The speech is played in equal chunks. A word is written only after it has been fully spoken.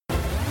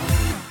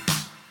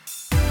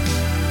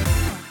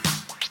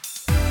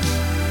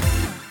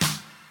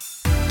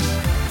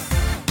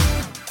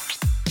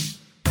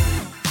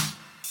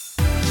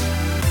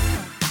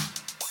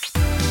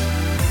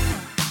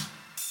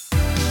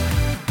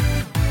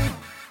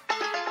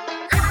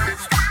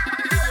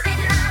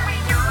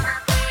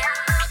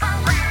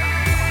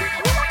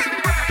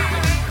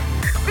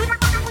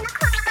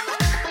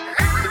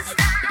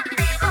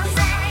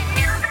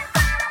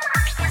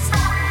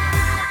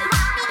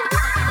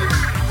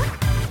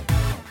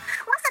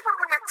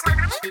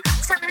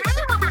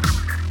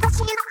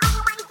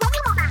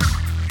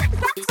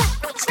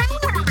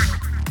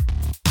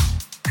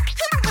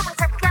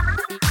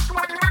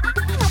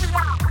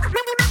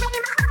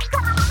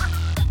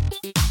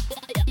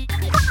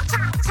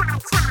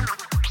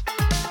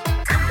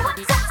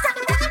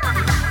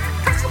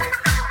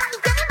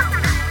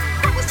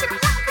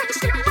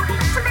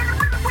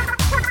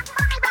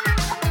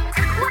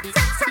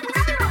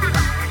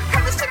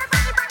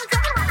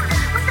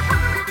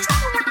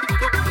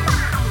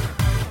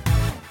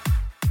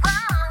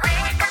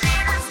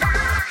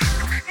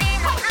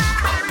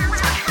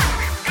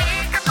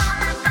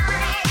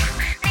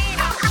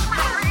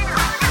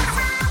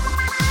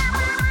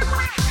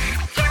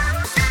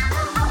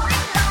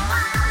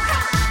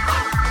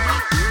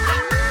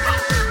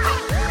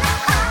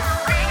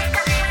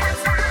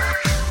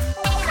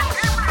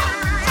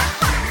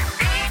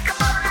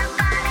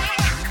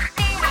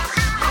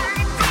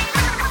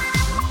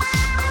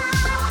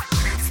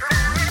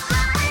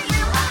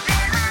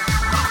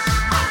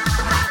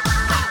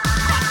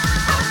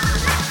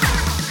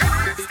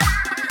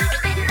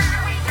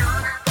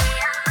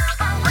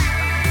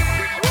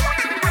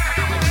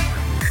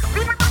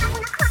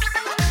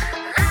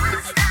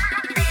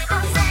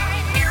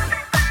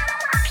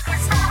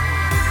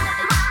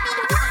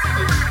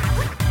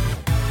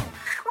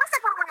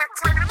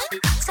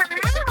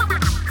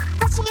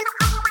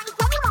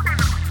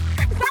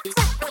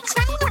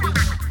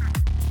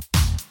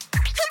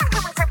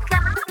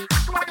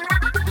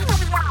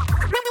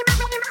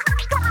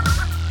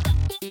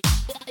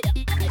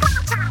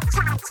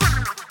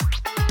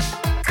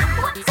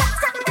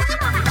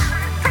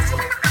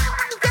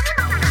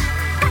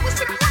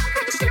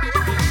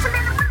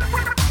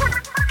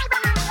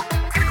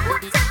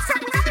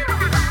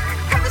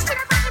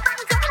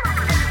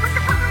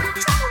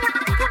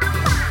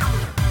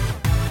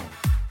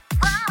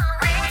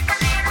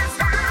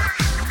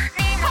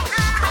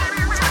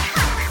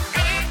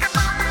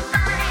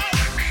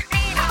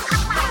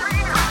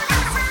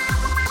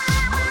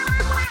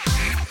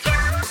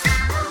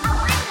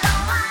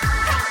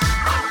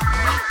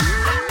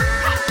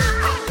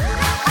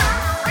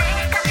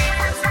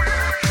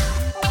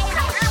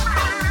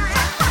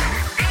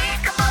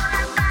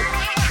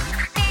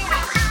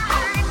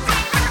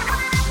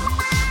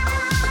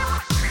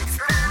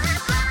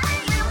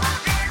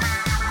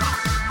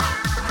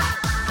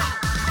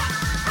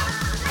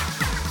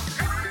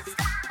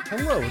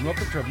Hello and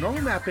welcome to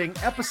Abnormal Mapping,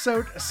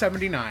 episode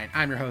 79.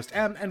 I'm your host,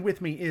 Em, and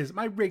with me is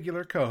my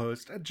regular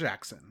co-host,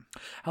 Jackson.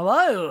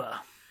 Hello!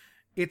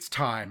 It's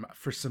time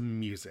for some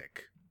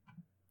music.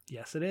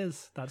 Yes, it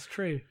is. That's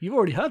true. You've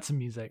already heard some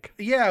music.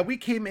 Yeah, we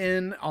came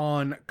in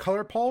on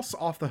Color Pulse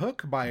Off the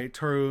Hook by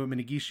Toru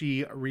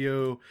Minegishi,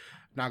 Ryo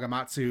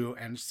Nagamatsu,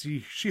 and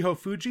Shiho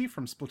Fuji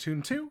from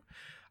Splatoon 2.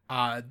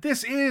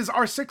 This is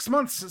our 6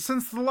 months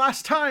since the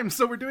last time,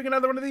 so we're doing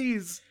another one of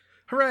these.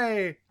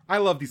 Hooray! I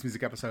love these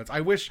music episodes.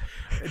 I wish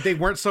they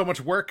weren't so much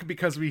work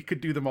because we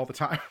could do them all the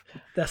time.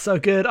 They're so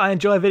good. I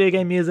enjoy video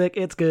game music.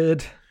 It's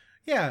good.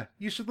 Yeah,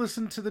 you should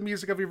listen to the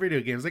music of your video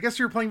games. I guess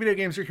you're playing video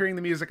games, you're hearing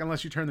the music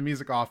unless you turn the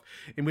music off,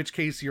 in which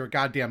case you're a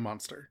goddamn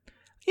monster.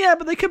 Yeah,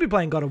 but they could be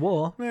playing God of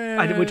War,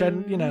 I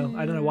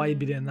don't know why you'd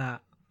be doing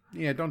that.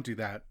 Yeah, don't do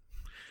that.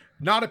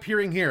 Not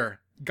appearing here,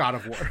 God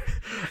of War.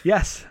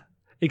 Yes,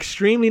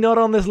 extremely not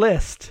on this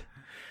list.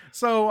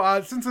 So,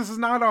 since this is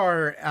not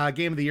our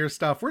Game of the Year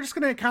stuff, we're just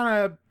going to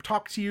kind of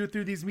talk to you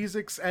through these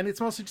musics, and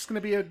it's mostly just going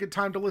to be a good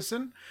time to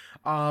listen.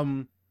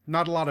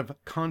 Not a lot of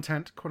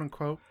content, quote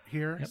unquote,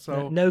 here. Yep,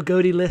 so no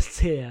Goaty lists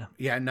here.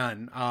 Yeah,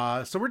 none.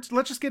 So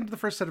let's just get into the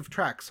first set of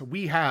tracks.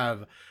 We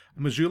have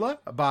Majula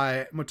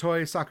by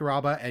Motoi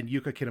Sakuraba and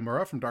Yuka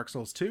Kitamura from Dark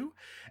Souls 2.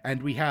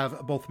 And we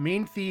have both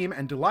main theme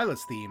and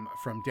Delilah's theme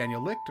from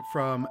Daniel Licht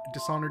from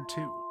Dishonored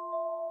 2.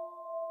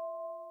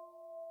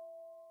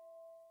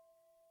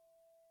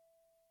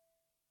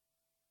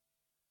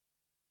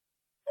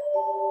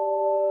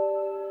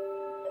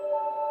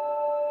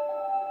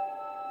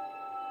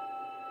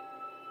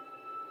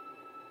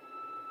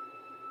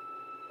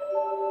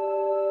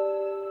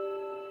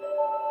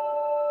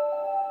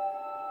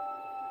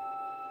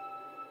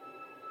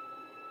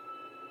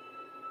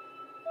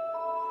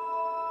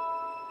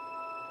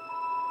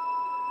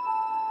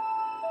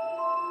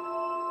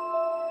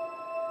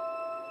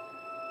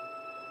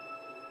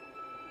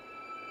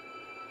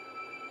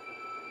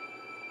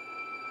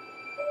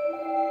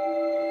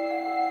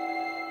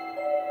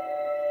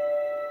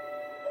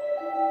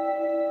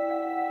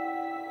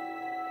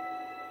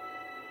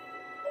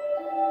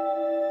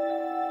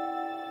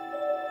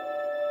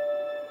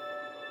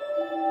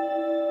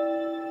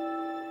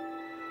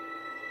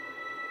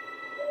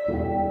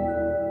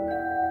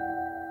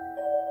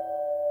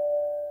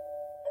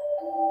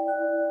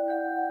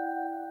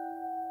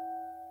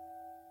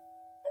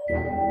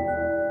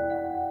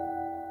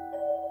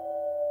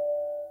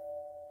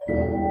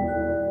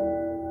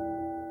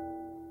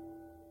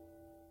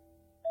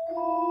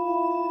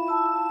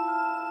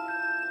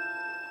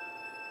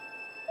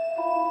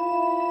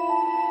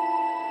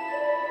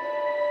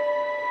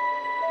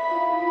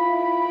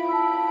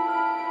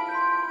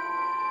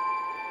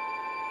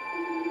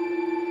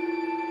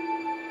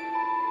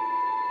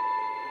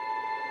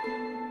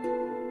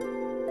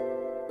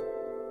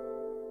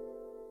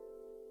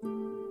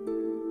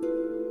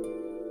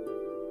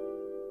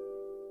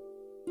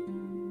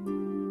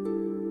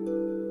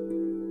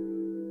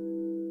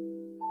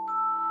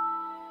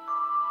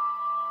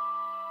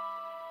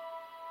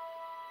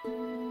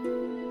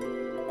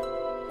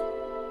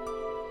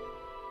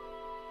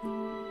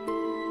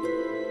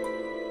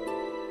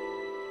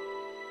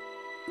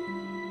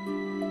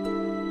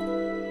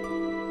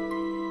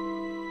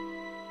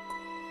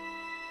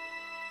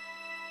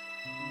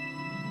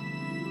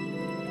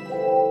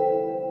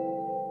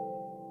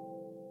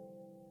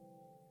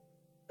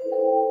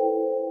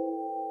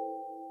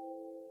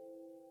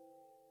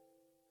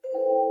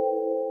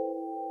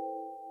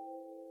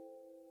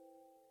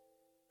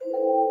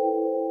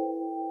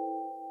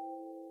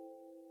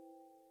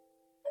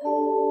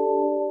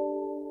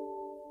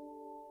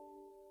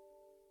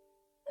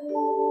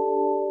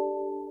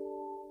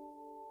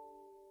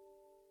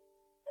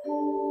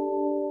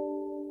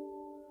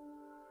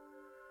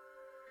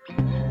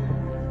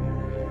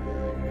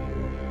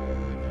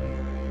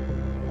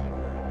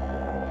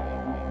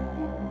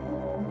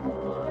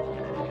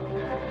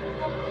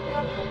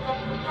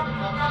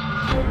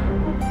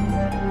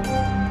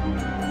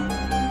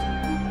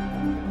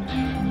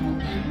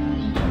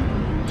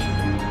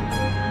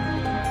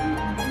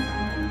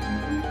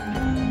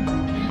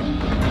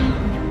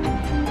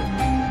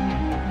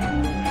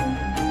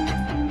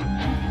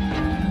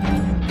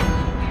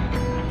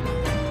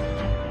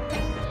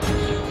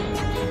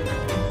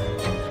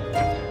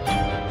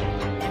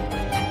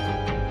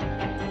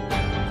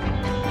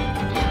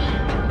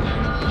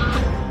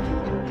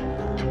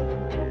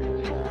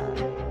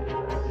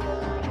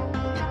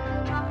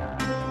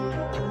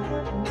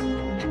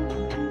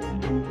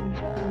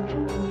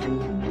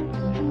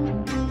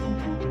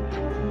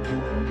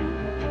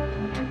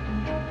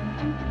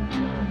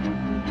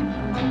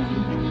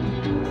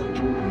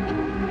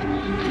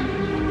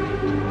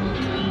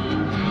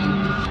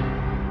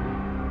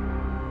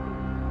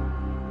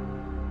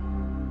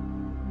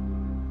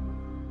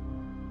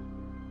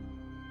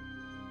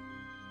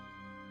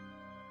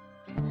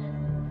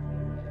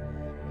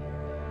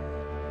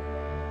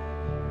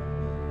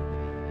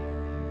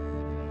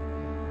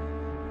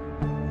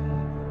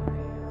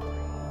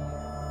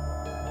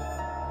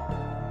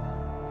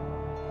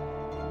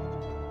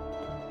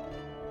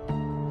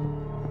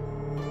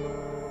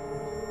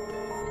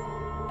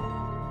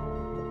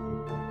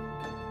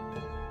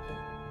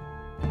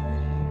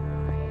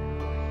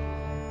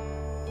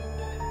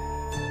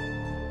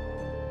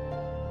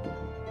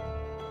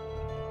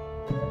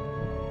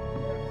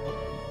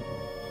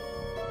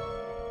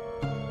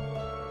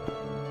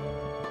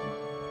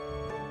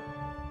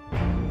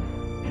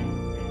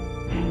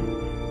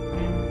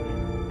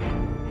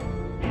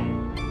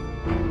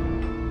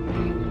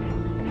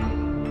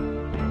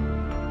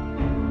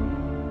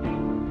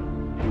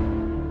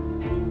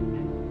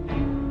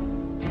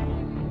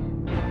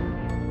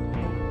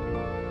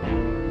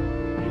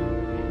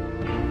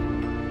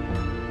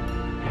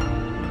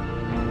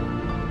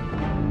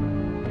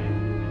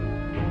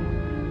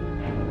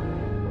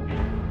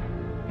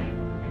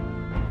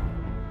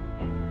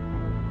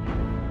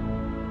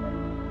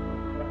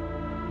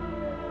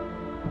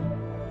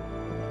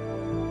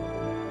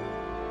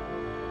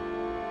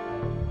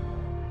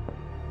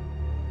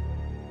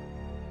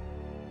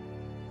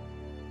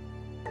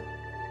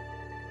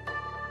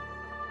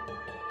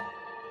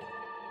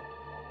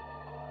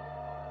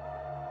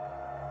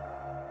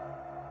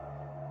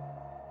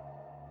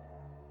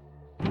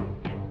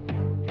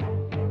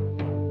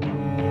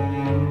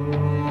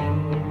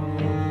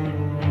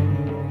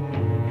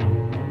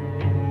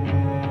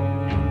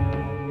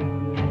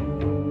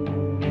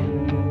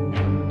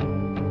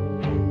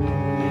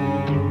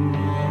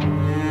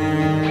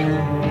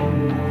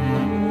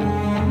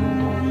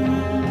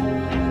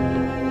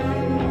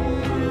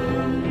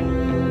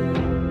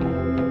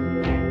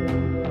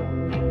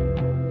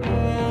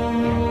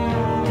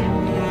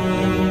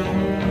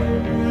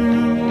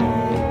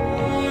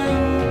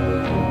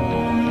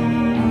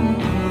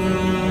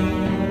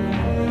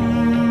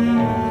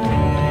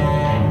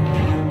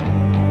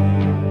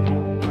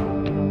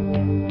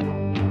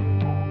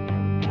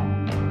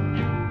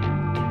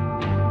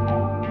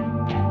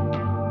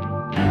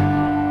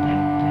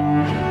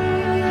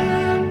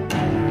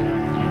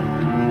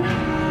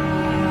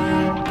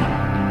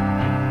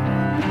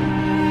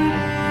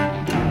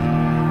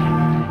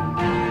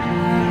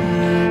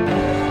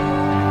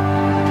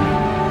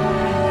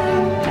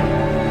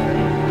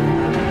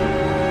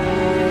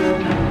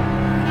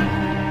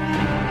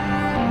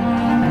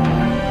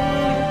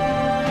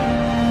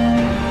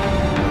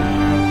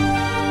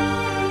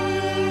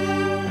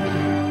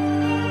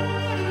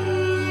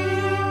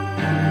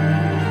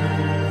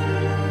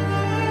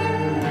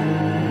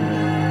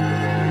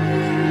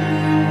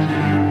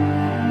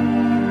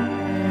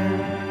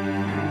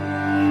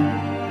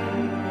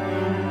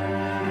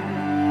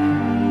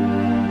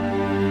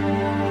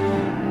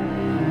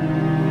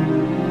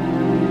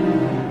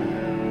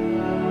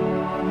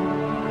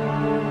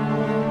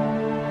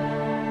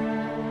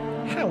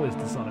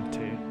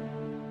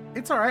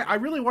 That's all right. I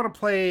really want to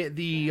play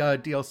the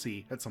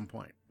DLC at some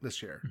point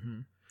this year.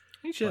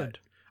 You should. But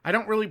I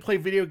don't really play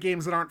video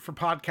games that aren't for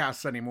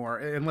podcasts anymore,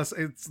 unless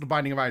it's The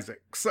Binding of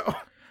Isaac. So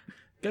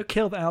Go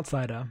kill the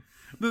Outsider.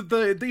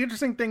 The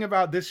interesting thing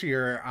about this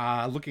year,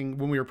 looking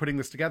when we were putting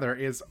this together,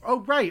 is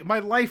my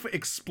life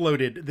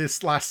exploded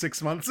this last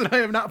 6 months, and I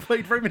have not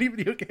played very many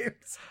video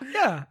games.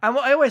 Yeah, and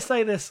I always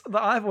say this,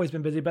 that I've always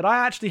been busy, but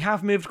I actually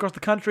have moved across the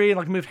country,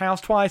 like moved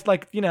house twice,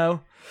 like, you know,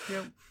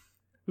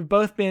 we've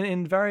both been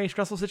in very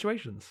stressful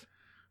situations.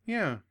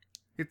 Yeah,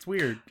 it's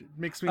weird. It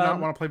makes me not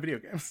want to play video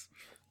games.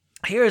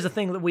 Here is a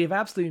thing that we have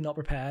absolutely not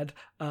prepared,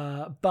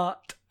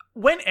 but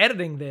when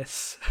editing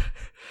this,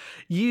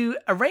 you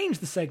arrange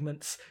the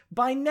segments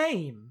by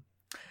name.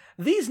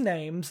 These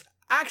names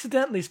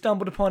accidentally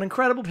stumbled upon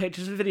incredible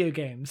pictures of video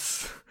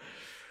games.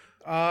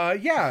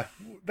 Yeah,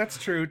 that's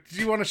true. Do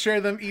you want to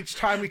share them each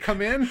time we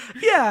come in?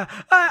 Yeah,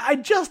 I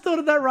just thought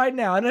of that right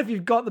now. I don't know if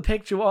you've got the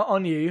picture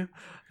on you.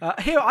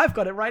 Here, I've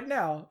got it right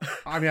now.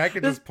 I mean, I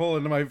could just pull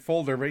into my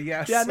folder, but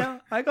yes. Yeah, no,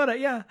 I got it,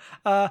 yeah.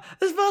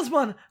 This first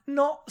one,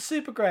 not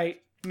super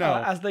great.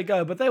 No. As they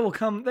go, but they will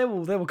come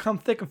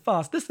thick and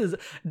fast. This is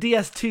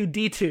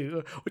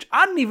DS2D2, which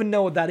I don't even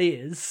know what that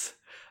is.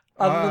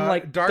 Other than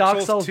like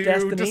Dark Souls 2,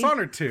 Destiny.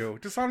 Dishonored 2.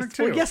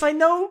 Well, yes, I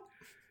know.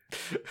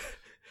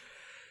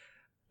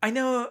 I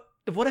know.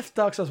 What if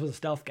Dark Souls was a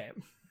stealth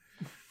game?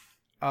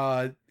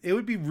 It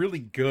would be really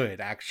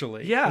good,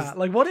 actually. Yeah,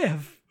 like what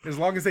if? As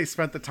long as they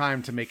spent the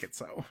time to make it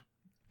so.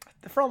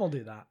 The From will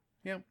do that.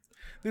 Yeah.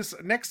 This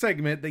next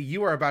segment that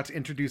you are about to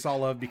introduce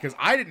all of, because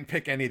I didn't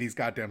pick any of these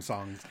goddamn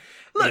songs.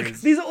 Look,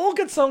 these are all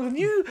good songs, and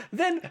you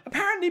then,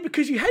 apparently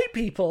because you hate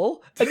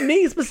people, and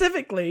me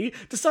specifically,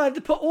 decided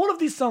to put all of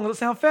these songs that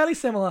sound fairly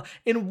similar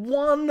in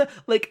one,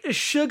 like,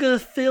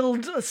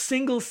 sugar-filled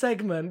single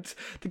segment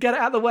to get it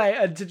out of the way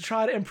and to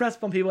try to impress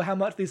upon people how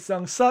much these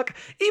songs suck.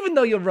 Even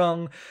though you're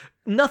wrong,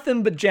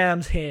 nothing but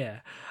jams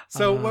here.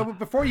 So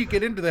before you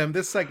get into them,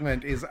 this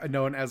segment is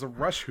known as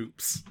Rush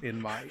Hoops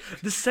in my...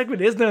 This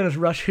segment is known as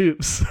Rush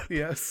Hoops.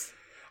 Yes.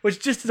 Which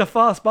just is a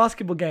fast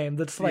basketball game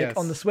that's like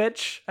on the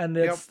Switch, and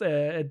it's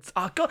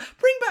God,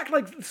 bring back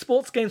like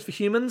sports games for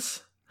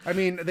humans. I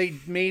mean, they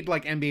made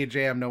like NBA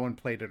Jam. No one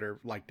played it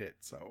or liked it,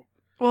 so.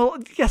 Well,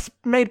 yes,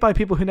 made by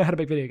people who know how to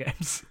make video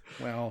games.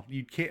 Well,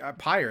 you can't.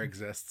 Pyre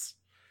exists.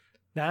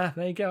 Nah,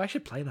 there you go. I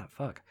should play that.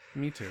 Fuck.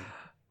 Me too.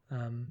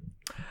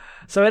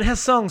 So it has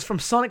songs from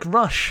Sonic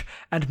Rush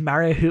and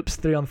Mario Hoops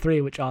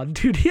 3-on-3, which are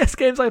 2DS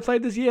games I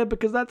played this year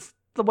because that's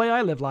the way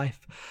I live life.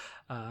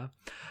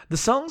 The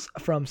songs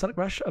from Sonic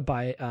Rush are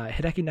by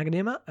Hideki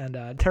Naganuma and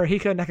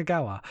Teruhiko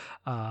Nakagawa.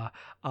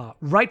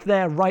 Right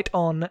There, Right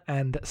On,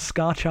 and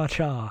Ska Cha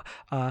Cha.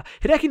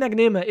 Hideki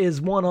Naganuma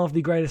is one of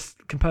the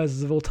greatest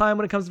composers of all time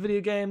when it comes to video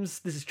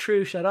games. This is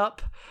true, shut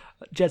up.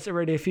 Jet Set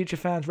Radio Future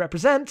fans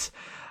represent.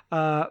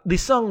 The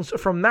songs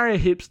from Mario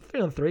Hoops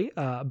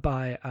 3-on-3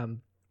 by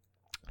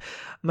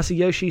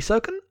Masayoshi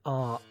Soken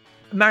are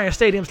Mario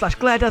Stadium /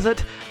 Glare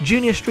Desert,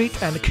 Junior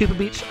Street, and Cooper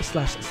Beach /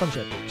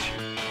 Sunset Beach.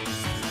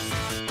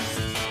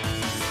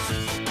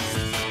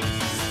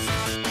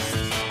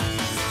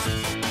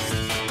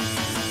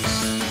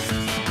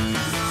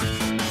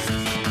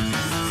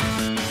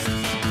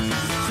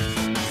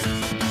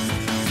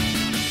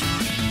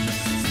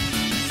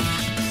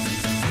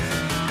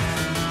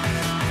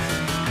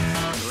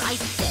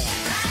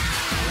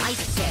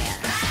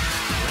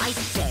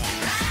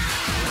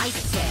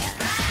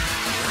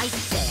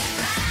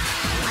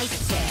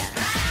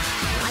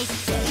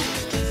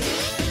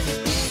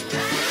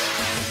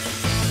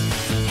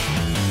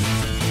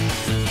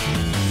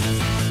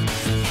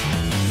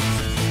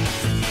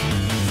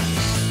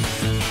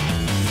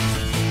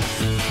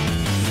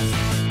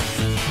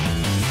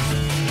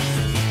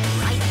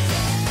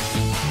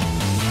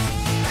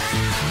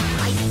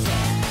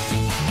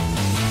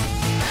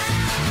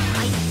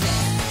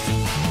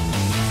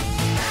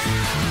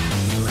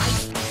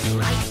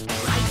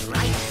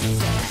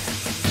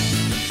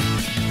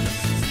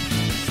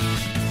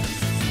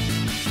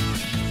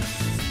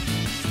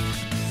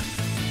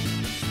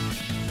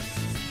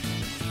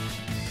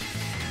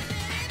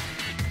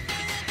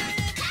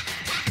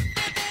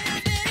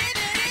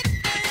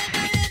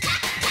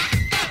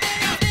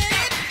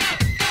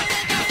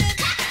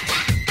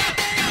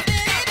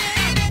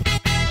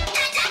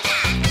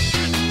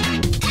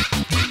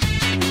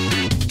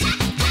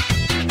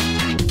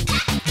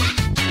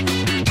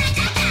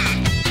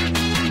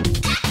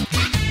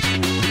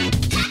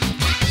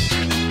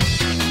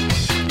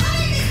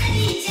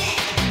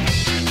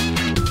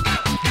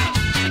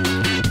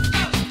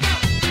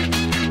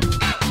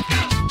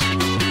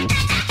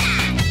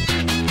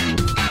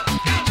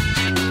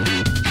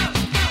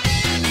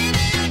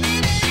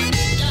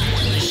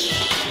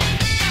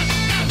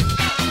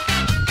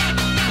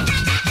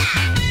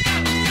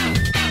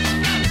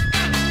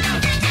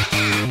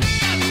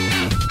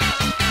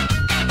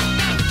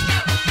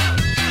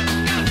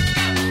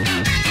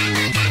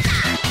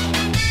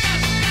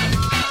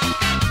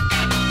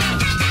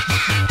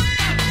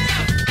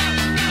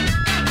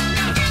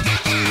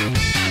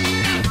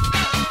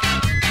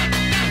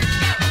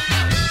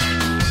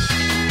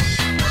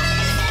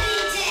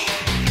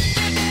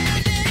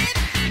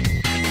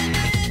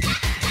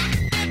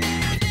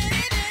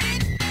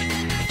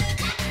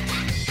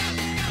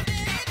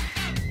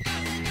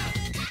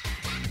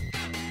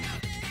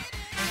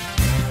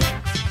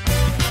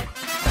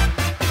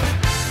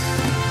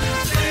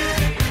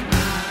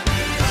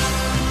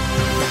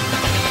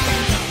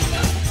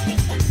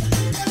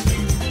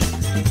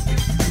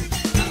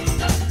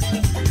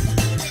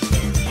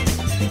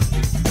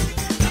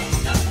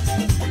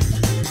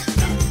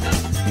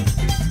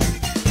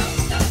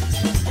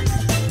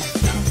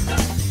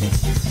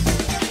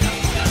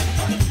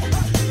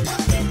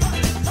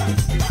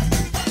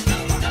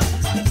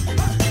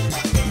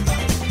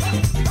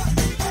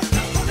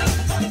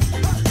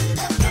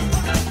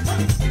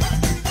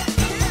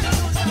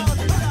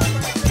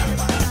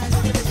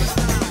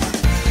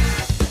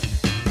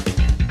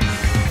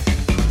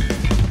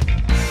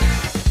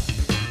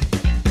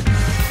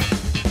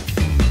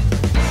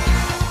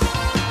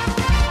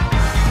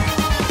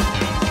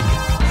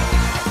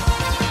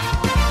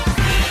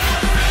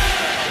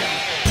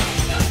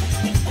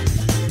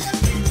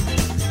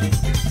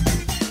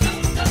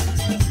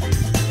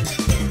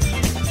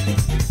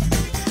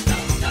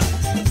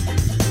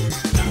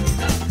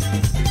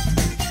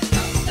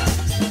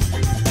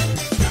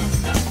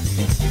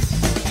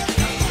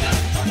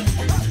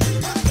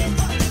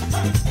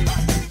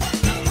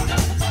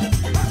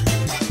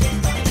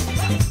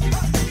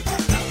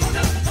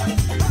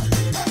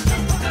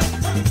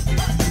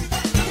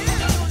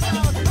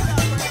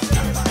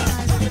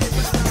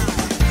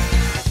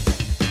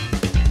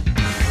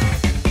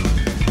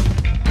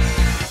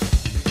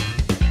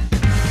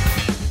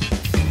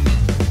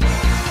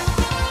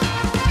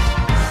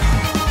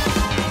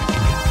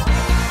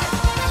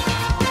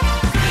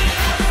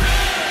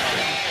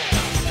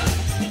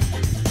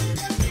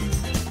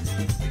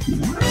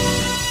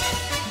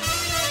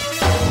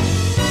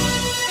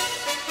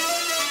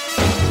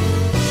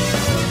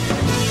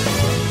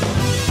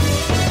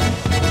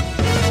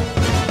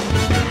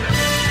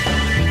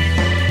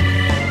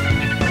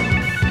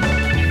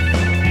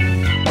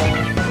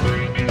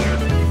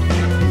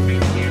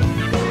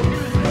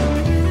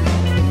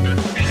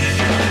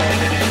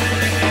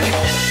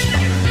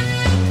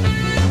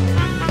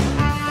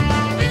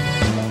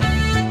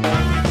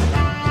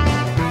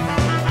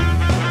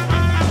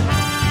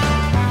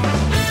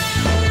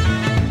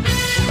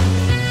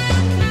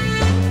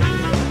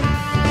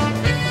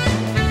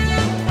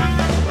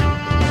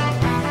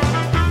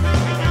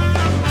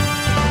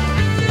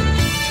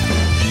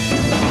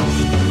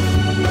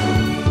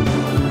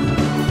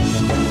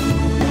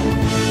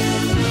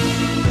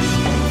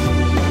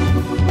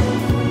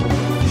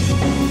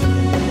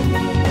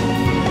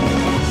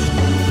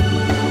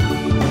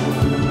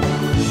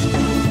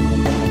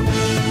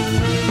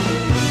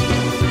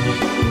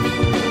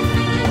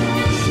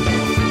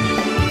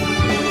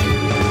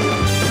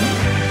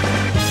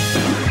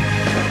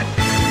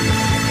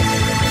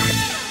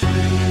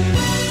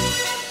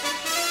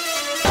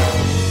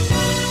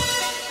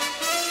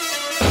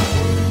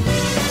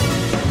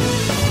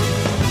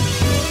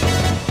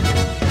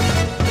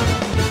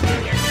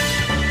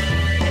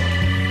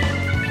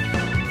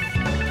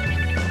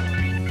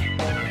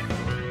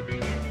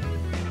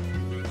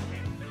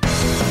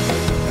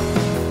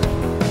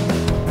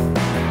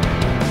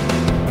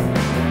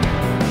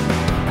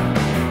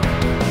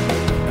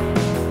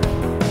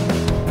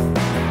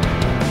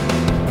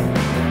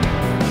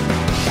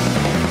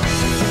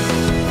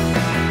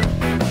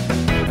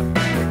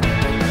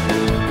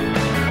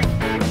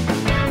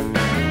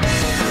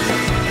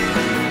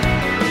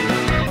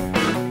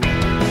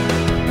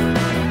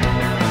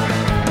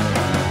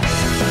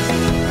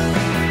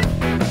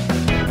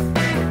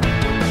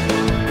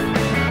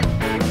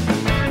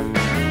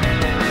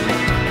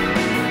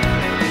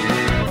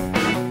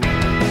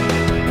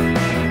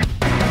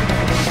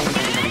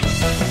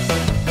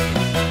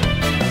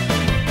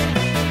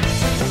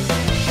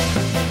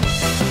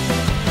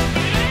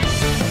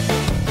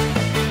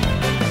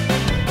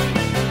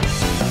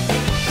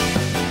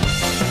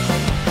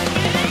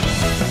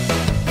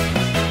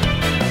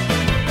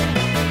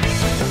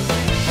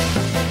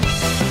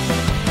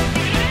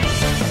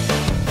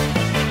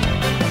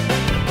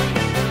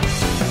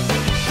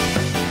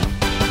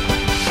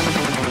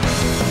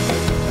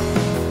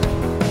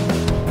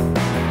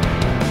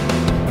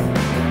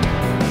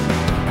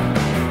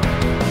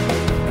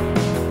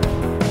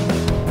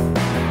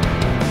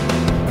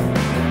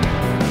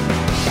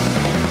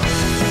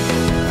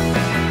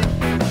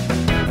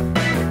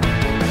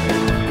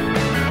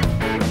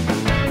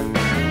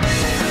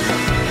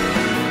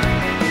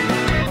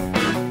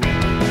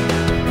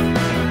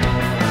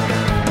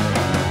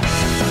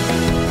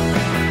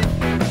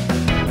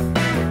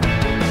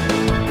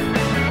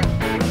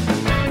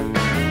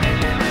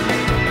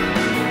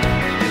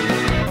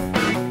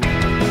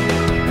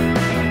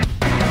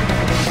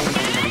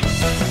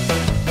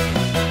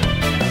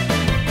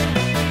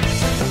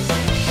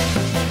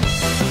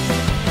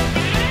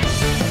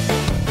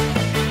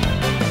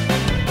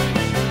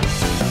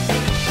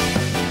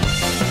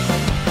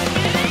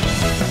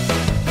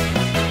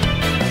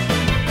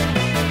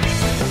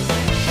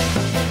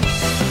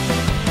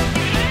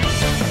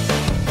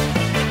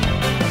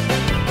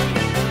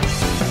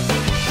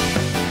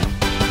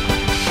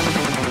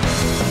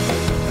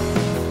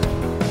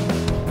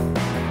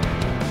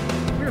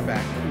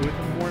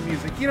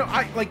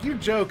 like you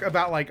joke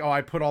about like, oh,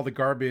 I put all the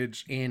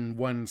garbage in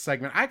one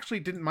segment. I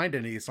actually didn't mind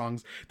any of these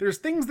songs. There's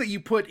things that you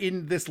put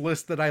in this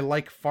list that I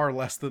like far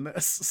less than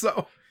this.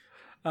 So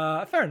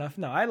fair enough.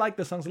 No, I like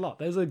the songs a lot.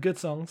 Those are good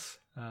songs.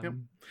 yep.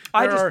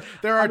 I'm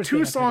There are just two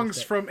being songs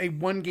optimistic. from a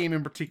one game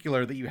in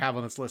particular that you have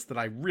on this list that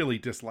I really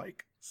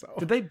dislike. So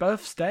Did they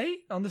both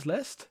stay on this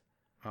list?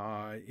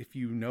 if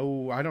you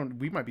know,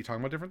 we might be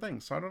talking about different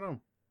things, so I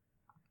don't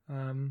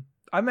know.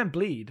 I meant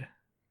Bleed.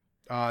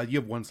 You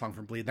have one song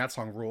from Bleed. That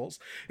song rules.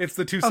 It's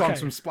the two songs Okay.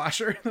 from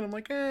Splasher. And I'm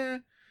like, eh.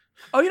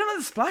 Oh, you don't know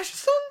the Splash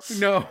songs?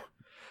 No.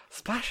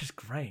 Splash is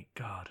great.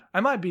 God, I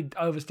might be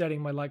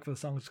overstating my like for the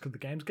songs because the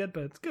game's good,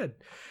 but it's good.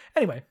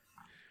 Anyway,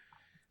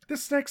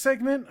 This next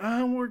segment,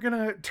 we're going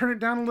to turn it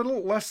down a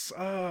little. Less,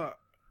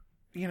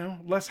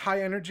 less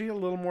high energy, a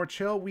little more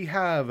chill. We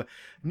have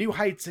New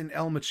Heights in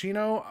El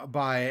Machino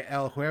by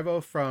El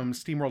Huevo from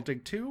SteamWorld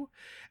Dig 2.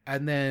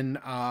 And then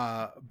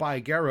by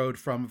Garrod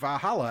from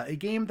Valhalla, a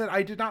game that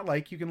I did not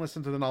like. You can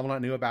listen to the novel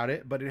not new about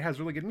it, but it has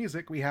really good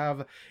music. We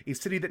have A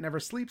City That Never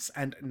Sleeps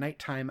and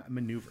Nighttime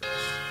Maneuvers.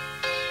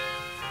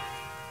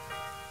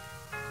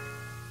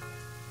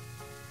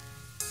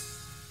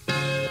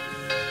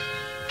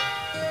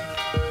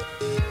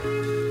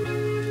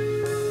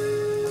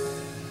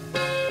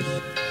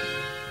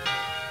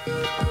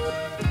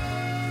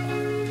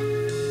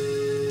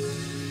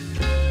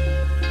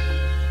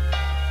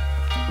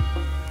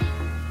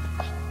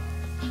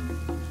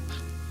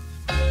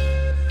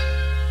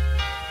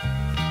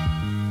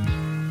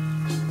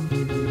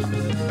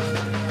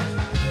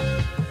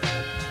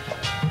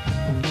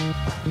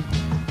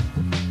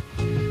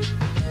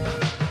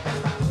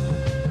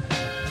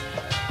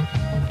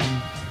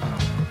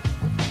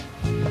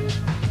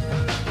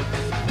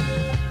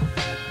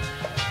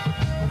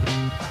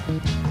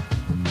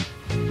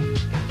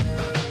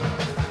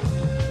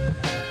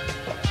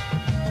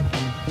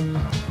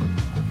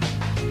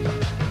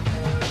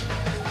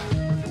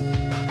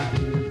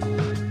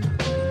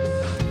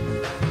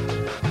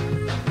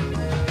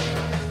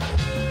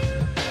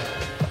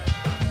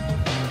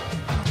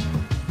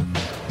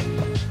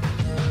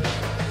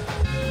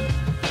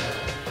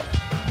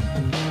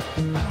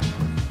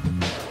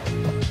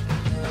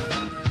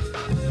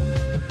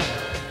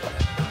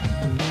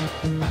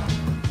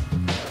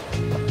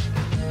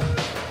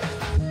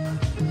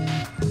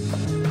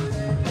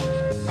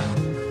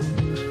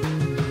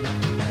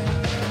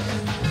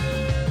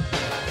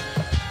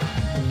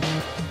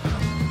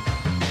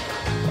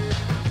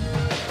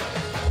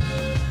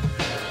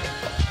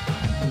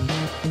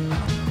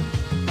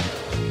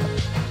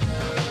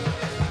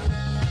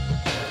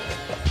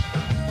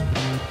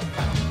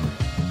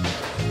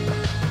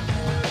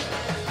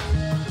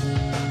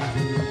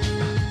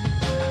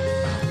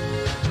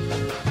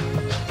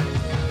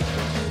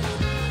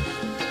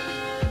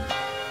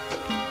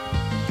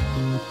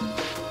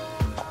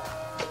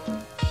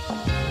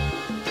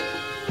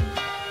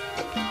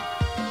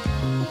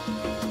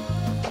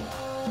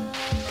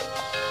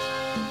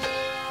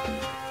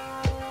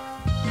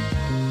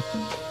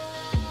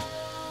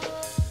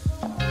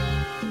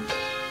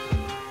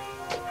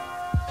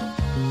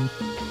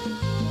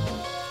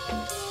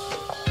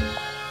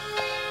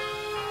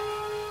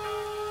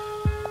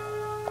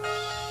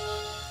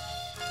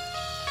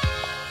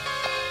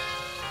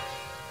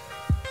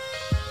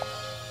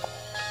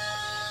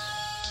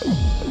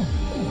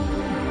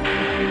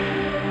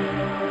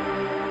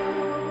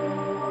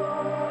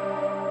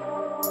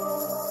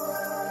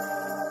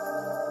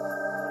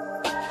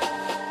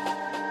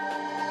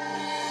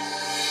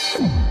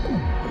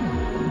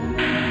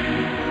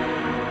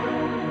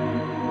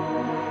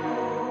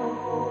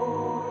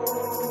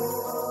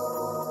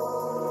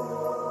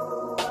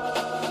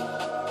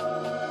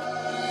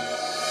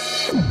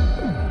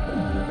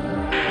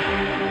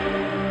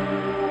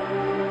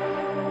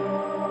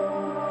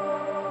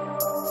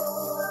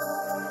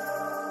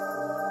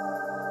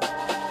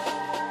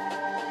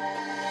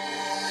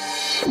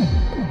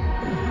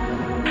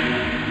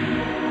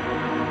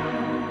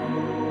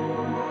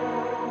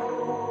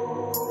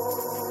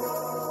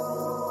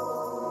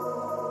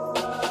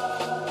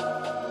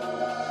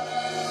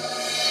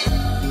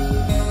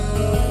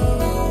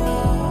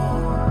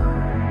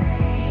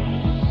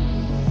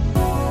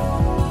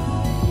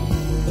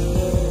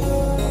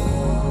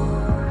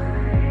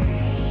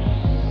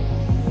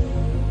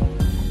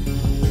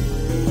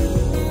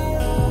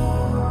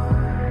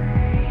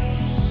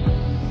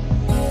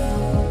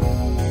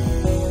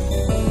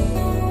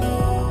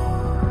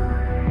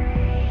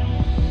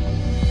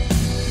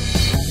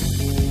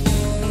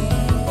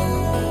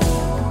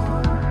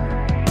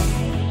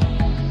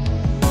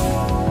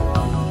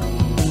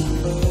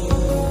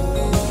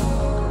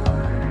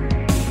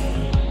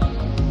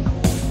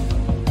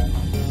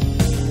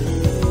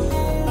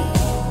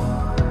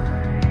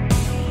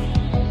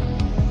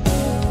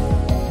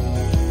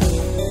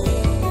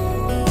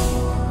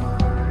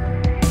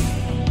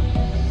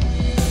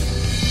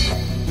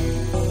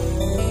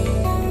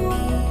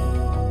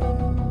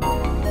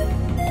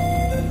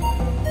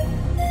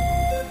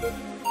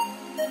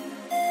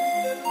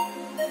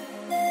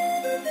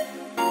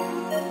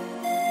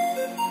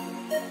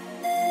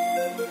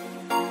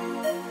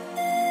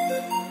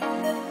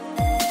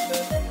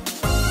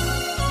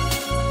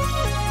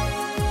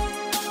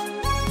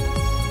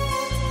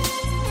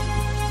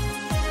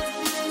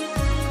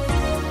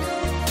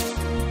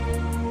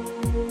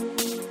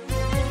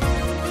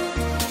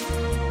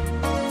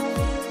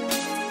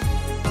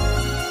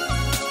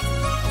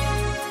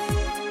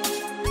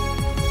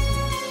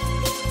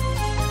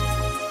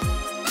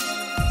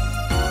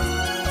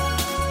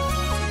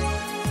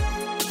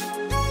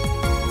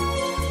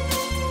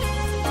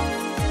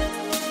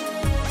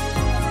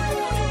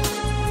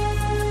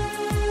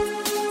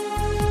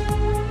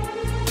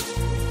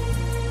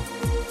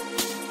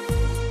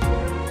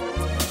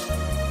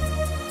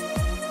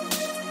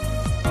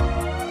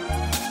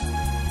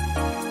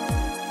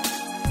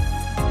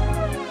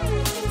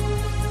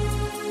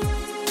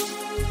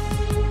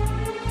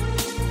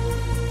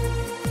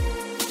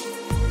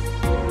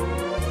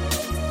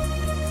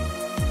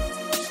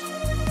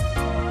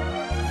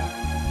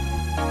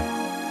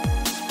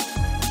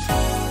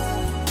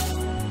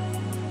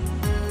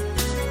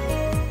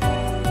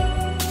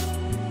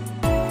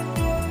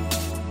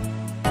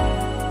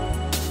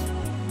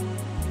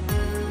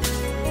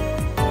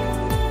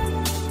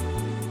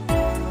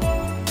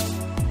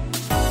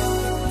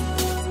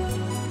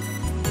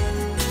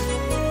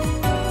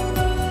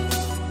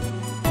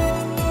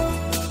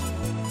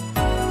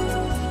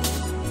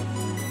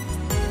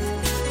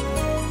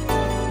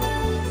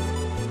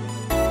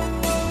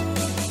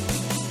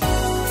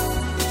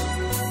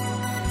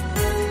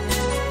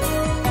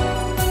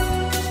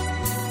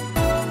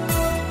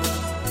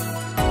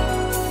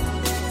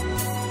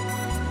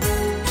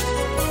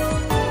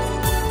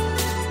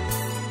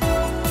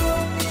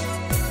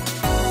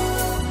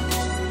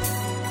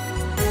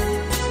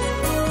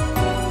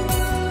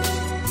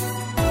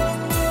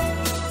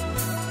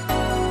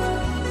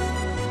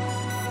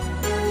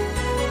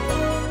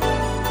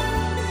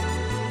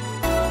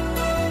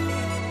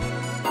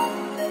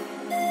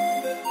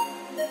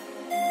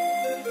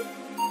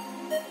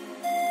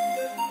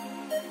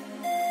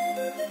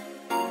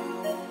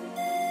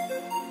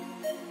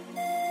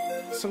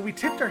 So we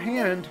tipped our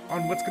hand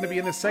on what's going to be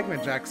in this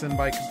segment, Jackson,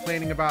 by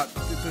complaining about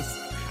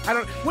this.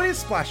 What is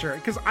Splasher?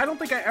 Because I don't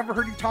think I ever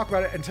heard you talk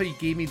about it until you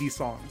gave me these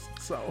songs.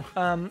 So,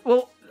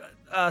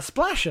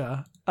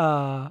 Splasher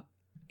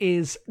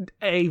is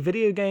a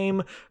video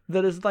game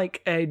that is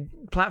like a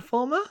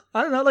platformer.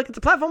 I don't know, like it's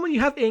a platformer.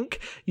 You have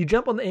ink, you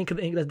jump on the ink, and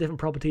the ink has different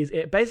properties.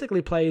 It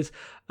basically plays.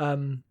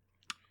 The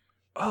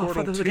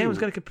game was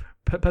going to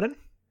put in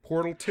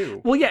Portal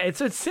 2. Well, yeah,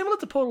 it's similar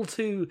to Portal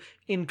 2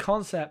 in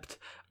concept,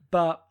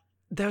 but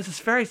there's this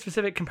very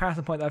specific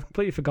comparison point that I've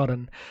completely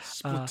forgotten.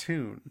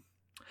 Splatoon.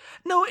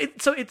 No,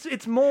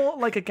 it's more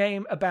like a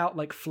game about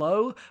like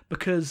flow,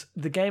 because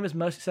the game is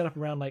mostly set up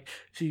around like,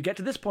 so you get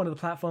to this point of the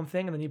platform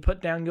thing, and then you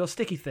put down your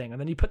sticky thing, and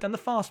then you put down the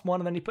fast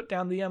one, and then you put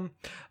down the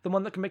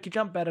one that can make you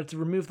jump better to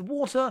remove the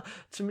water,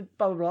 to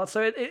blah blah blah.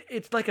 So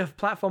it's like a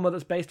platformer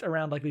that's based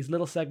around like these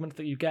little segments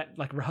that you get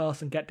like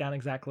rehearse and get down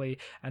exactly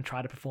and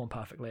try to perform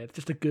perfectly. It's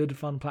just a good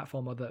fun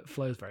platformer that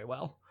flows very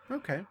well.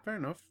 Okay, fair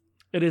enough.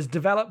 It is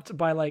developed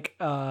by like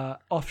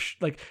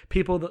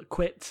people that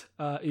quit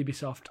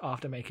Ubisoft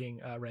after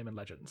making Rayman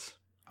Legends.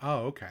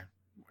 Oh, okay.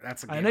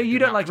 That's a game I know you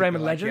don't like Rayman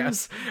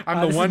Legends. Yes.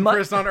 I'm the one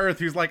person on Earth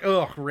who's like,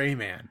 ugh,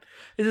 Rayman.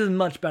 This is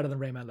much better than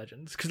Rayman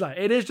Legends, because like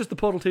it is just the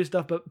Portal 2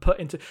 stuff, but put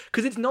into,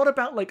 because it's not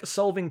about like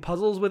solving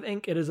puzzles with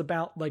ink. It is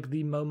about like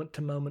the moment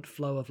to moment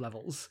flow of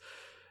levels.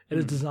 It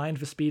is designed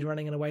for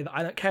speedrunning in a way that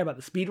I don't care about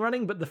the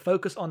speedrunning, but the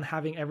focus on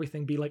having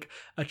everything be like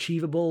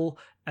achievable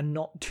and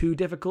not too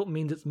difficult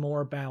means it's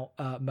more about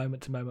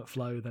moment-to-moment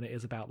flow than it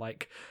is about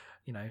like,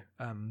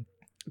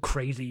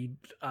 crazy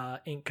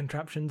ink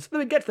contraptions. Then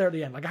it gets there at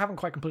the end. Like I haven't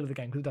quite completed the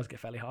game because it does get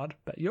fairly hard,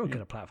 but you're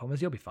good at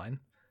platformers. You'll be fine.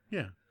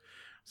 Yeah.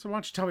 So why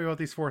don't you tell me about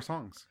these 4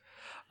 songs?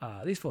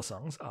 These 4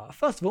 songs are,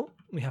 first of all,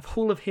 we have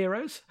Hall of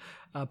Heroes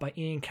by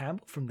Ian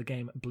Campbell from the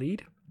game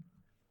Bleed.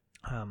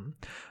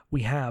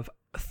 We have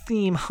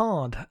Theme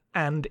Hard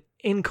and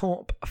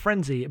Incorp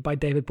Frenzy by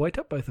David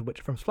Boita, both of which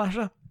are from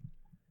Splasher.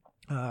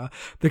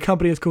 The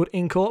company is called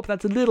Incorp.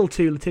 That's a little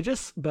too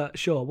litigious, but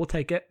sure, we'll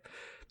take it.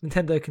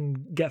 Nintendo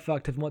can get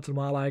fucked every once in a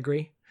while, I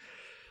agree.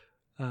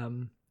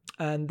 And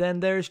then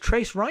there's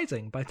Trace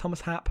Rising by Thomas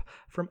Happ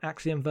from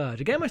Axiom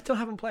Verge. A game I still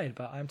haven't played,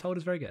 but I'm told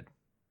is very good.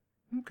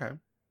 Okay.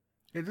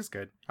 It is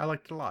good. I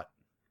liked it a lot.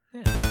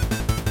 Yeah.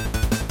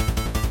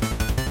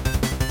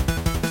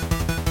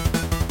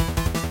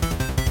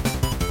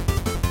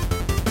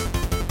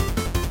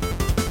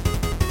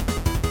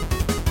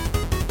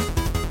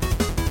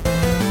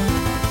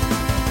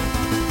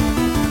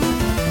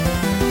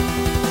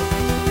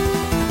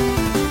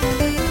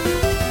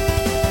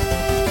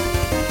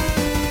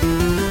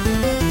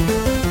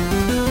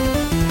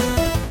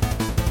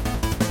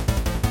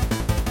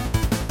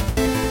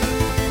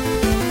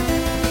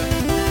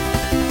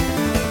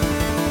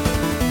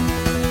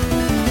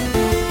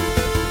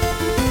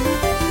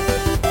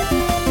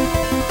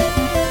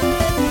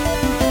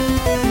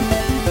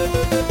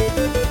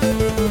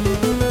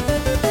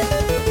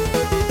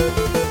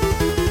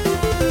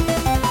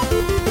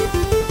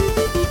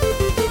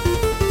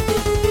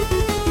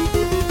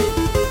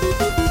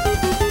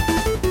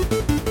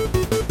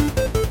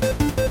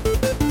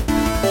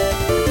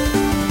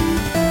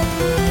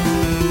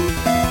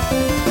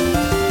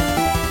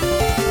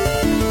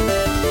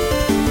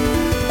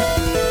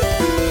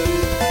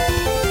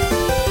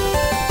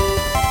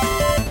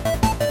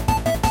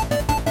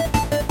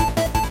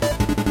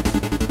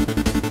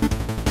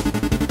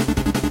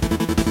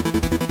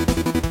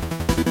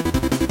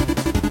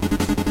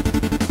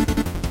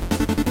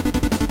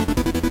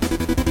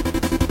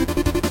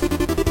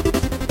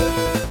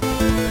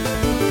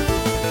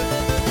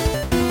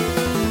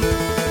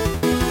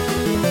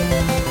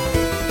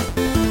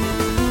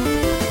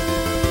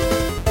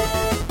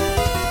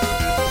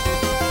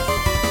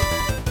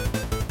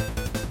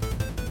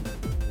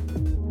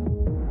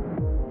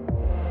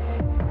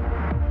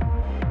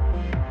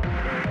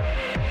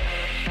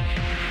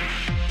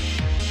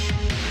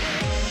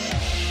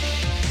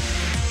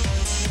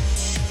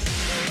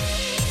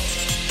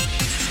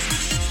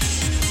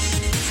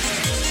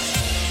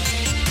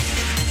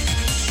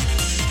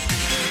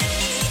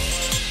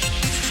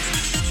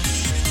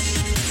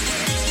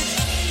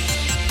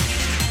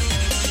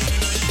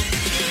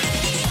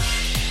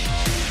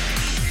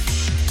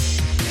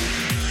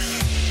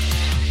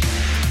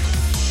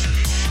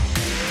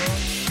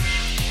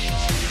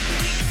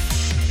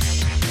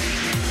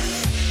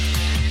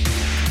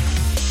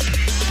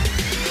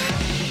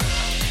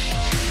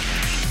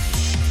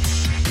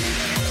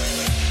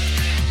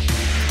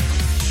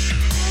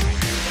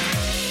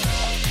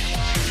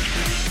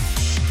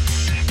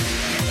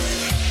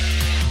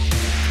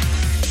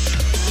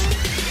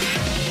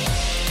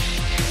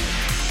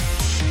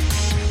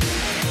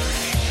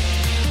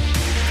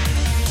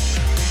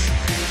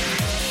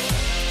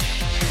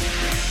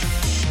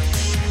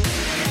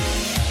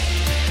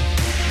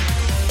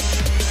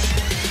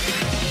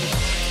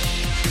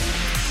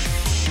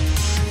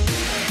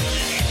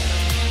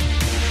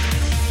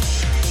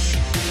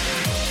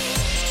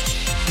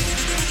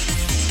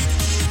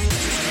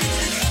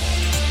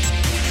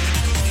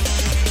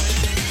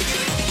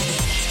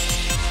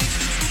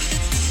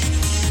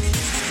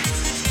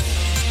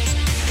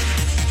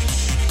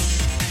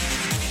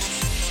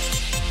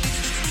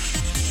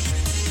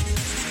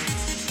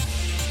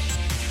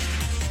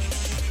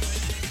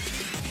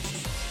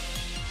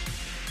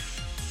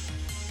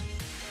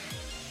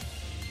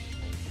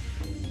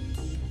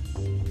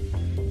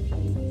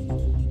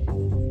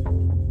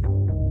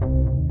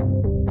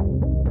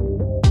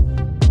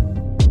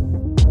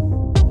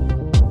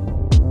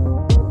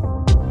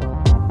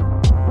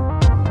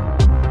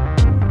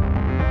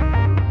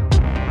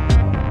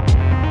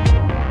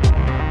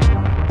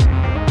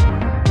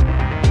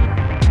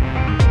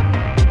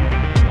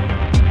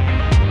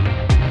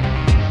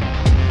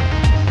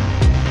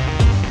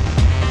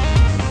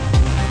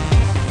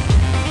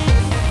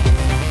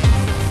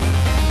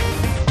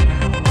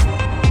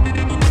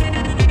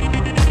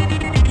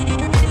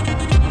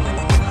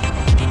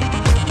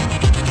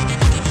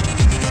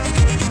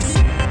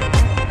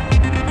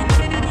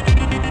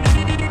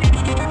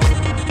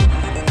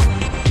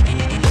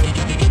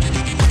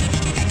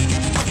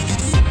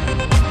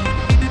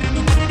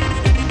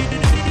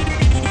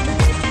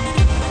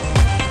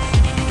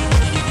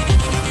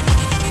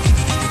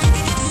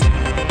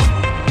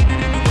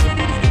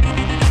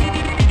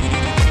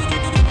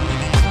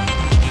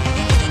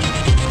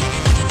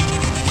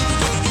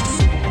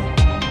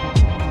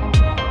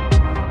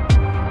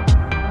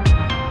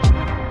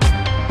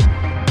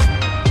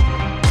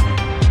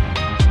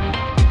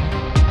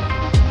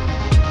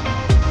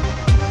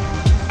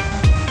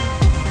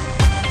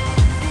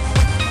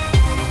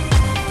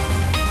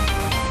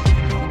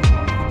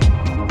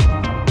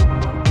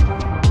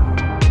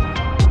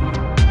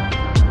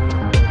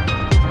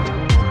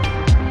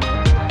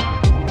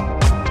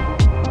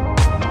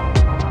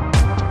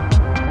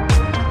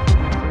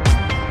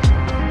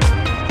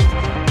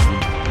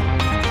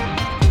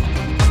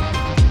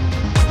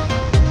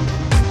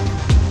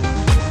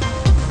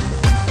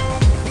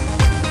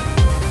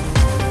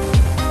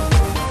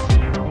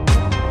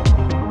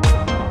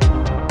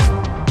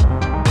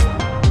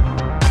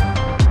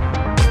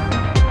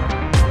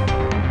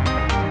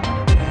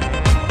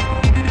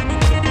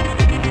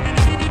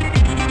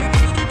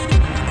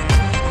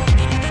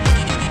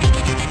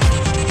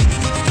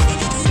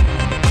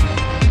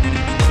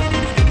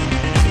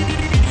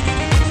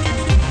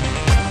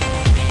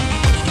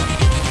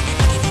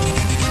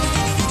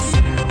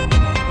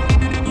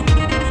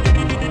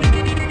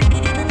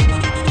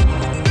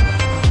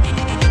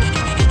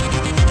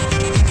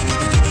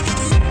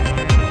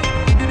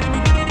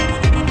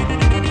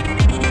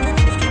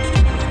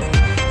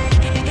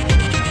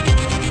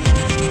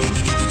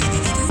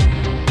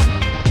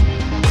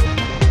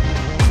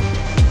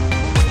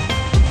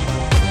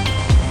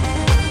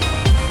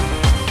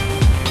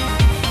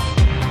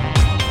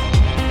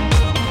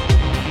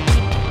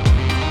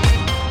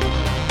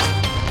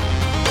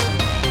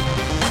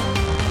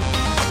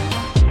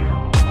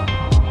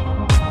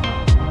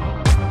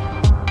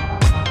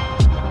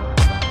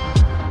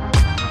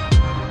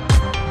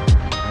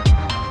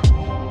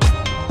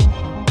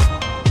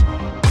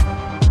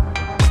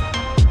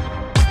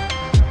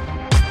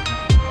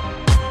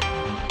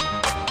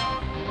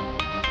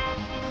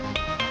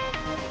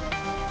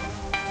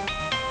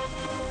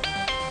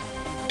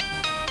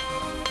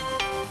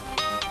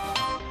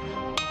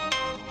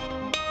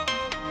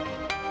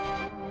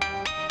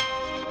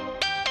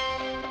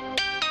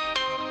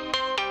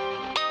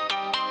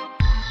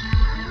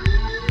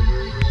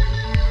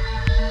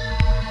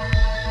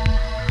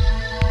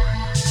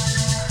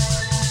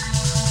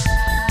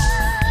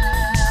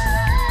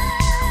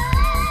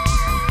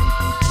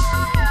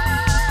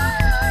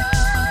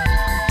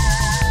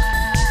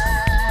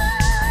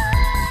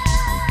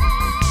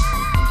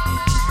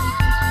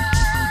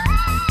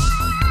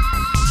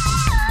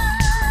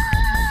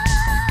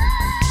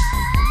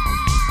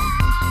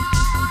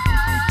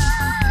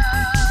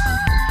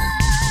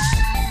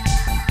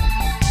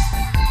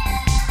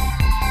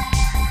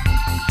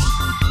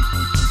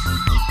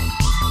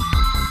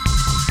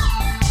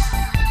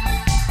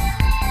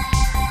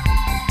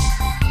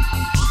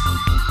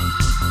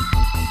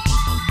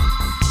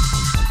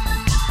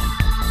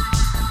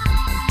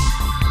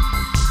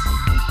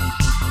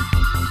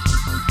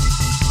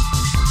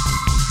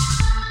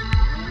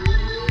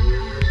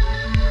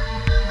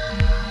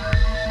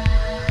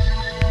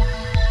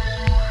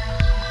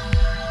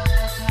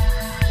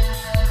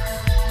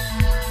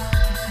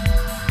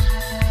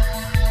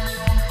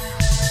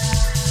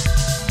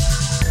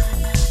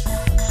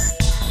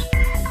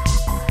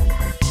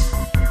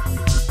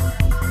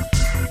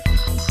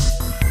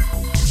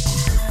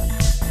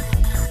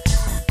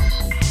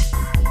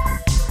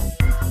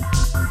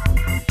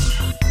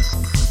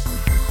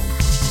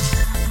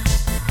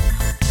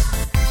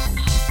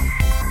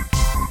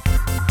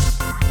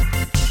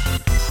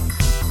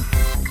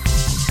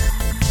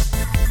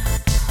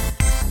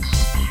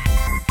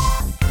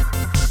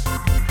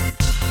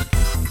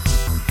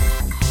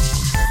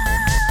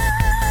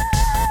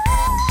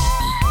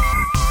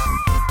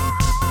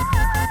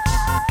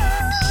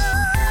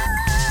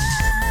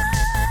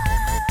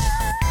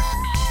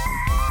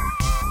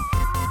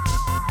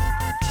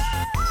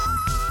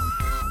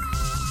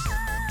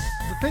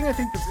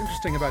 think that's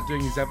interesting about doing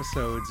these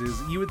episodes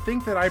is you would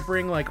think that I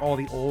bring like all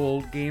the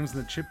old games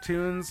and the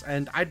chiptunes,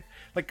 and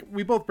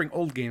we both bring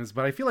old games,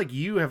 but I feel like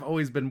you have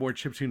always been more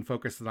chiptune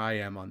focused than I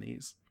am on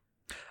these.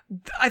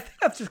 I think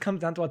that just comes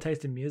down to our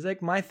taste in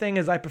music. My thing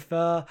is I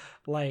prefer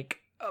like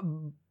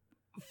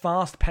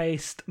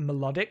fast-paced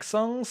melodic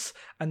songs,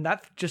 and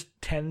that just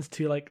tends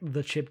to like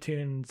the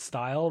chiptune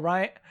style,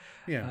 right?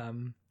 Yeah.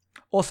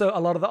 Also, a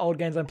lot of the old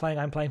games I'm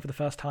playing for the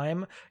first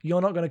time.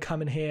 You're not going to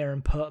come in here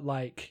and put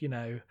like,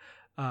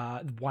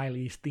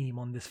 Wily's theme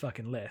on this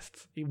fucking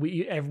list.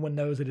 Everyone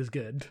knows it is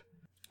good.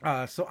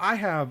 So I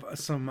have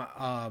some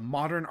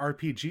modern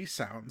RPG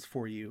sounds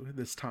for you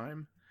this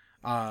time.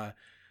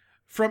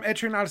 From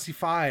Etrian Odyssey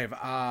 5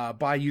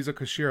 by Yuzo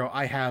Koshiro,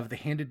 I have the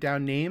Handed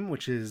Down Name,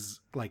 which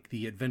is like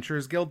the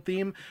Adventurers Guild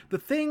theme. The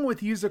thing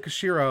with Yuzo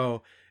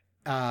Koshiro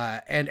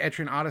and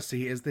Etrian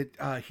Odyssey is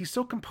that he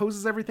still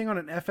composes everything on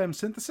an FM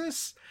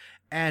synthesis,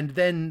 and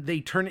then they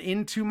turn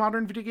into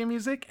modern video game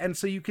music, and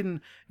so you can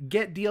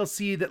get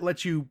DLC that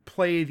lets you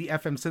play the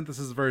FM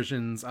synthesis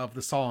versions of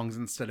the songs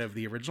instead of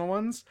the original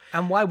ones.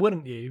 And why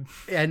wouldn't you?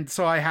 And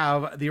so I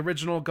have the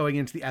original going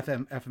into the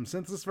FM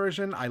synthesis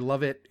version. I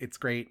love it. It's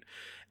great.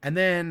 And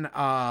then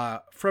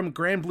from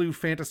Grand Blue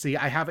Fantasy,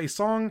 I have a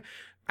song.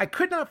 I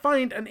could not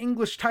find an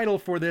English title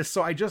for this,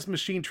 so I just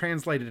machine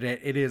translated it.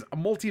 It is a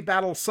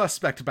multi-battle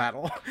suspect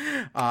battle.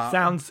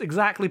 Sounds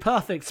exactly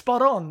perfect.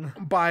 Spot on.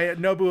 By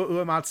Nobuo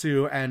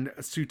Uematsu and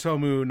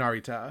Tsutomu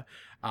Narita.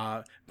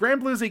 Grand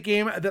Blue is a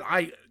game that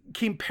I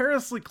came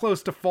perilously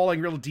close to falling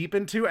real deep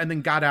into and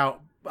then got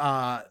out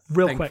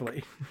real thankfully.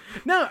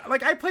 quick. No,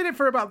 like I played it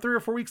for about 3 or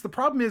 4 weeks. The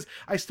problem is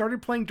I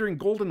started playing during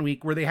Golden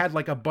Week where they had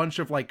like a bunch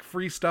of like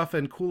free stuff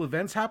and cool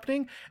events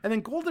happening, and then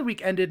Golden Week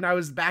ended and I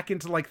was back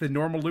into like the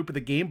normal loop of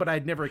the game, but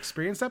I'd never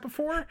experienced that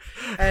before.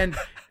 And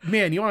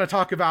man, you want to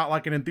talk about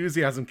like an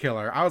enthusiasm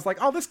killer. I was like,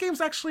 oh, this game's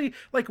actually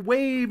like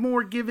way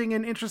more giving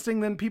and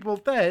interesting than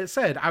people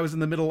said. I was in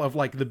the middle of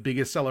like the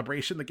biggest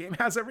celebration the game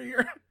has every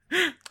year.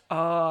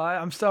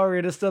 I'm sorry,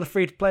 it is still a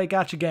free-to-play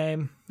gacha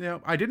game. Yeah,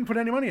 I didn't put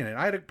any money in it.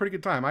 I had a pretty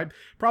good time. I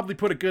probably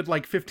put a good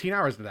like 15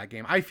 hours into that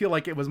game. I feel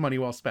like it was money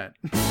well spent.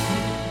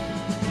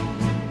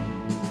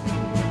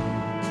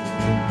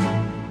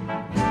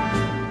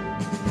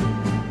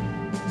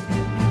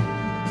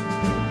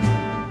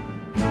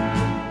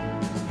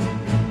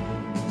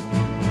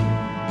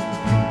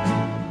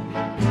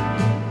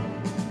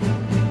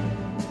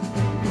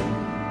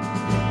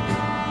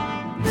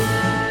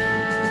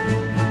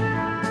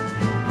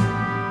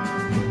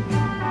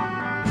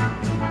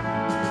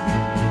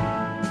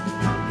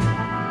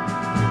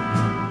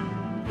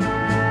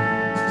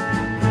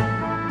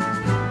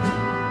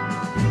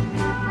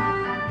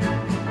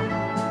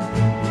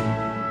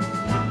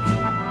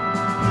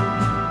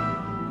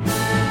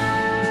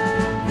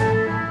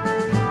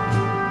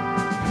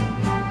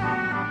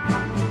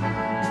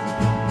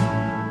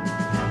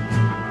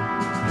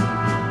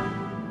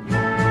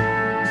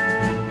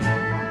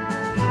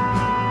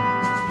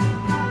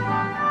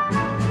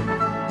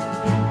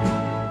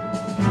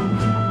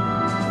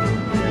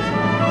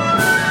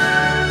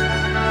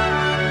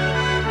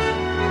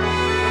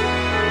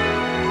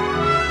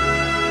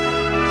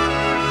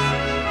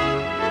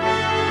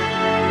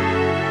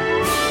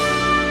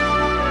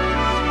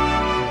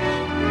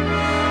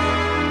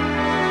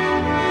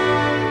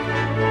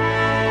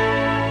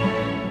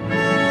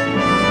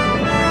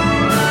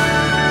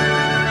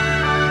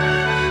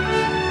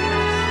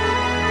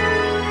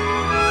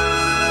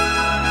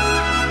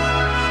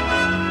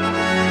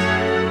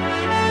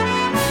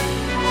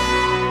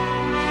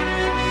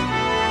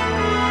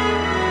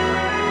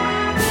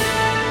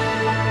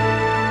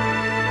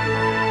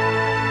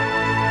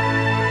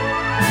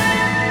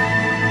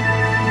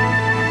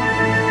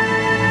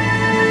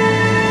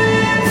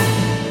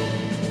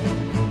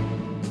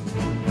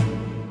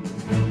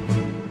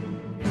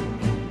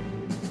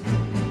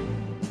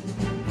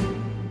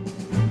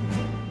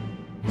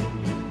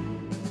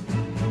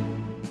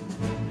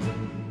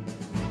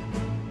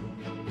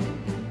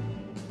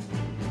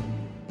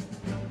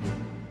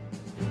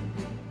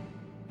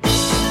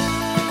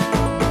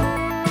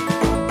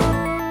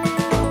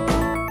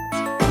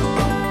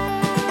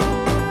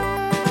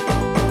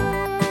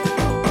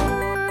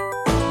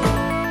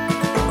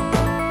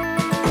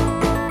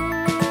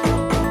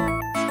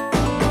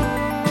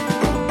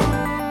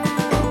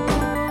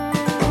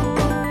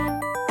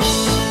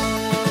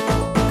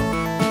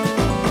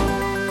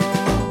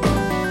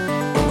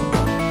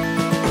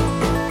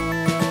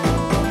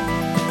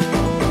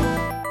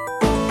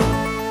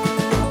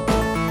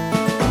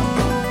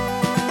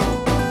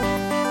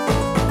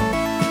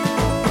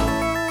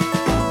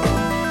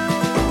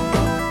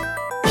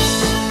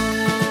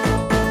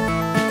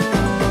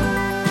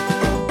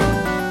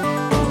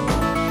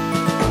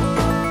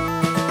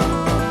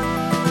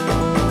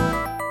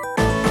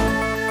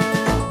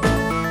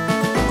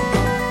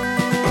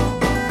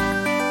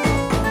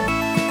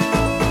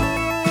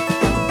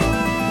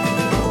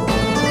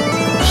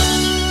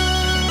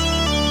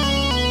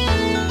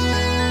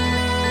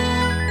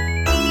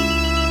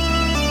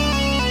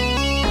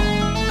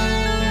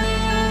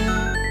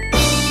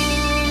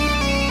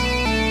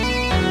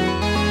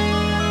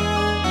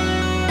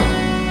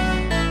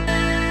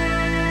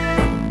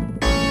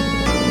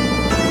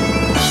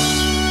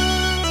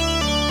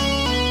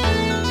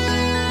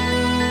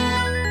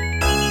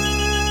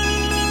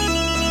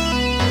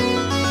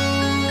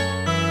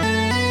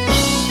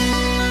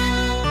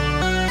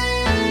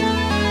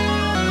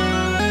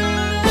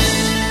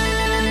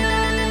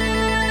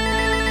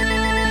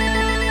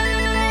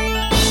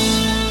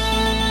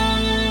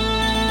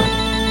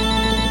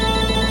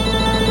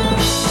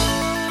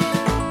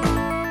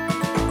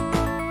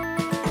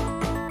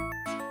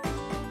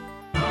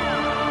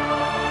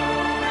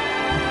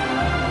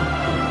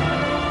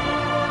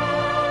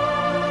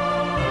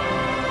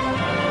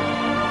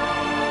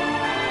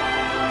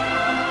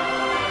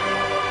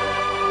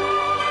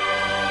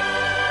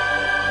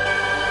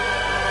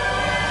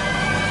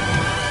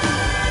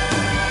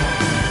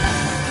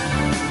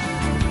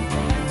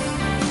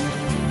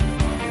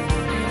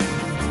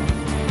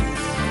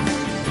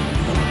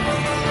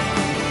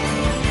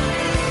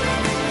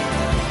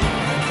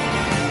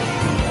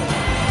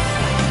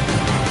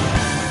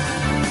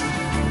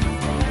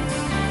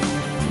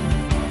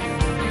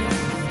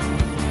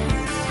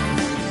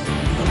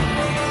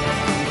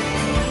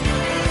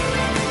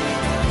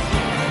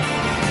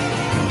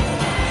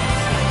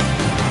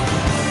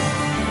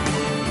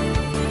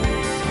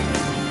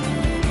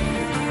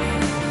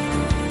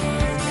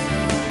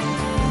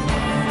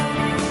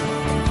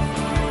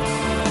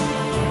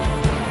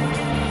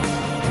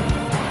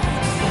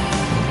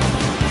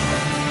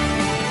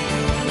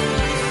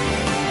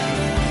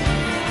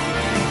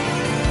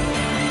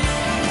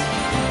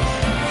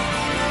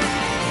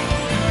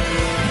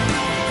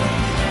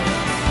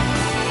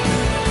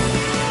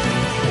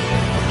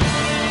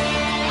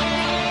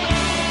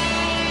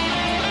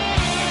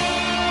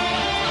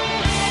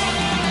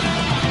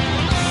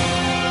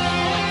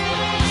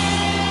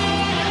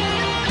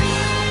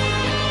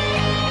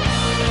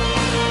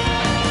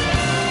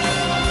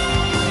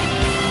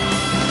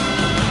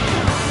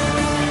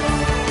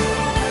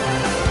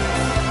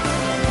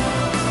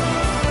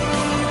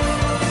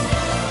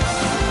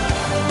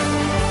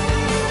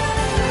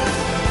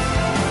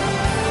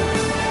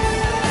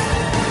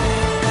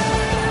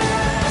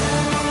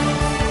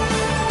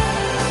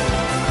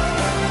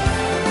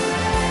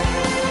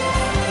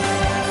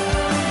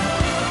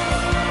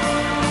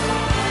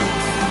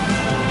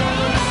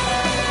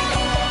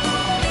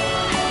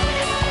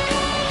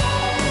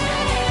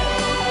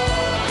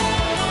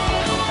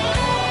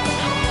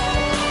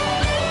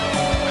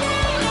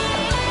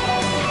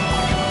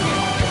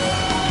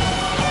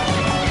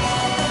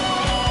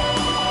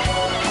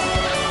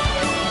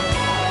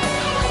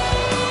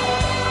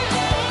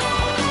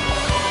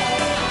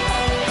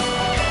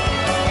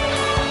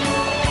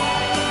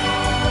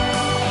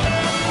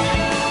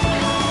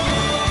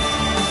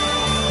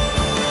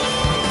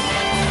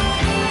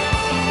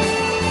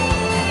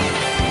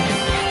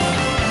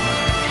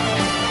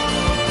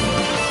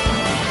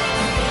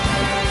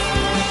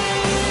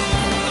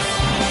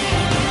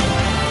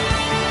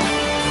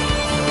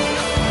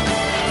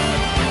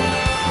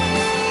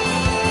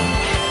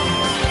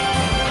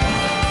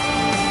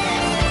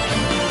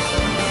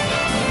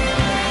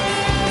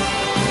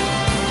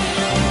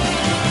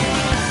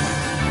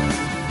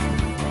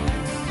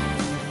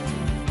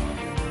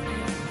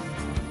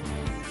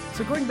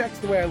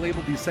 way I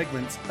labeled these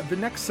segments. The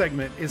next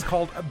segment is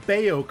called a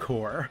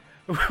Bayocore,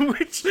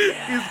 which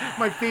is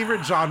my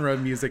favorite genre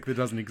of music that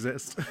doesn't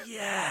exist.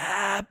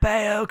 Yeah,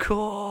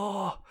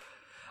 Bayocore.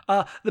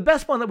 The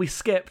best one that we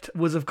skipped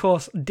was, of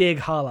course, Dig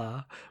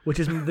Holla, which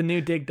is the new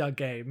Dig Dug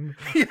game.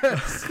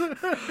 Yes.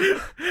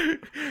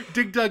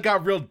 Dig Dug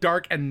got real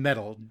dark and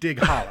metal. Dig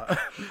Holla.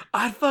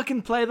 I'd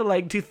fucking play the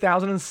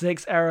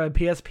 2006 era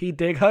PSP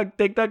Dig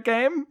Dug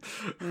game.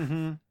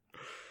 Mm-hmm.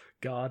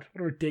 God,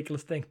 what a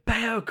ridiculous thing.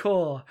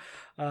 Bayocore.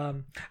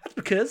 That's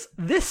because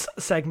this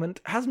segment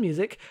has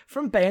music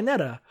from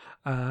Bayonetta.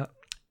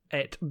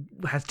 It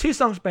has 2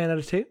 songs from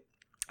Bayonetta 2.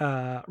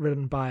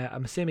 Written by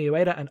Masumi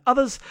Ueda and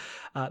others,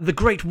 The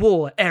Great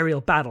War Aerial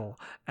Battle,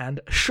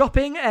 and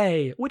Shopping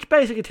A, which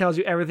basically tells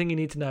you everything you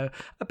need to know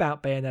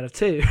about Bayonetta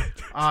 2.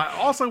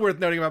 Also worth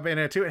noting about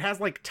Bayonetta 2, it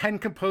has 10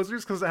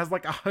 composers because it has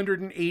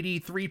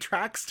 183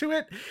 tracks to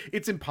it.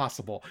 It's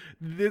impossible.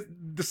 The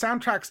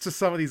soundtracks to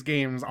some of these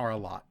games are a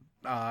lot.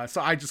 So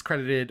I just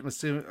credited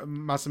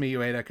Masumi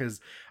Ueda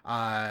because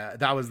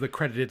that was the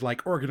credited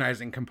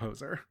organizing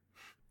composer.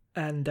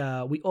 And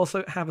we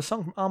also have a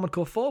song from Armored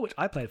Core 4, which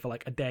I played for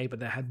a day, but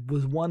there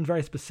was one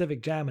very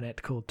specific jam in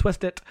it called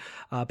Twist It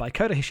by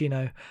Kota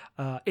Hishino.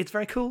 It's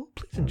very cool.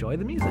 Please enjoy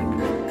the music.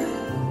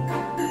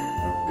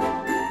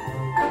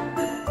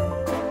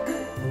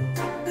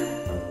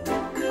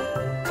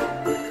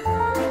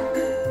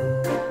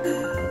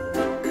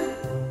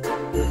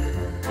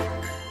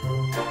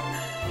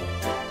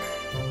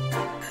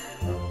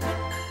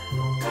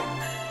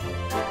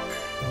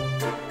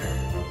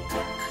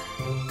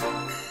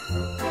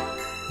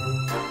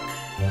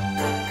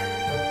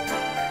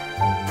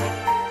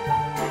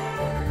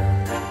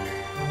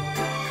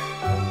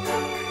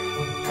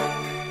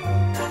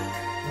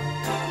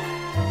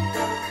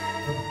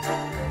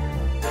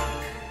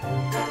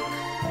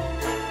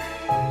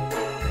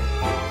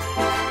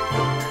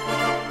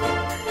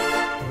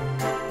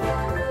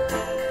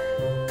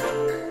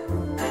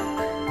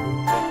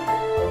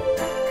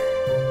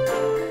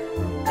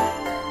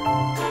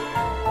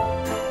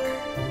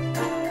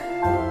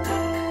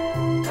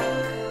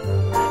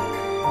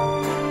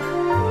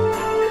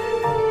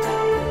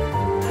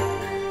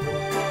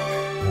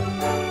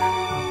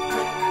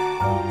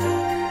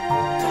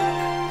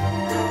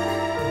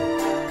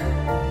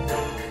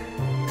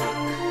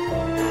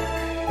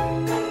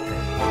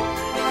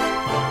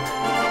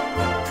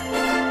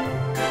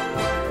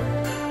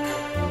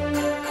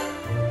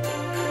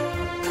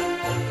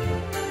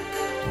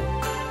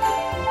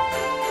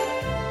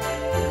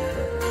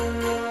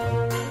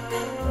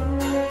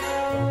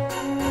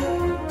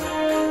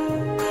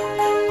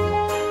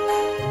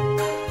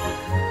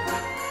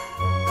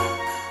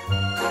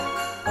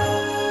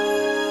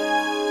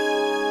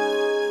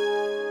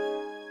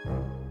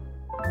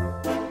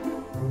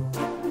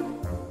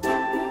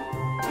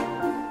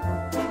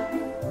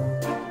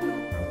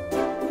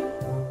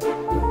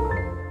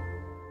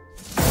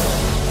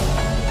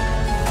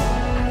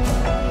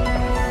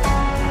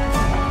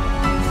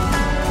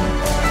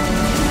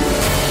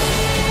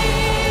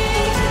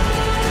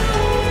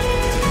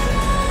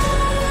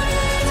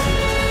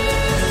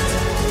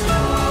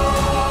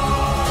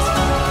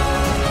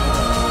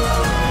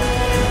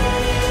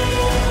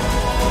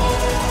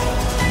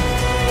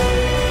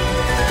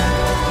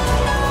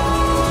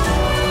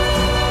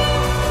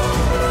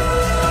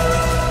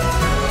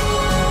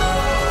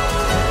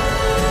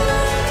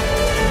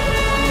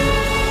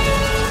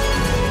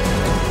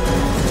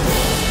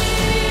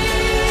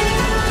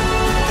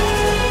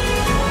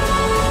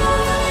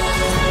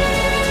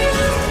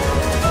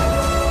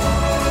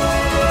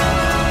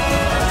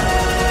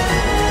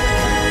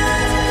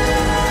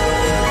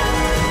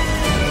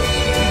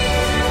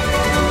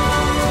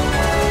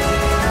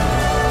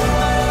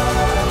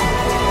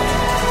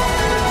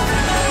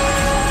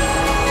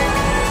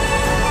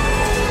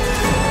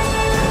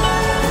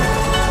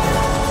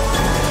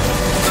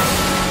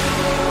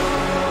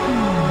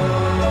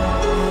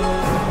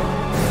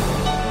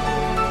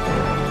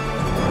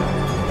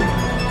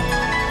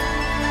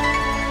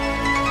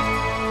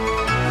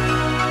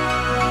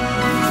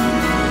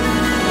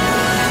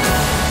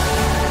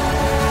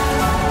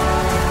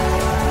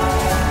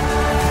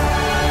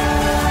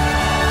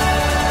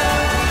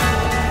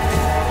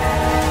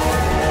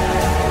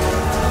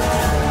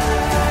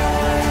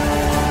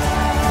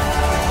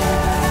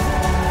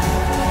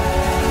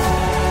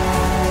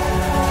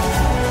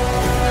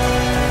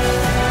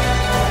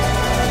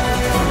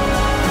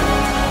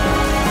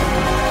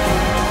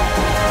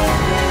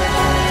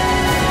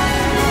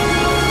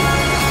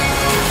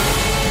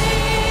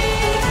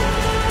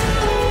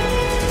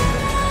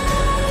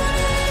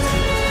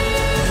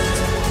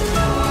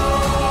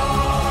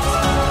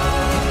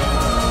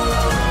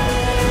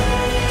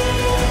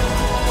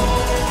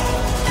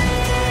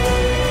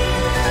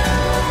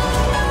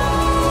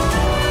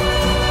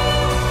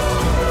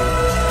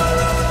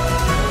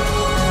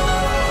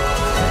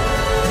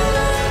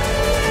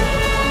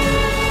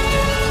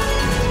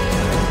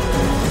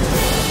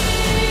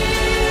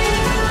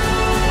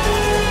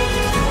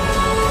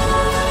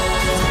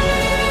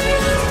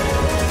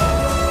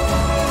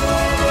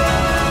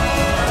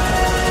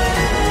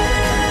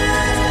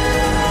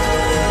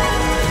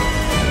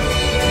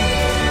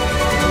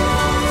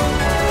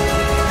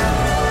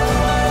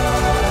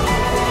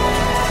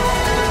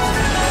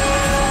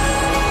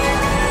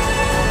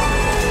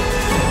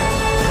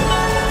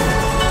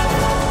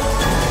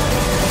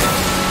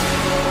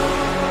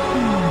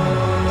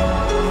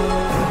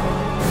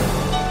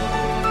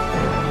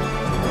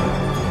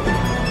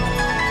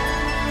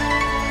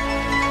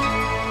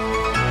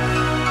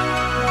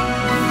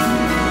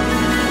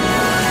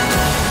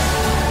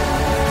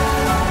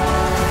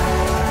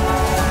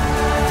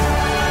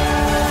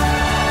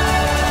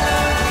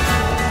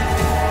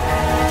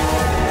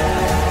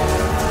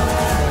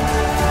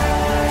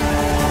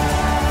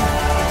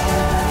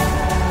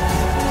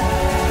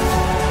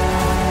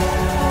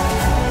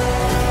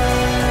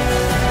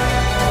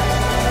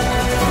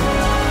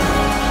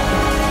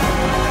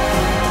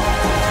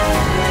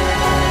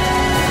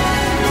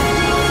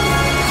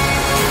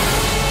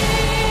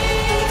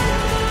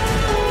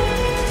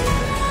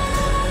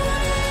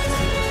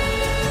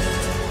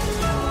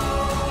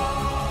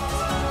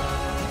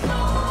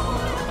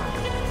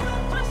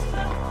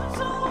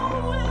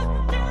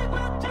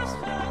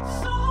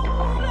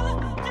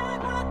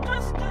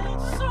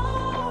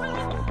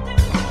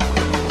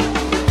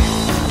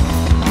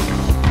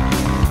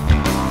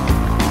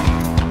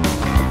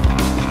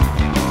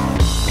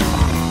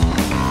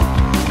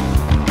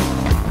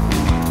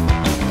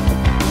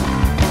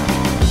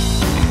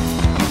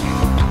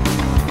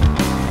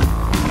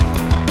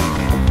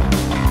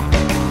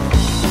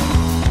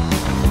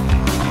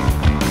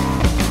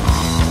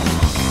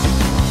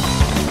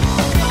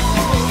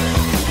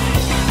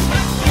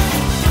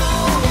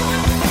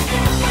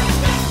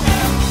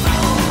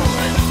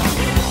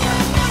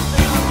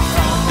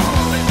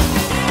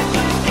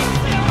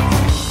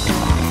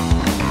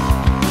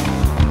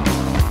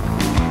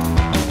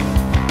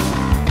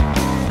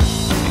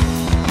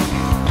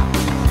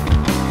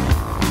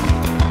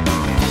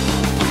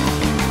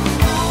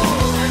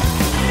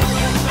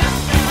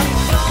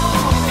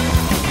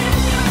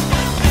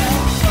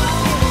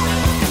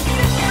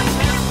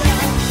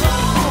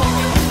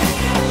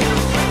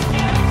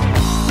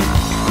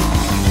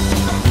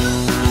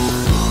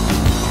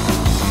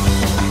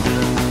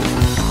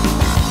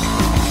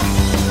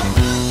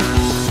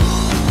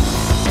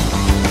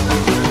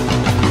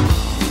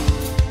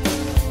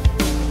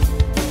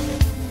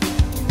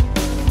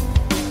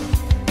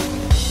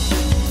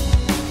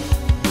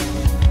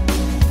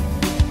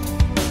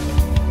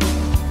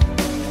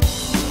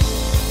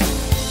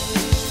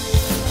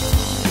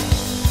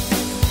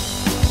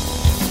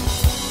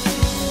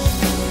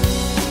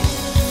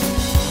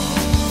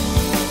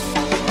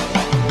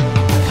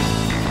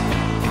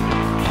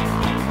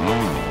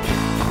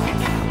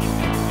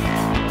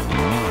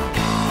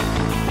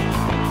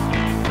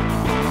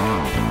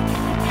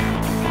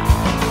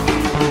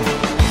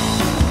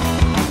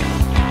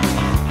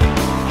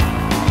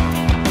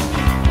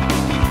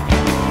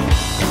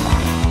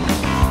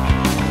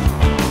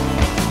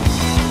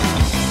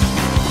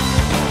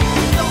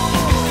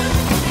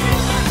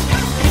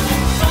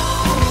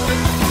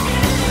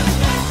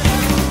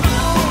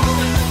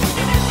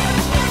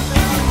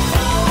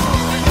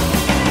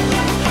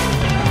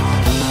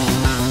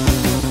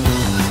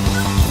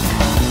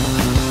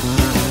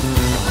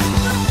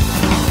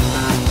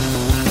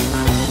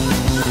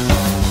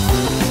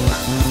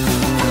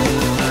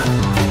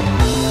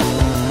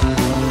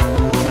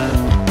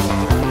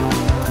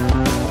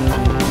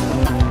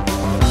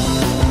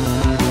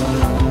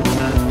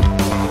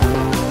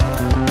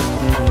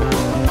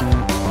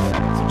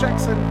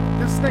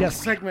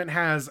 segment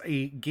has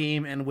a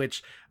game in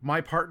which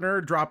my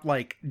partner dropped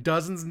like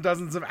dozens and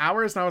dozens of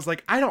hours, and I was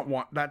like, I don't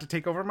want that to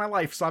take over my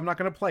life, so I'm not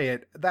going to play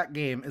it. That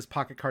game is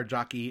Pocket Card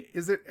Jockey.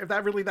 Is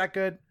that really that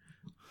good?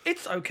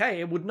 It's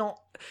okay. It would not.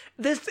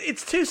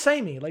 It's too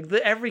samey. Like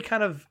every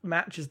kind of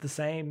match is the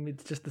same.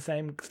 It's just the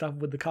same stuff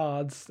with the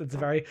cards. It's a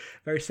very,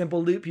 very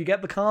simple loop. You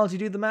get the cards, you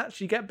do the match.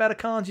 You get better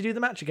cards, you do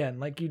the match again.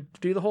 Like you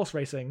do the horse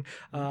racing.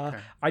 Okay.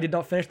 I did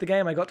not finish the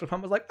game. I got to the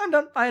point, was like, I'm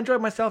done. I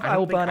enjoyed myself. I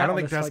will burn out. I don't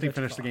think Destiny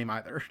finished the game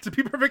either. To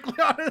be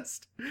perfectly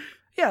honest.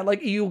 Yeah,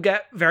 like you'll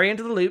get very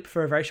into the loop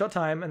for a very short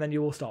time, and then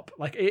you will stop.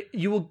 Like it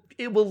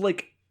will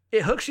like.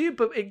 It hooks you,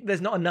 but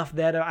there's not enough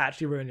there to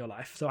actually ruin your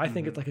life. So I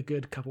think it's like a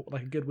good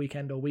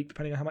weekend or week,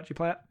 depending on how much you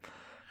play it.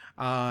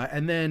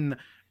 And then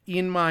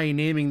in my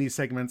naming these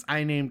segments,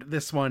 I named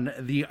this one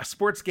the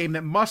sports game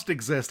that must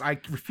exist. I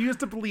refuse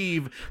to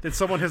believe that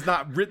someone has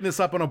not written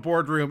this up on a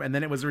boardroom and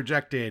then it was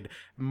rejected.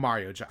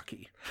 Mario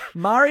Jockey.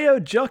 Mario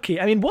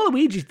Jockey. I mean,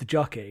 Waluigi's the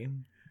jockey.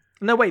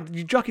 No, wait,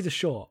 jockey's a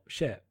short.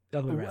 Shit.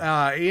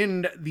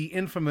 In the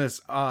infamous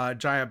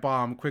giant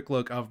bomb quick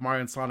look of Mario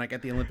and Sonic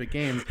at the Olympic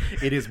Games,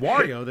 it is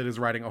Wario that is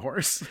riding a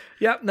horse.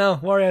 Yep, no,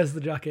 Wario's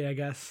the jockey, I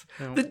guess.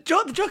 No. The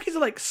jockeys are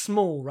like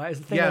small, right? Is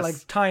the thing? Yes. They're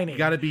like tiny. You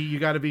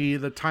gotta be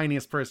the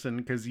tiniest person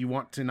because you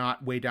want to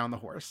not weigh down the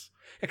horse.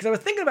 Because I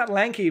was thinking about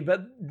lanky,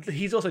 but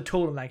he's also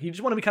tall and lanky. You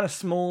just want to be kind of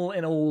small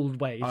in all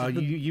ways.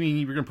 You mean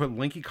you're gonna put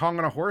Linky Kong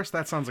on a horse?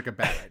 That sounds like a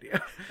bad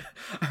idea.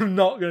 I'm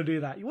not gonna do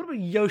that. You want to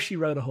be Yoshi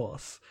rode a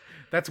horse?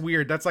 That's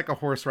weird. That's like a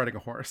horse riding a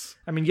horse.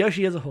 I mean,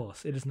 Yoshi is a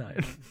horse. It is known.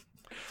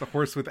 It's a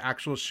horse with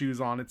actual shoes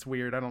on. It's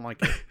weird. I don't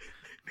like it.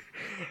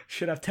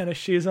 Should have tennis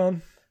shoes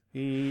on.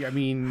 I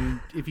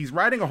mean, if he's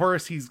riding a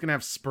horse, he's going to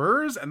have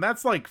spurs, and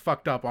that's like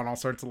fucked up on all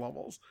sorts of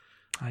levels.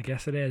 I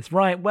guess it is.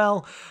 Right,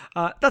 well,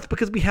 that's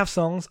because we have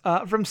songs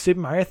from Super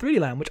Mario 3D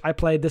Land, which I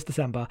played this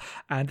December,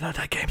 and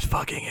that game's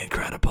fucking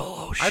incredible.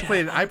 Oh, shit.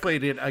 I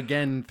played it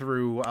again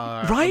through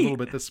a little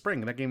bit this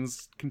spring. That game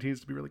continues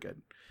to be really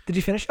good. Did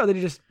you finish it, or did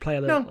you just play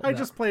a little? No, I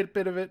just played a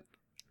bit of it.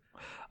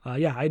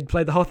 Yeah, I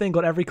played the whole thing,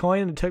 got every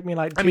coin, and it took me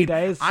like 2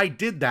 days. I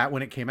did that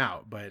when it came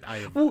out, but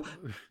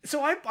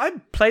So I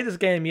played this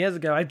game years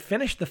ago. I'd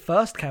finished the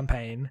first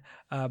campaign,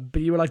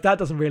 but you were like, that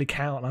doesn't really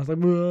count. And I was like,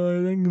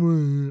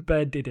 but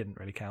it didn't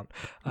really count.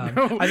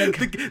 No,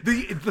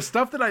 the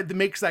stuff that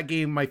makes that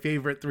game my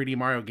favorite 3D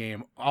Mario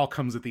game all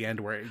comes at the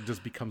end where it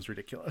just becomes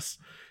ridiculous.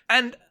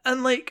 And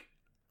like,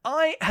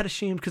 I had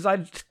assumed, because I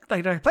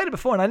played it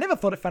before and I never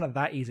thought it found it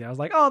that easy. I was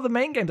like, oh, the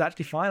main game's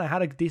actually fine. I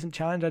had a decent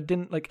challenge. I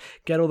didn't like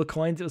get all the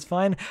coins. It was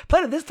fine.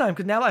 Played it this time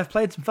because now that I've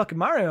played some fucking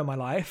Mario in my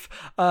life,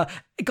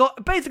 it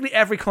got basically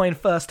every coin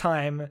first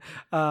time.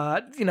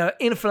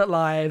 Infinite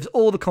lives,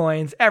 all the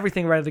coins,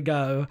 everything ready to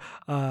go.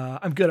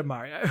 I'm good at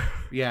Mario.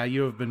 Yeah,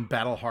 you have been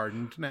battle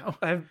hardened now.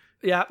 I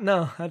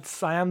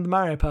am the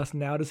Mario person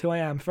now. It is who I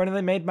am. If only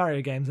they made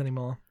Mario games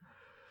anymore.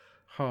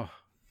 Oh,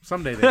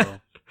 someday they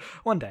will.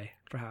 One day.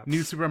 Perhaps.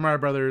 New Super Mario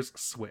Brothers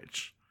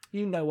Switch.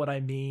 You know what I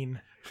mean.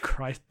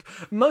 Christ.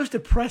 Most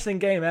depressing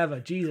game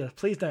ever. Jesus,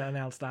 please don't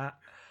announce that.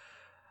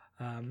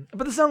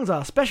 But the songs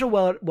are Special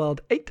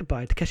World 8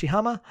 by Takeshi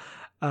Hama,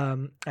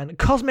 and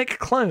Cosmic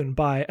Clone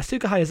by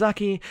Asuka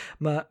Hayazaki,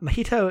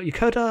 Mahito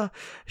Yokota,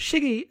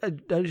 Shigetoshi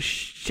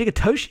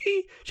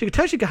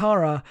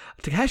Gahara,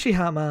 Takeshi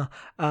Hama,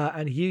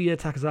 and Yuya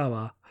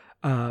Takazawa.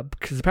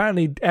 Because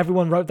apparently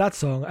everyone wrote that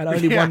song and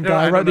only one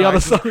guy wrote the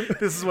other song.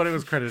 This is what it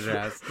was credited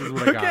as. This is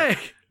what I got. Okay.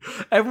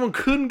 Everyone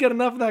couldn't get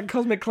enough of that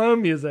Cosmic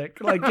Clone music.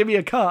 Like, give me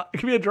a cut.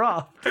 Give me a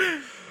draft.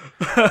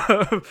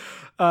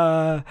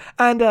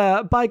 And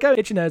by Go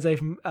Ichinose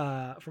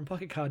from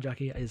Pocket Card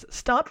Jockey is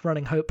Start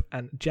Running Hope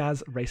and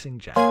Jazz Racing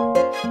Jam.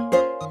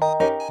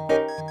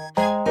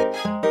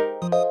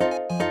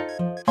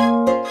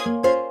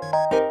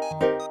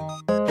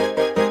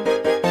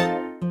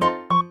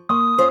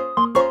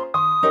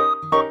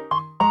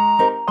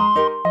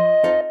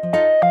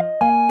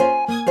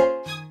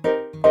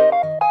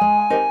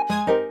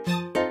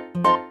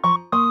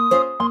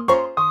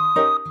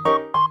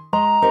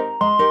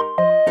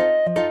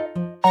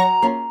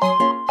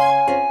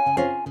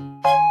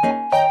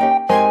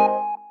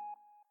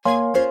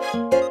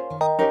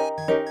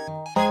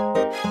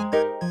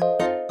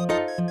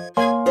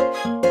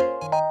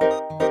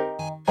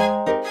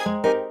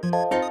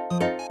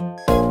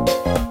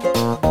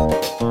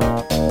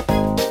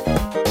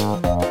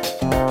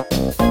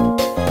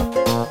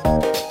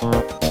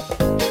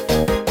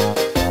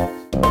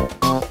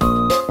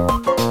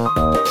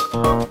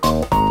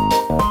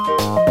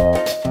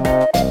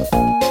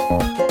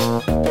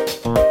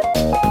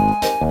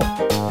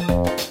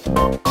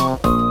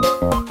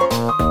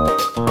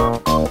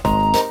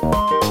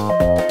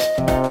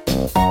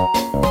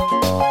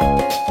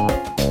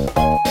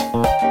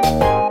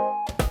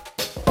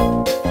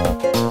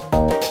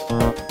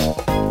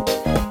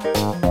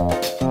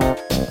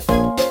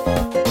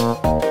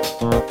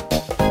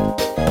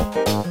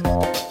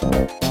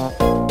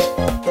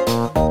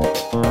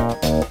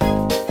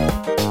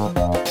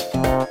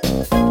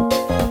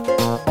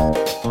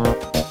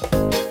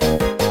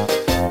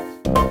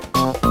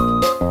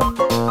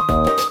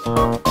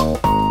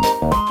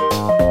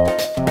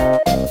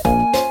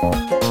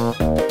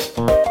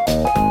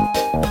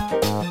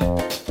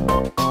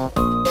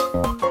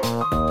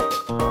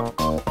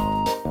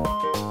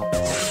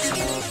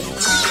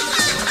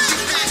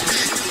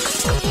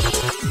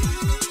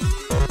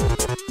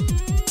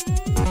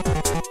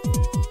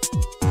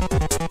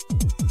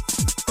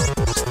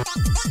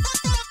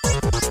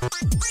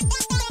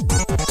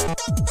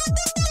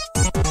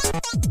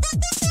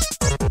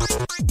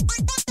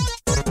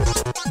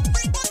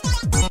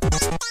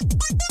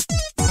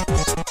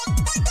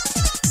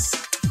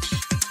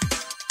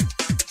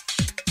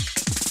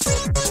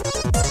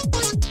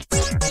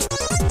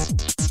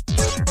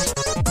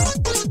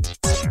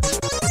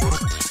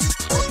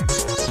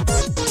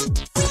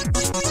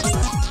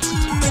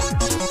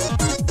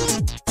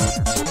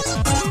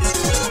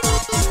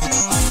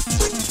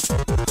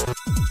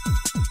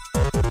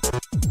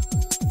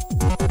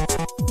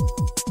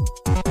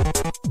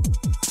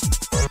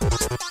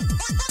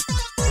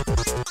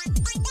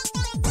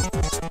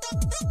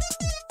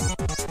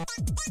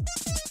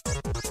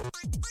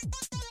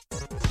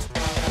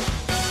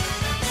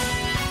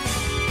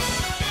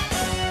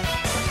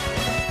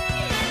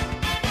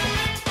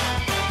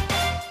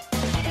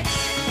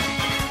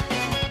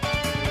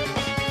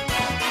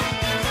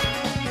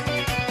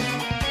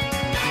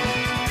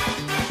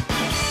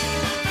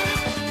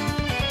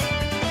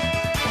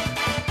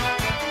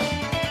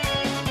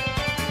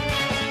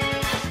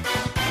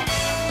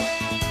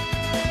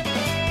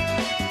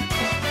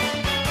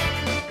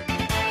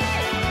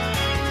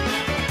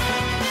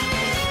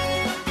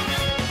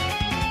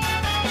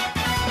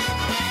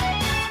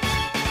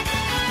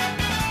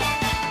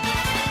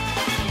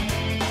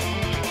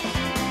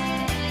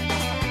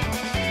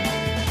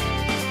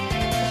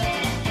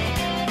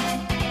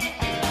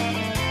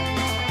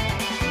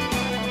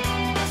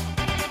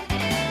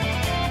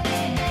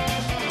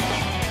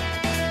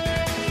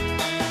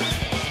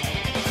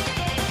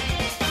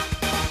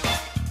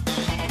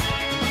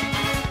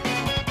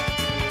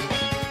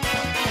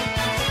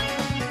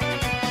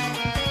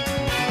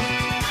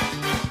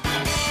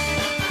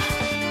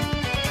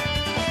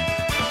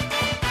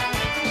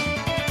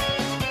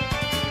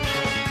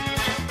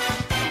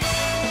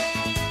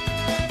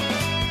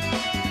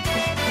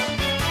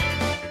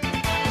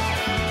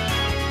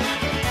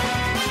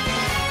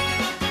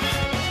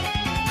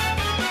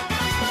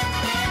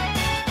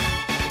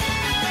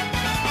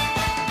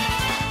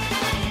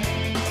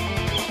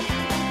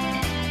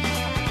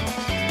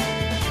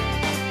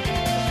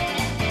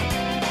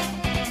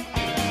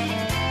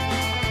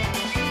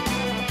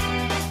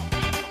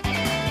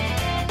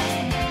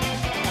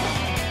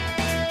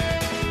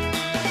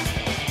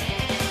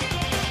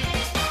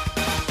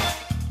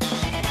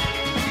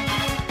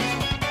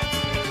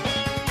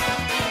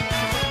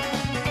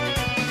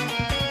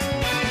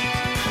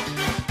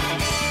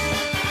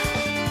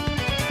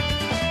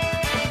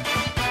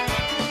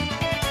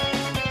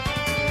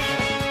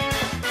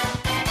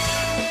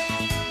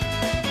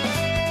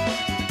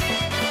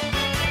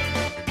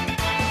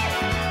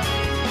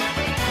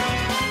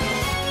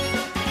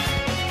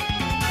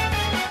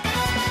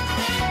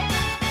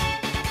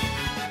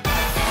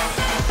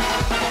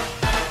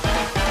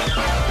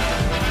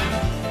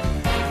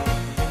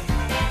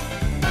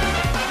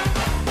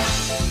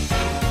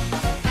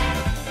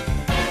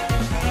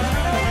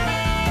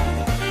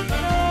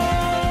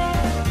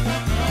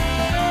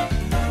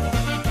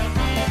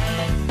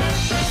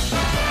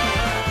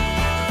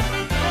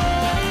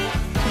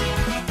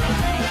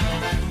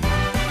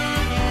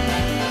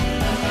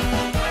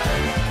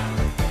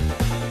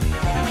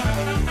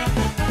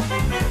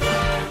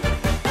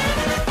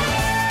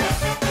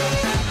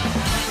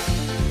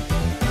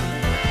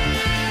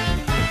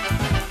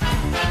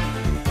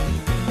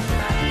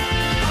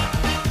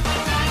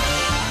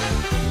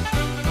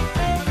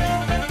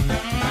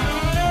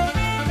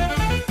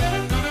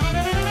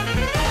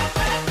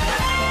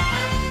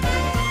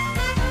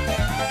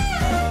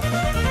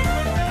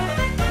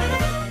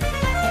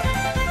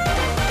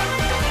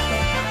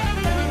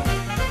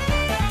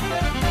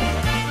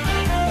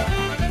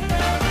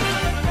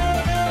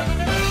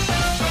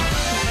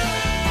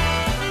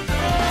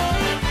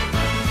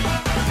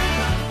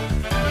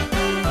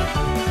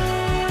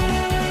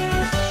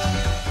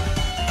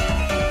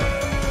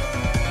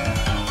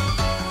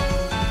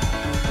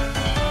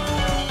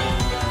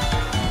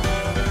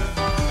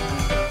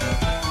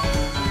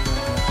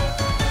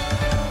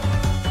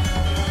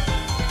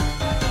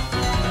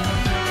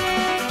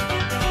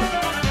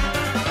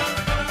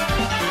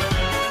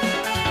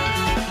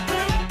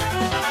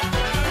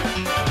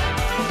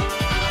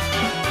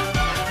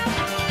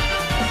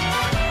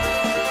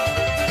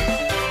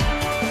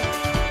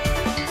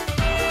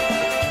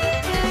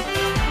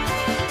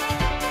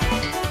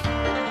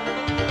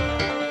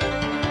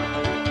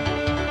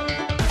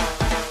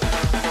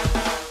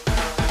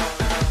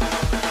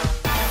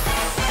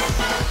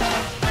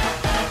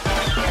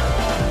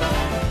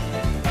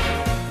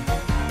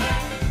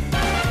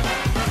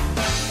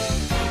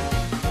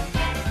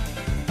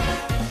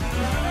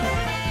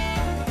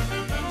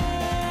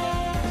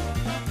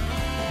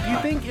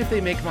 they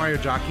make Mario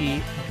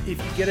Jockey,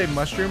 if you get a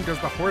mushroom, does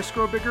the horse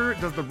grow bigger,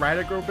 does the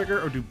rider grow bigger,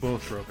 or do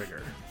both grow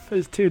bigger?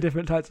 There's two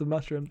different types of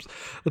mushrooms.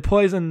 The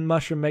poison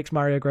mushroom makes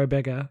Mario grow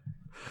bigger.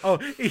 Oh,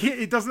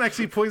 it doesn't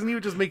actually poison you,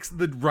 it just makes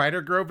the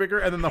rider grow bigger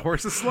and then the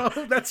horse is slow?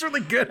 That's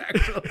really good,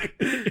 actually.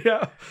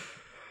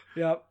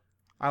 Yeah.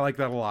 I like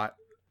that a lot.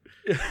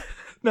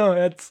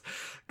 No,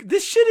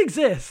 this should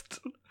exist.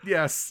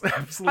 Yes,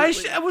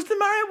 absolutely.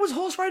 Was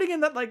horse riding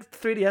in that like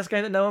 3DS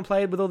game that no one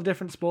played with all the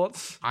different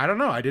sports? I don't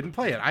know. I didn't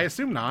play it. I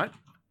assume not.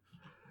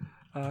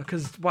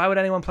 Because why would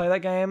anyone play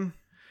that game?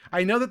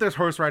 I know that there's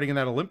horse riding in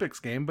that Olympics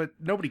game, but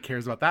nobody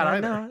cares about that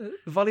either. No.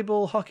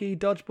 Volleyball, hockey,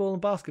 dodgeball,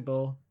 and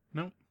basketball.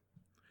 No.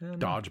 No.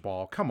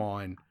 Dodgeball. Come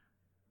on.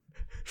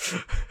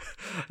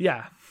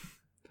 Yeah.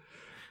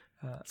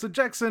 So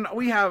Jackson,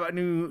 we have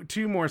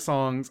two more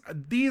songs.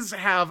 These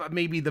have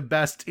maybe the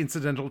best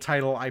incidental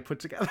title I put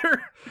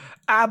together.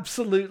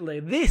 Absolutely.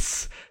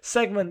 This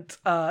segment,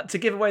 to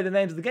give away the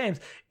names of the games,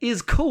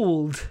 is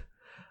called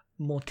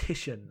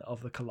Mortician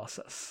of the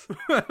Colossus.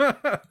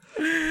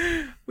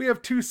 We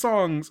have two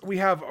songs. We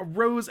have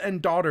Rose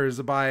and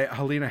Daughters by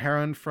Helena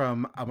Heron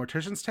from A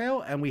Mortician's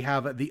Tale, and we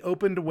have The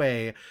Opened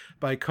Way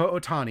by Ko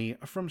Otani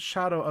from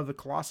Shadow of the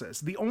Colossus.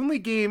 The only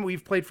game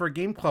we've played for a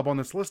game club on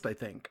this list, I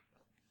think.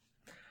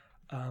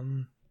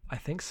 I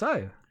think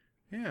so.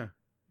 Yeah,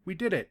 we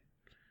did it.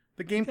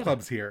 The game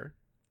club's here.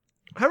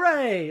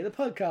 Hooray! The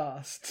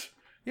podcast.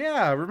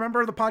 Yeah,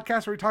 remember the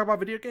podcast where we talk about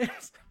video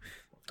games?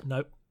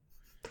 Nope.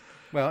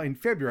 Well, in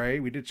February,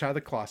 we did Shadow of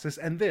the Colossus,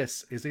 and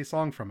this is a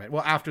song from it.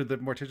 Well, after the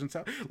Mortician's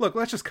Tale. Look,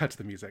 let's just cut to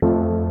the music.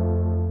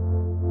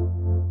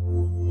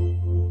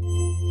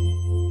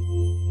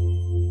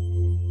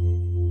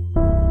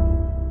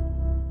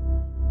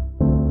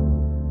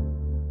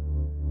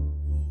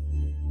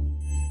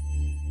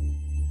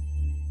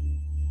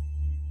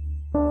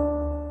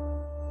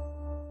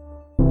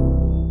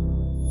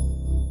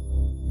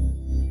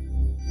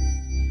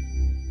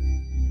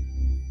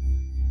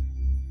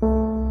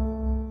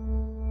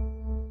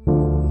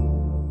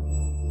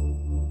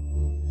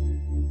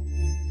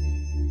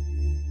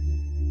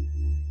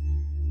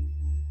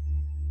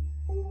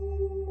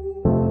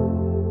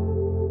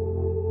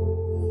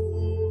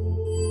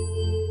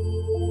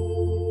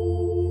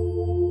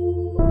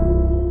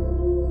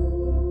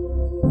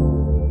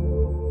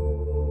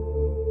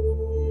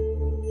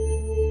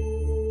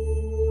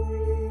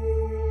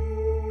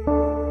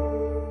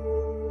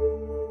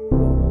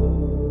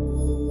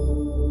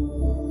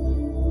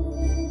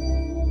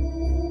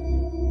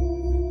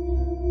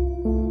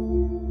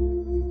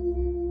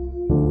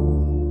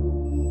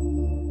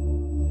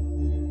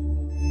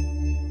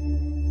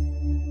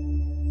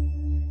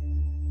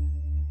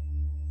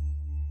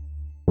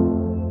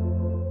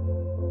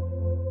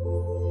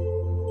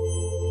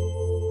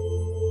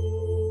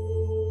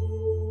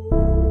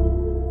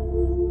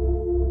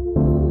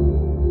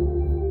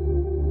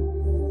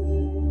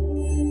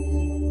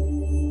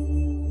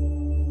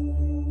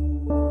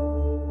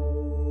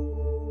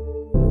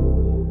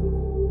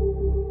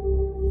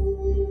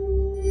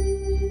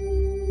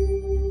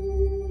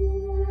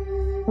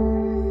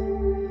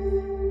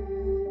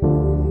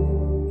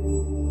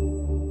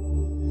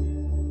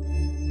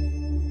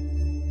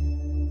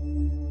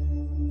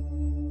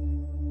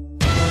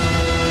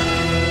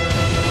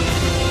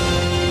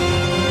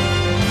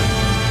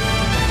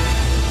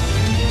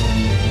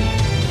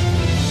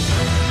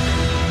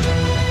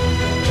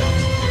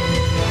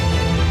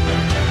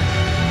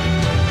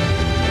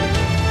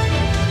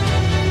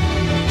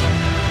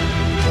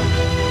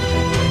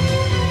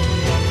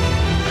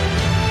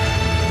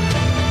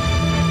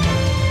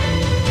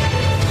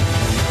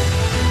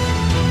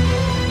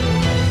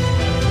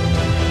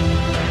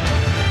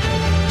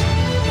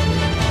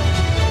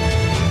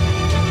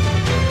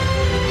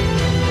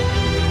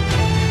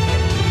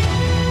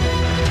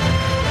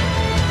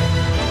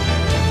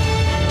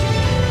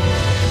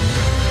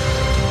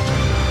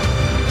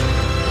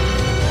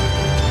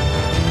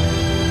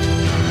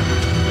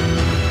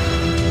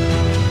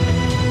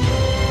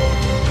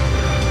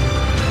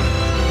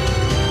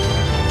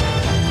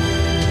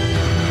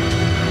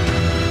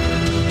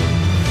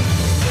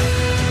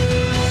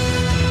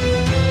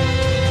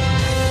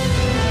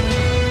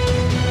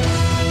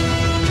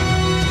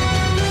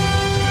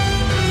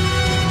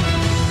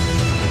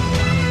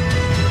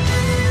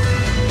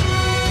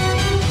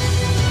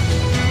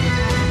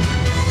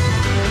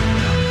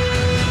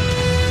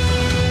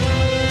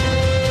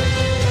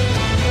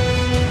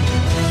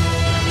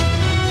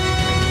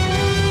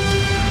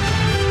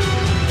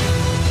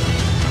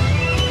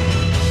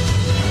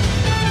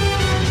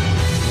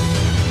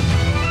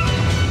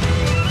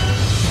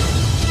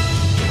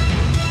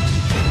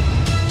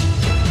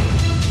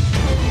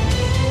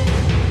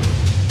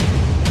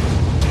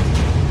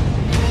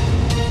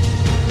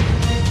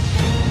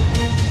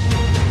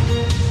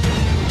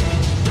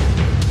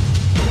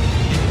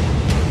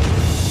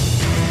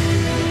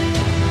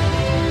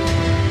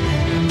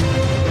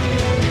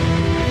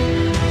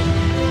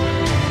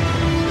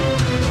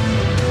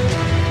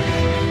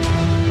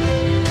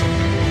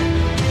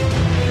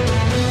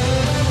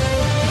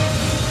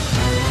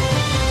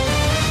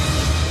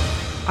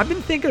 I've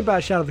been thinking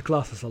about Shadow of the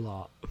Colossus a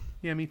lot.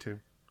 Yeah, me too.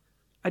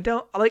 I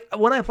don't like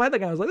when I played that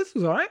game. I was like, "This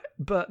was alright,"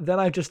 but then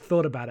I just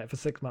thought about it for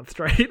 6 months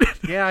straight.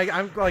 Yeah,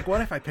 I'm like,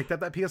 what if I picked up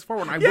that PS4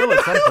 one? I will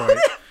at some point.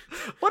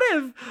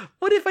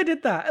 What if I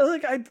did that?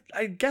 Like,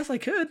 I guess I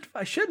could.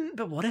 I shouldn't,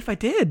 but what if I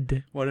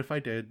did? What if I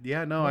did?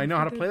 Yeah, no, I know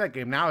how to play that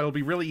game now. It'll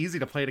be really easy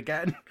to play it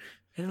again.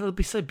 And it'll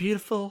be so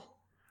beautiful.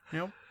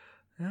 Yep.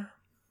 Yeah.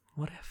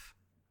 What if?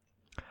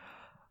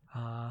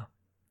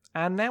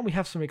 And now we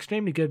have some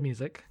extremely good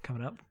music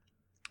coming up.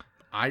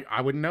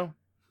 I wouldn't know.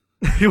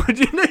 Would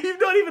you know? You've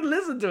not even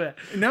listened to it.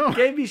 No. You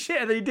gave me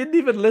shit, and then you didn't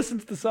even listen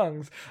to the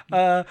songs.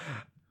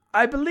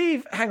 I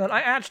believe. Hang on,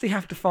 I actually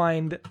have to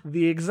find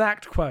the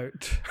exact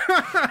quote.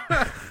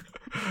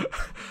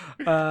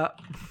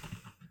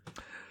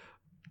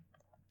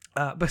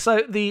 But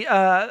so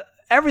the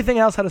everything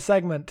else had a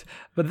segment,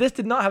 but this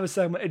did not have a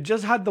segment. It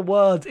just had the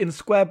words in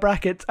square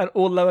brackets and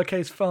all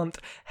lowercase font,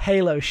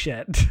 Halo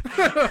shit.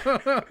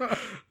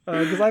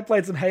 Because I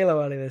played some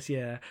Halo earlier this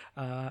year,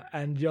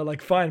 and you're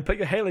like, fine, put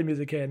your Halo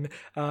music in.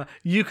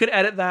 You can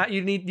edit that.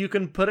 You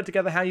can put it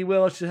together how you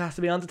will. It just has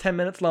to be under 10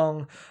 minutes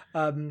long.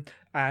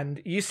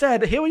 And you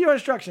said, here were your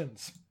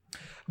instructions.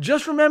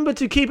 Just remember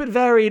to keep it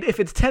varied. If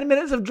it's 10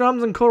 minutes of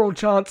drums and choral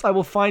chants, I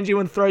will find you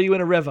and throw you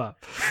in a river.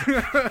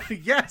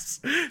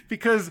 Yes,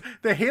 because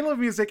the Halo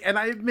music, and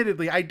I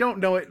don't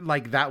know it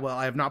like that well.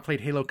 I have not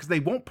played Halo because they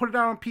won't put it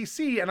out on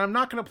PC, and I'm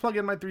not going to plug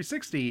in my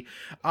 360.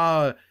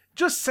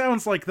 Just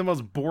sounds like the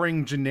most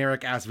boring,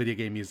 generic-ass video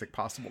game music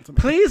possible to me.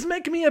 Please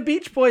make me a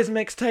Beach Boys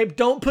mixtape.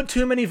 Don't put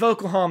too many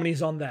vocal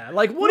harmonies on there.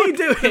 Like, what are you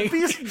doing?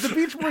 The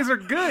Beach Boys are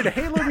good.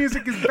 Halo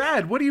music is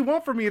bad. What do you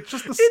want from me? It's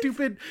just the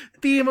stupid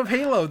theme of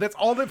Halo. That's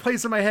all that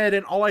plays in my head,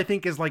 and all I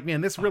think is like, man,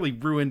 this really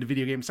ruined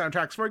video game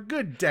soundtracks for a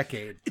good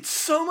decade. It's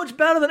so much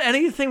better than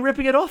anything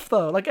ripping it off,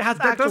 though. Like, it has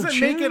that actual doesn't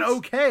tunes. make it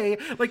okay.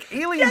 Like,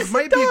 Aliens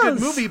might be a good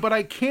movie, but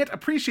I can't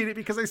appreciate it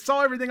because I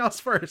saw everything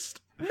else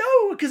first.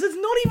 No, because it's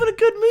not even a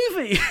good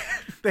movie.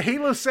 The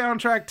Halo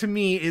soundtrack to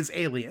me is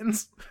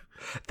Aliens.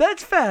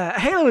 That's fair.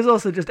 Halo is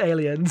also just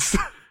Aliens.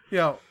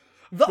 Yeah.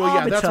 The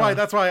Arbiter.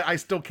 That's why I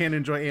still can't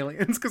enjoy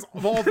Aliens, because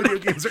all video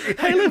games are Aliens.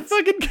 Halo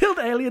fucking killed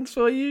Aliens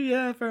for you.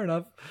 Yeah, fair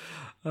enough.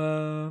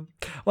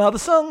 Well, the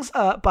songs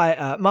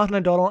by Martin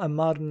O'Donnell and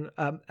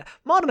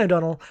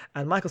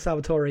Michael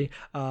Salvatore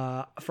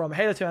from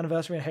Halo 2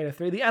 Anniversary and Halo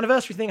 3. The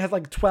Anniversary thing has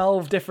like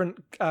 12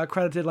 different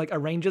credited like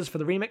arrangers for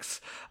the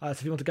remix. So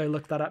if you want to go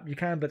look that up, you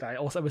can. But I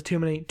also was too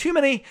many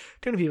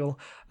people.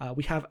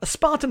 We have A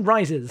Spartan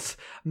Rises,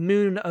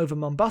 Moon Over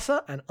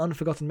Mombasa, and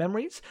Unforgotten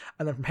Memories.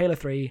 And then from Halo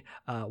 3,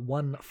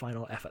 One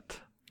Final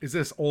Effort. Is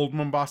this old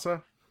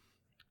Mombasa?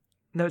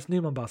 No, it's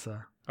New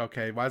Mombasa.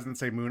 Okay, why doesn't it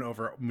say Moon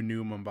Over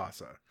New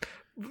Mombasa?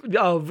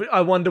 Oh,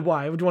 I wonder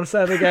why. Would you want to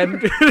say it again?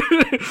 You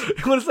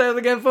want to say it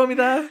again for me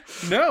there?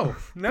 No,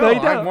 you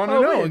don't. I want to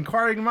know. Weird.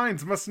 Inquiring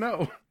minds must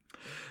know.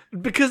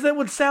 Because that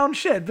would sound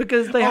shit,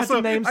 because they Also,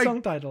 have to name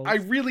song titles. I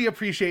really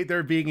appreciate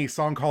there being a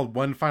song called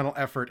One Final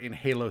Effort in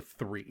Halo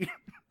 3.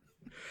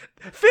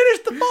 Finish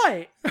the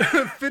fight!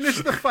 Finish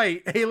the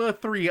fight, Halo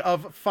 3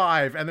 of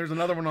 5, and there's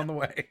another one on the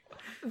way.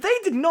 They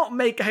did not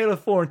make Halo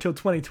 4 until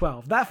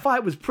 2012. That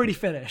fight was pretty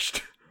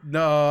finished.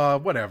 No,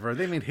 whatever.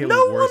 They made Halo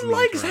No Wars one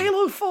likes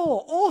Halo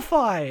 4 or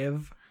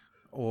 5.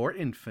 Or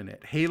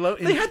Infinite. Halo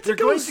They had to They're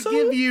go going so- to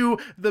give you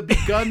the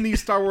begun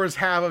these Star Wars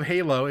have of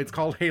Halo. It's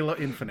called Halo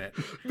Infinite.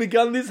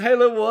 Begun these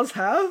Halo Wars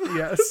have?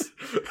 Yes.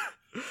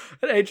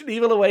 And Ancient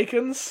Evil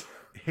Awakens?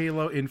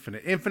 Halo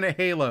Infinite. Infinite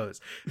Halos.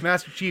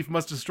 Master Chief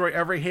must destroy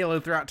every Halo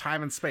throughout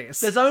time and space.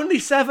 There's only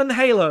 7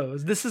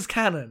 Halos. This is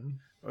canon.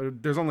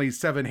 There's only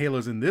 7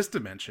 Halos in this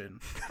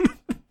dimension.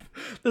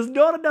 There's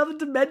not another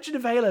dimension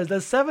of Halos.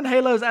 There's 7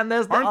 Halos and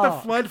there's the Aren't the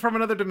Ark. Flood from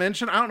another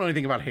dimension? I don't know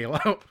anything about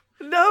Halo.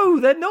 No,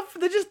 they're not.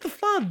 They're just the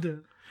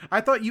Flood. I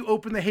thought you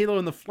open the Halo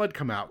and the Flood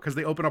come out because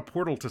they open a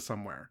portal to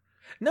somewhere.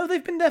 No,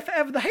 they've been there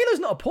forever. The Halo's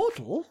not a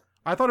portal.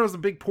 I thought it was a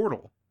big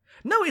portal.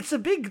 No, it's a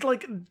big,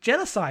 like,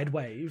 genocide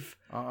wave.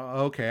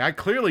 Okay, I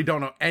clearly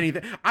don't know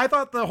anything. I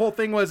thought the whole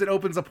thing was it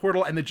opens a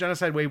portal and the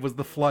genocide wave was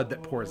the Flood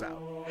that pours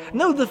out.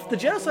 No, the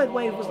genocide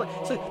wave was like...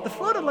 So the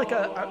Flood had, like,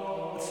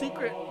 a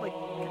secret, like...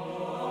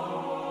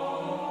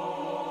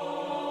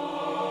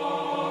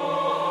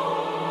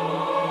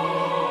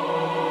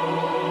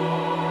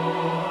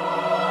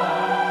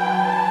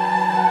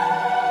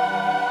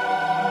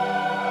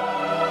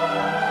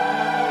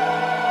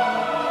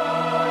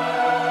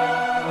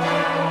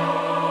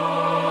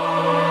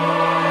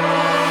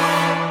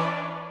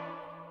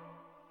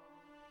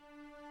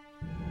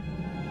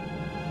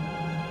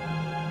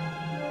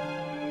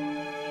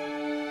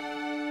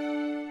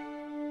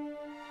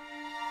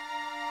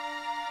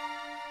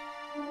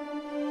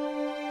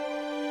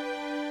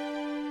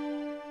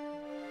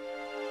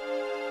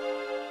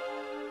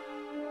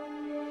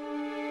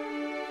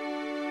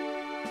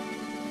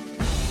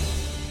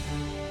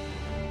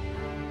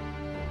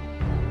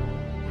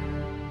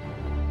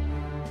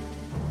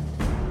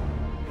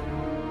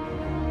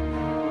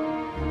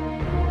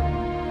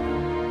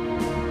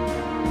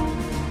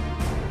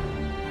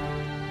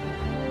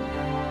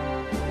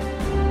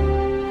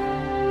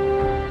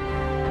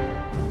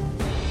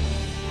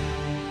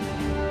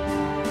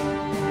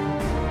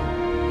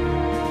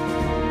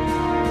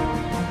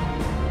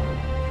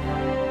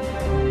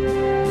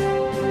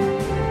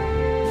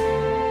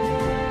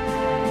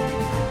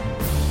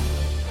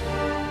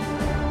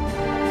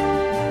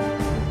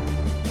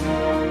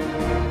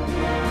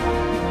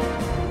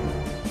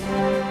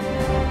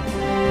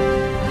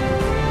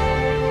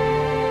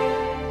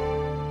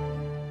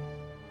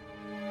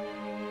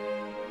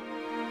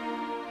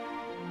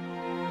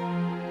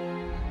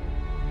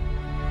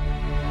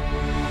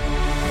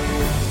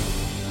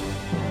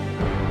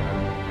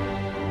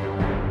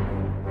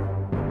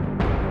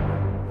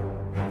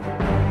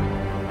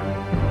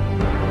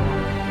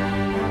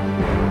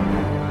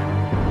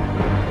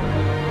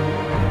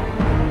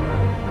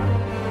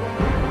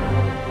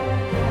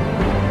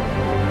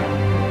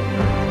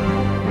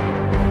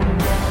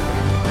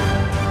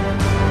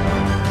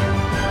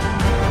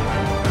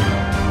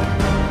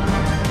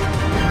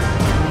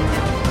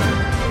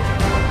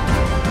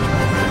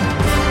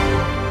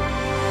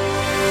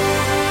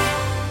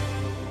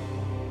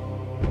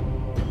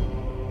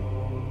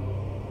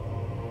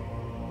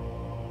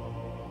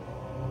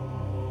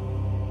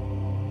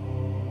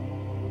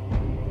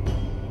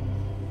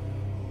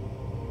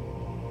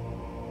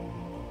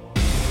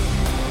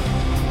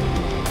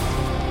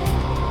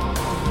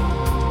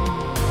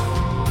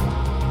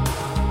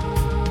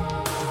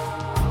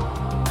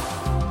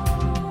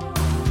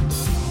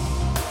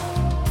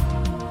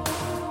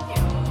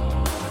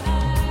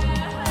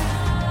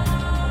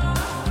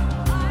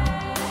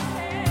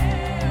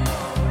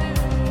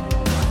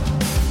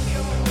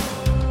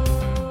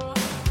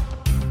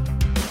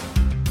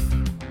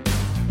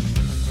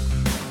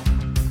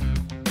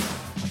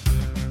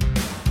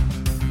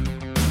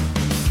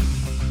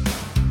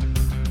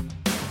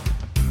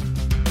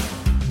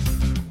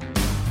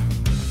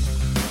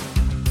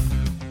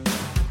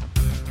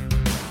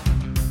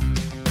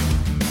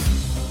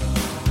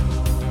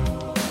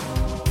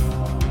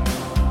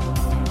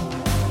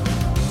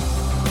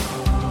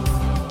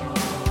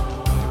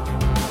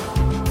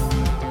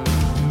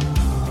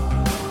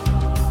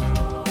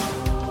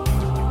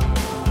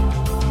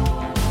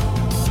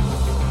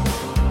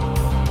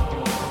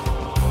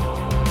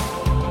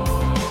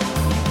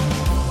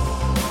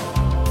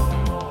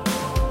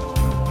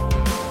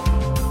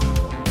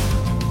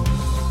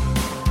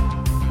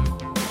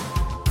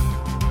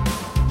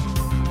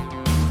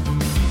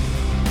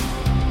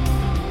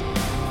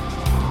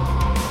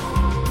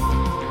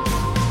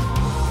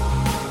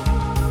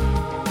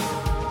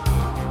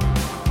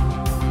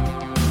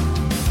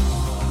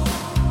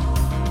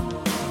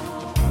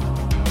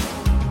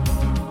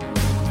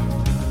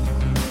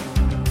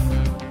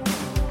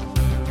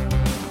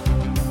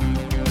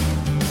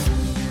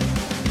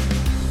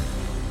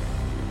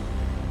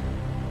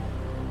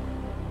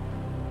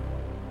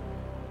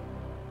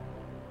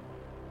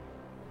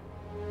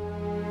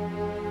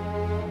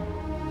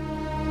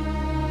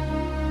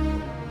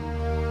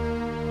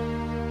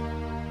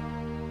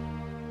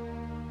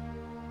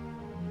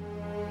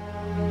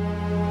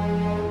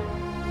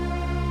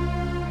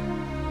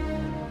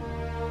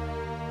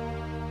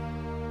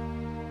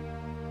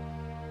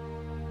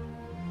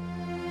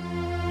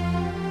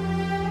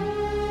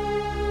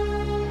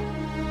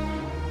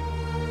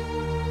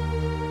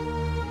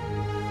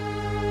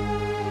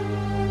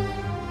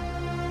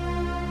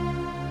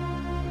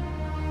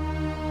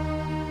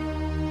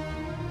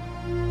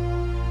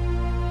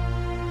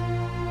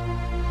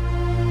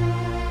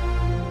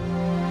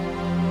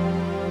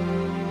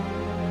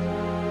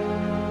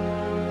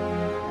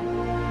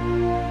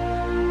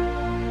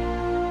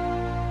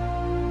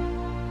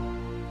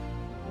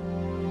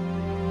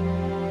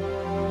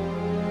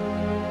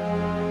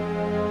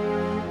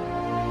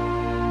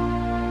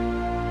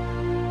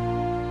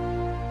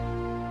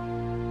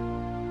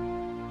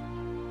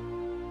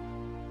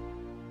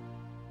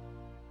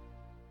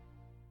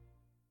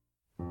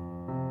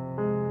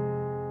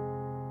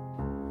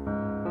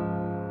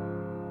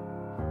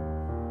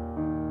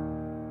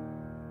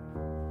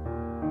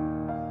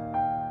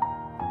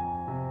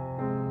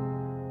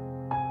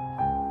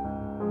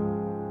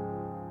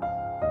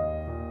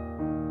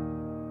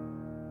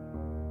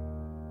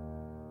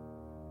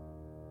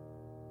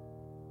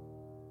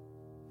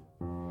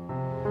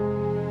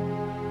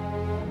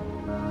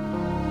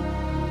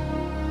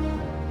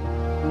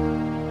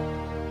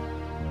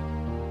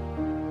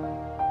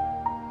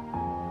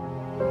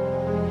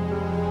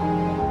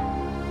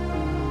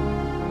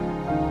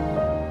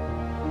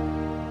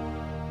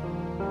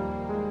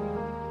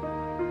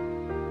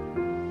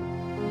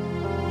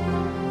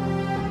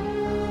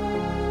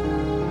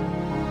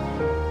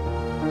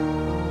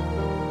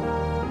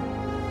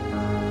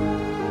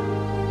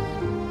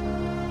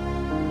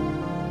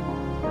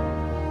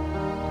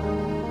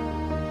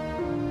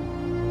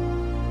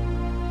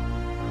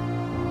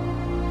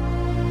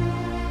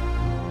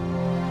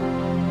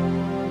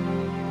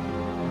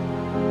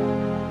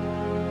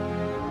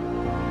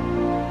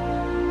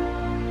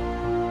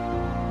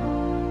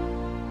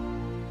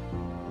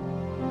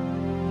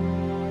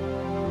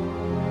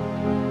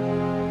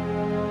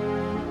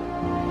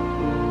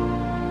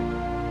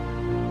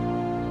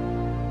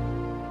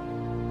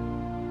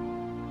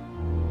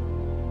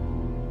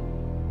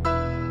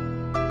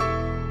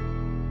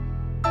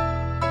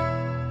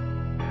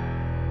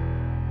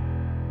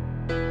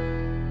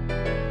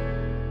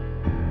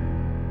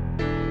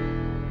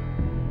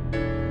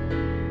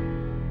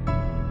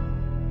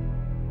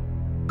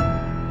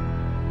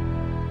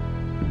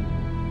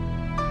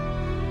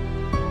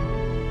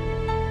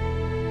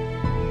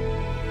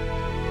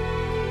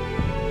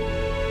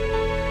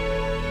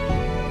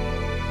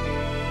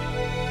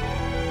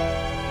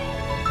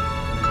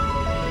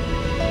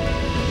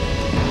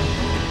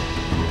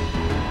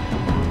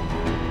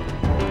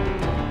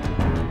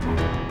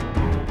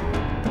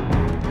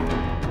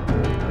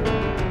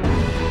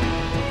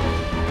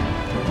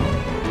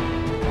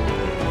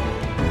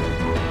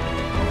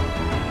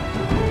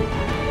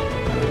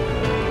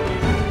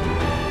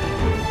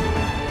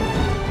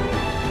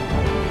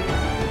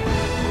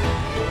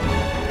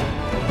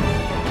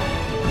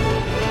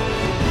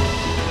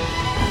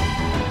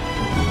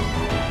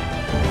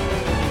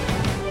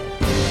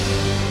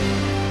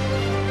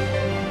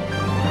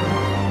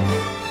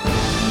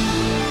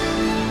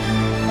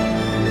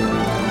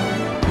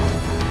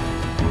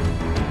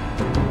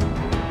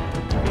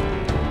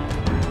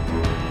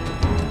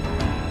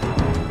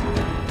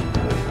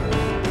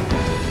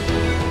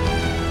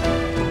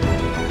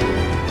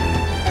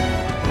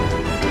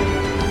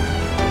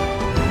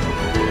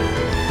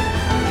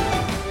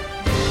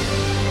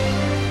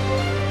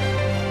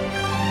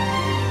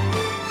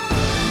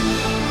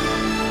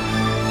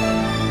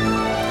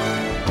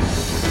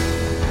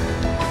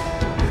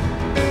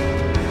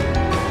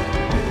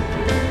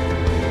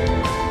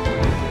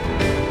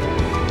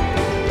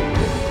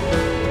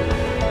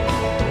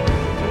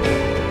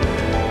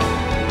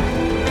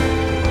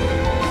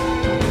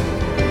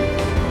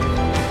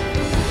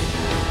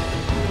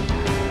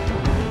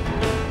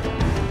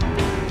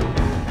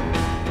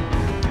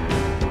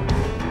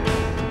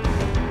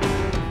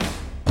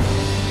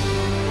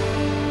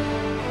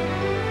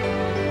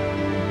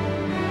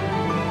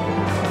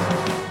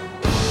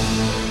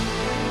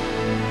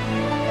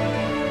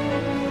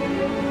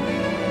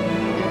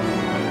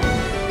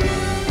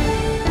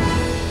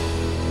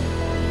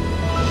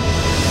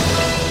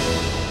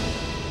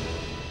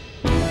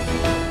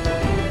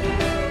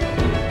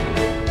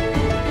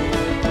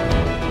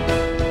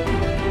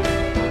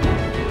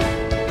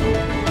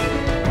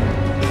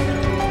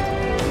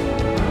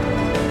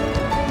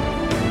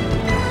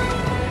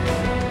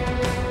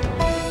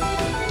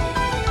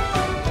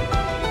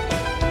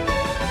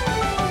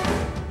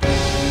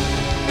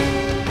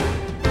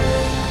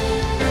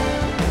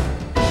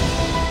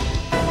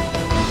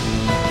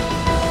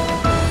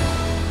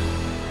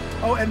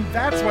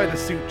 why the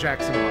suit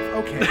jacks him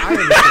off. Okay, I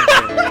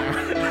understand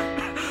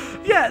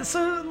now. Yeah,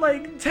 so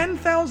like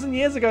 10,000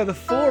 years ago, the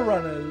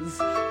Forerunners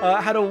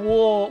had a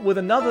war with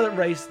another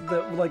race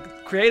that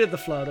like created the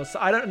Flood. Or so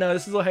I don't know.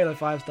 This is all Halo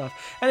 5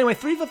 stuff. Anyway,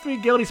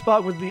 343 Gildy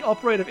Spark was the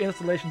operator of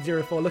Installation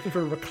 04 looking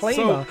for a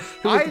reclaimer.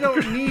 So I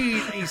don't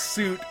need a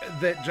suit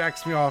that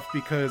jacks me off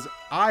because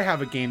I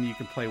have a game that you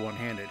can play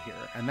one-handed here,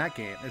 and that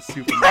game is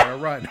Super Mario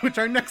Run, which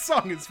our next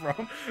song is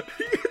from.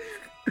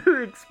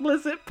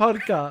 Explicit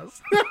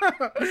podcast.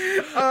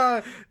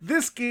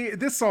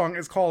 This song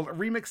is called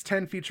Remix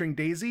 10 featuring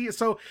Daisy.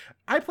 So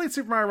I played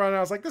Super Mario Run and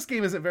I was like, this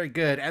game isn't very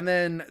good. And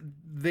then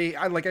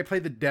I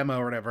played the demo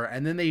or whatever,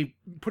 and then they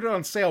put it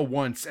on sale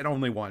once and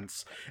only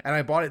once. And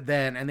I bought it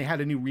then, and they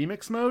had a new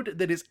remix mode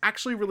that is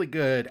actually really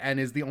good and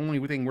is the only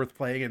thing worth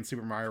playing in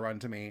Super Mario Run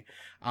to me.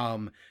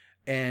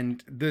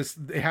 And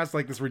it has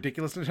like this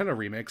ridiculous Nintendo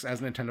remix,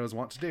 as Nintendo's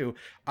want to do.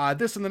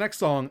 This and the next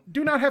song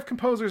do not have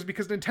composers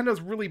because Nintendo's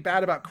really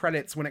bad about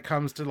credits when it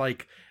comes to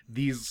like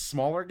these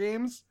smaller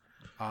games.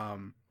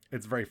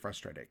 It's very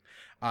frustrating.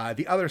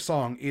 The other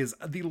song is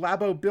the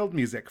Labo build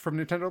music from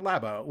Nintendo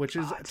Labo, which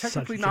is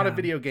technically not a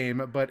video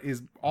game, but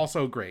is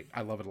also great.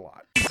 I love it a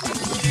lot.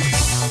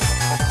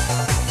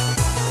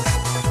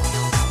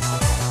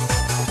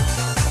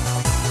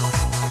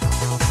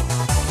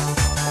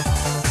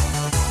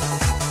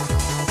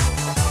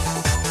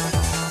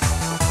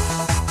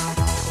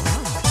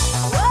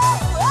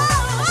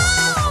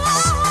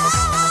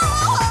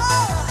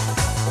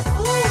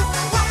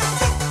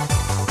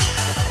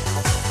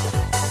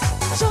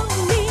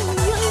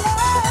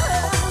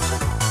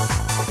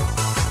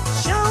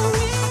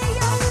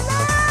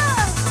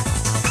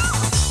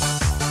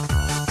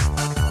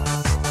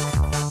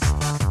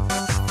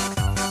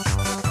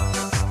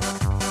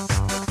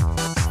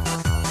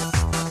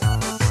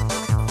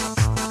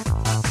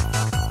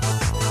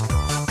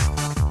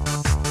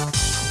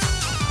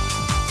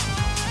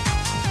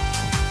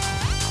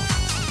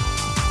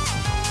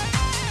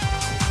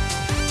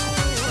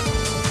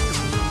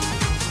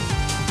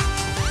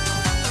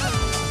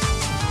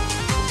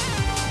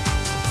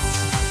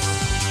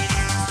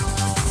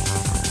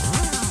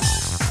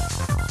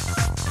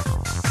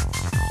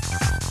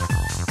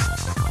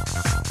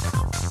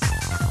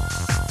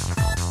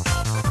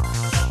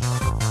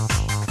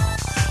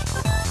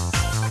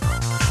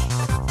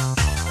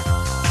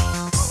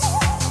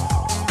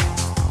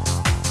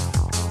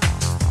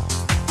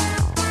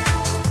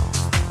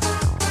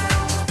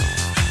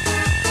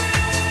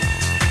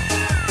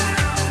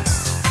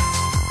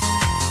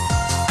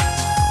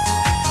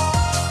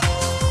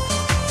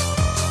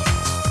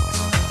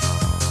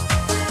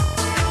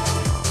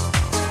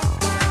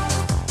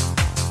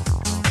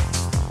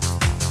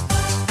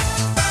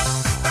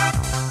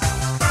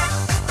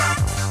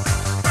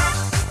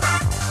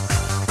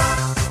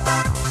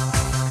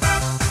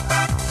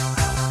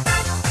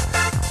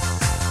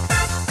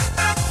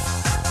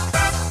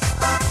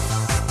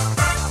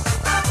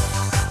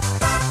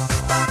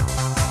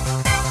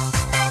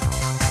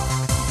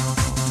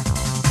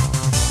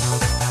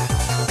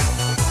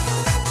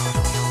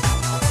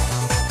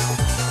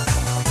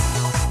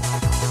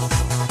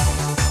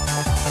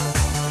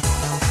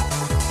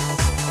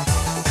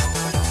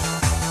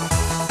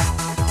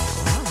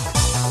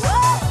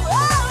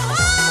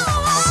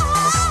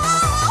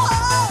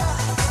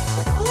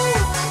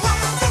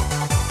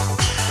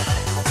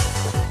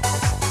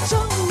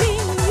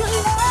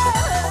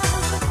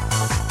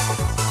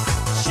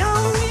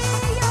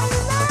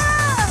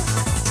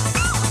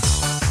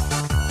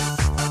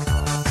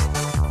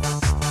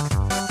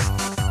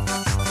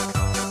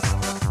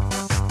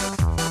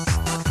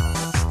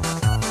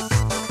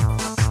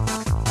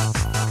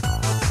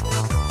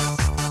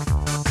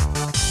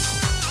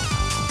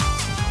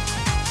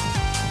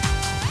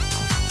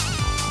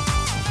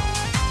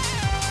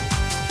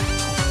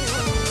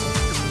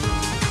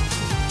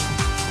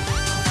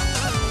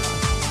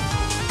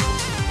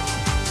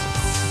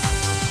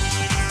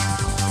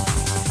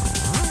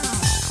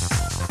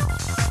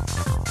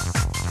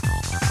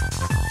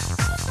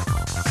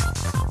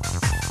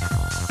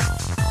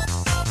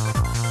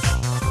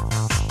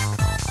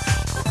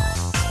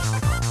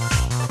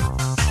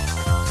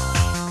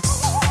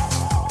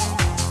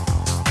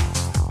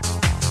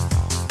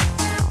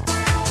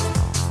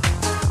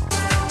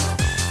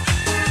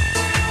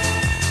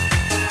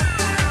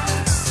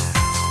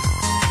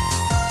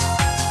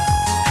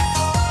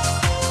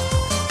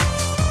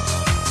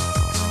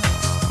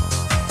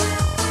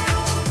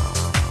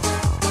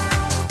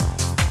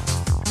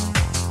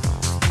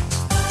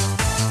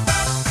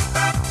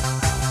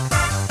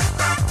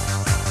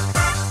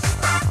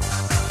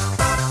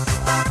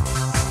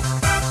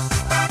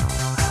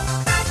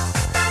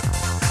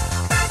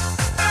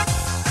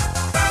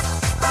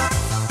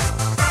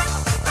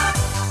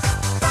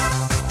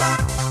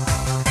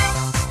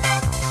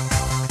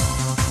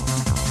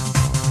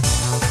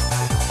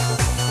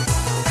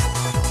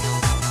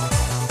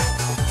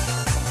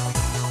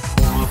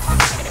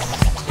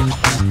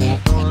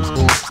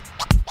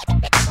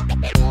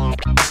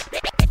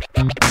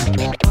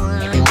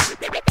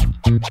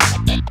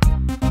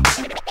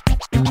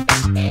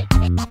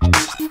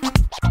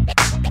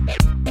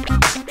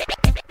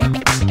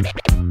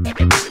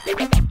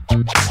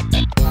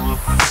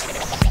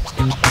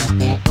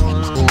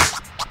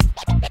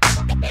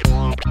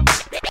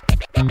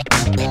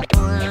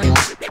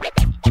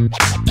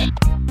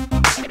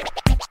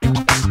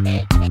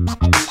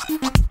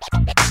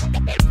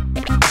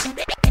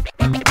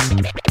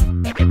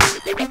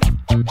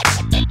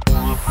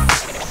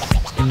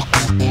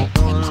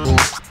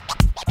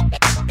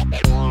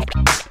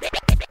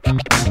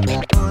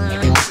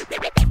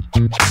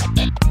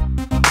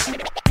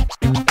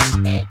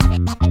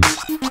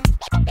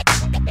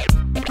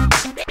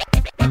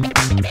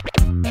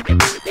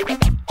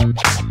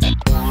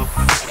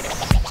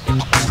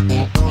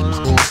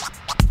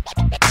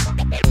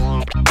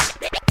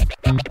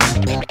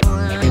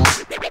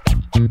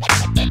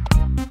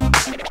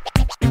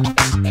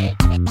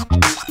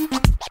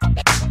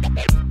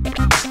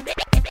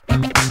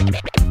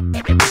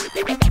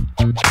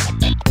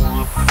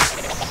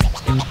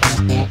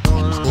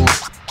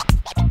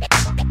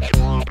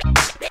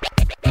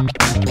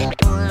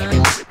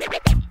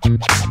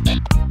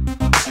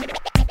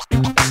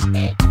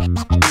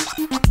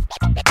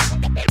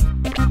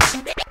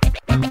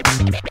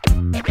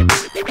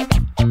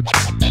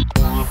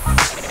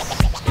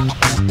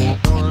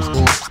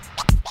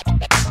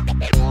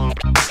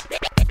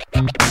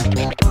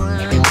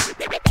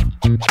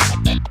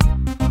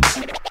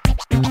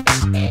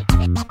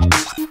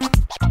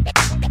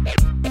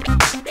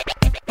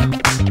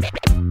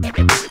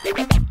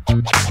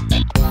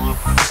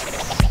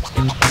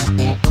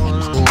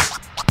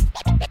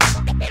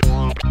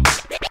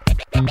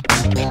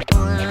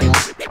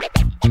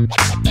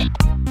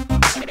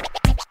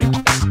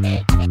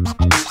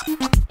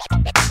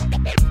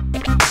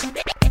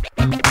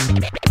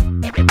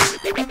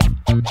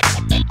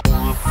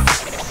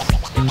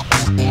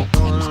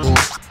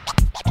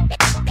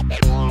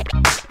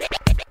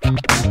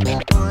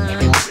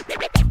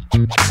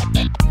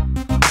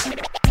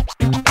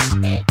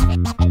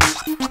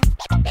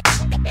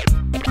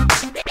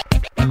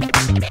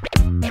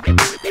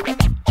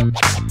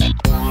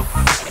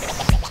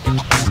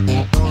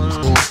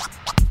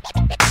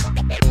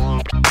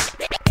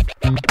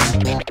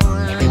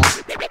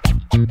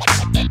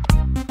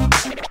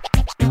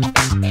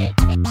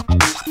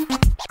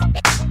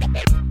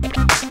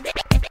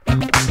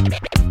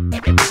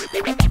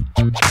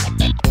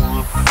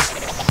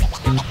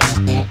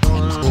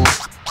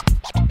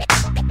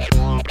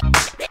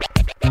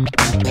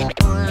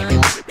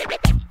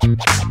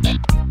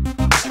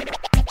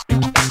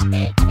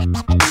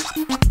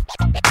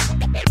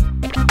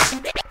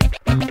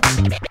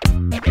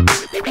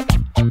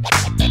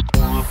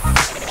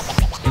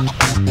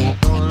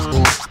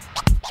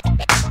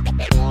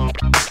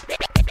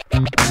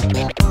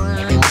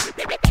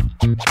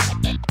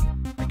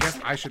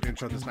 I should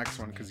intro this next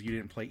one because you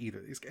didn't play either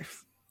of these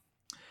games.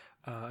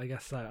 I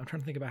guess so. I'm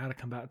trying to think about how to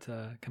come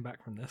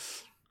back from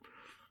this.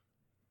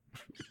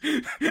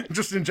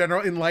 Just in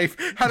general in life,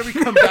 how do we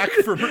come back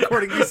from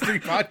recording these 3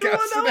 podcasts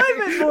Well, today? I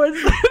meant more.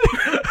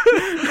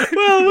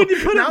 Well, when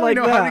you put now it like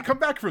we know that, how to come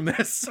back from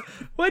this.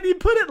 when you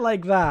put it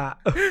like that,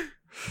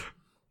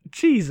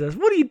 Jesus,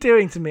 what are you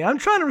doing to me? I'm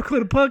trying to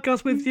record a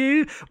podcast with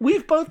you.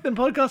 We've both been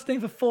podcasting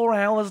for 4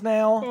 hours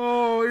now.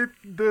 Oh,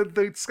 the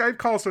Skype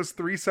call says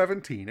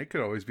 3:17. It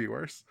could always be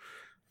worse.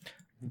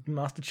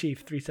 Master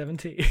Chief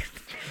 317.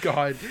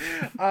 God.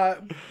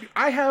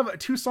 I have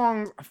 2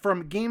 songs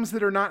from games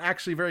that are not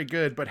actually very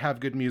good, but have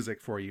good music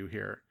for you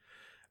here.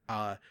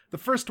 The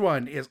first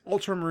one is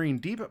Ultramarine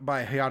Deep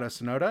by Hayato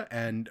Sonoda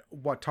and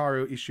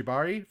Wataru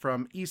Ishibari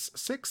from Ys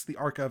 6, The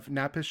Ark of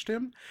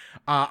Napishtim.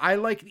 I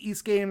like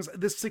Ys games.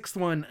 This 6th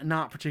one,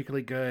 not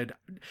particularly good.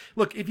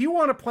 Look, if you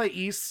want to play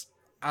Ys,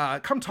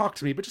 come talk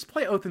to me, but just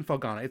play Oath and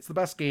Felghana. It's the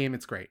best game.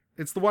 It's great.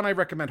 It's the one I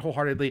recommend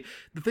wholeheartedly.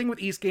 The thing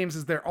with Ys games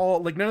is they're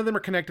all, like, none of them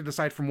are connected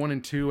aside from 1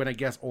 and 2, and I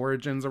guess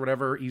Origins or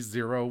whatever, Ys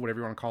 0, whatever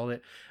you want to call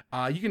it.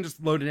 You can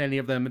just load in any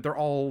of them. They're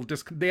all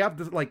just, they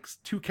have, like,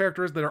 2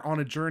 characters that are on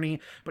a journey,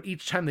 but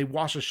each time they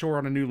wash ashore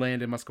on a new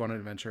land and must go on an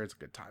adventure. It's a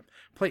good time.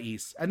 Play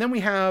Ys. And then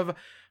we have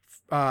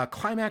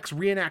Climax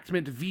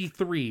Reenactment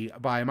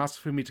V3 by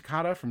Masafumi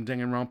Takada from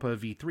Danganronpa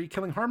V3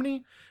 Killing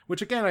Harmony,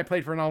 which, again, I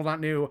played for an all not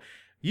new.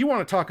 You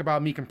want to talk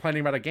about me complaining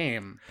about a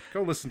game,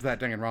 go listen to that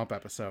Danganronpa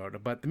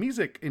episode. But the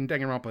music in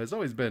Danganronpa has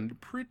always been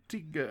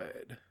pretty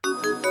good.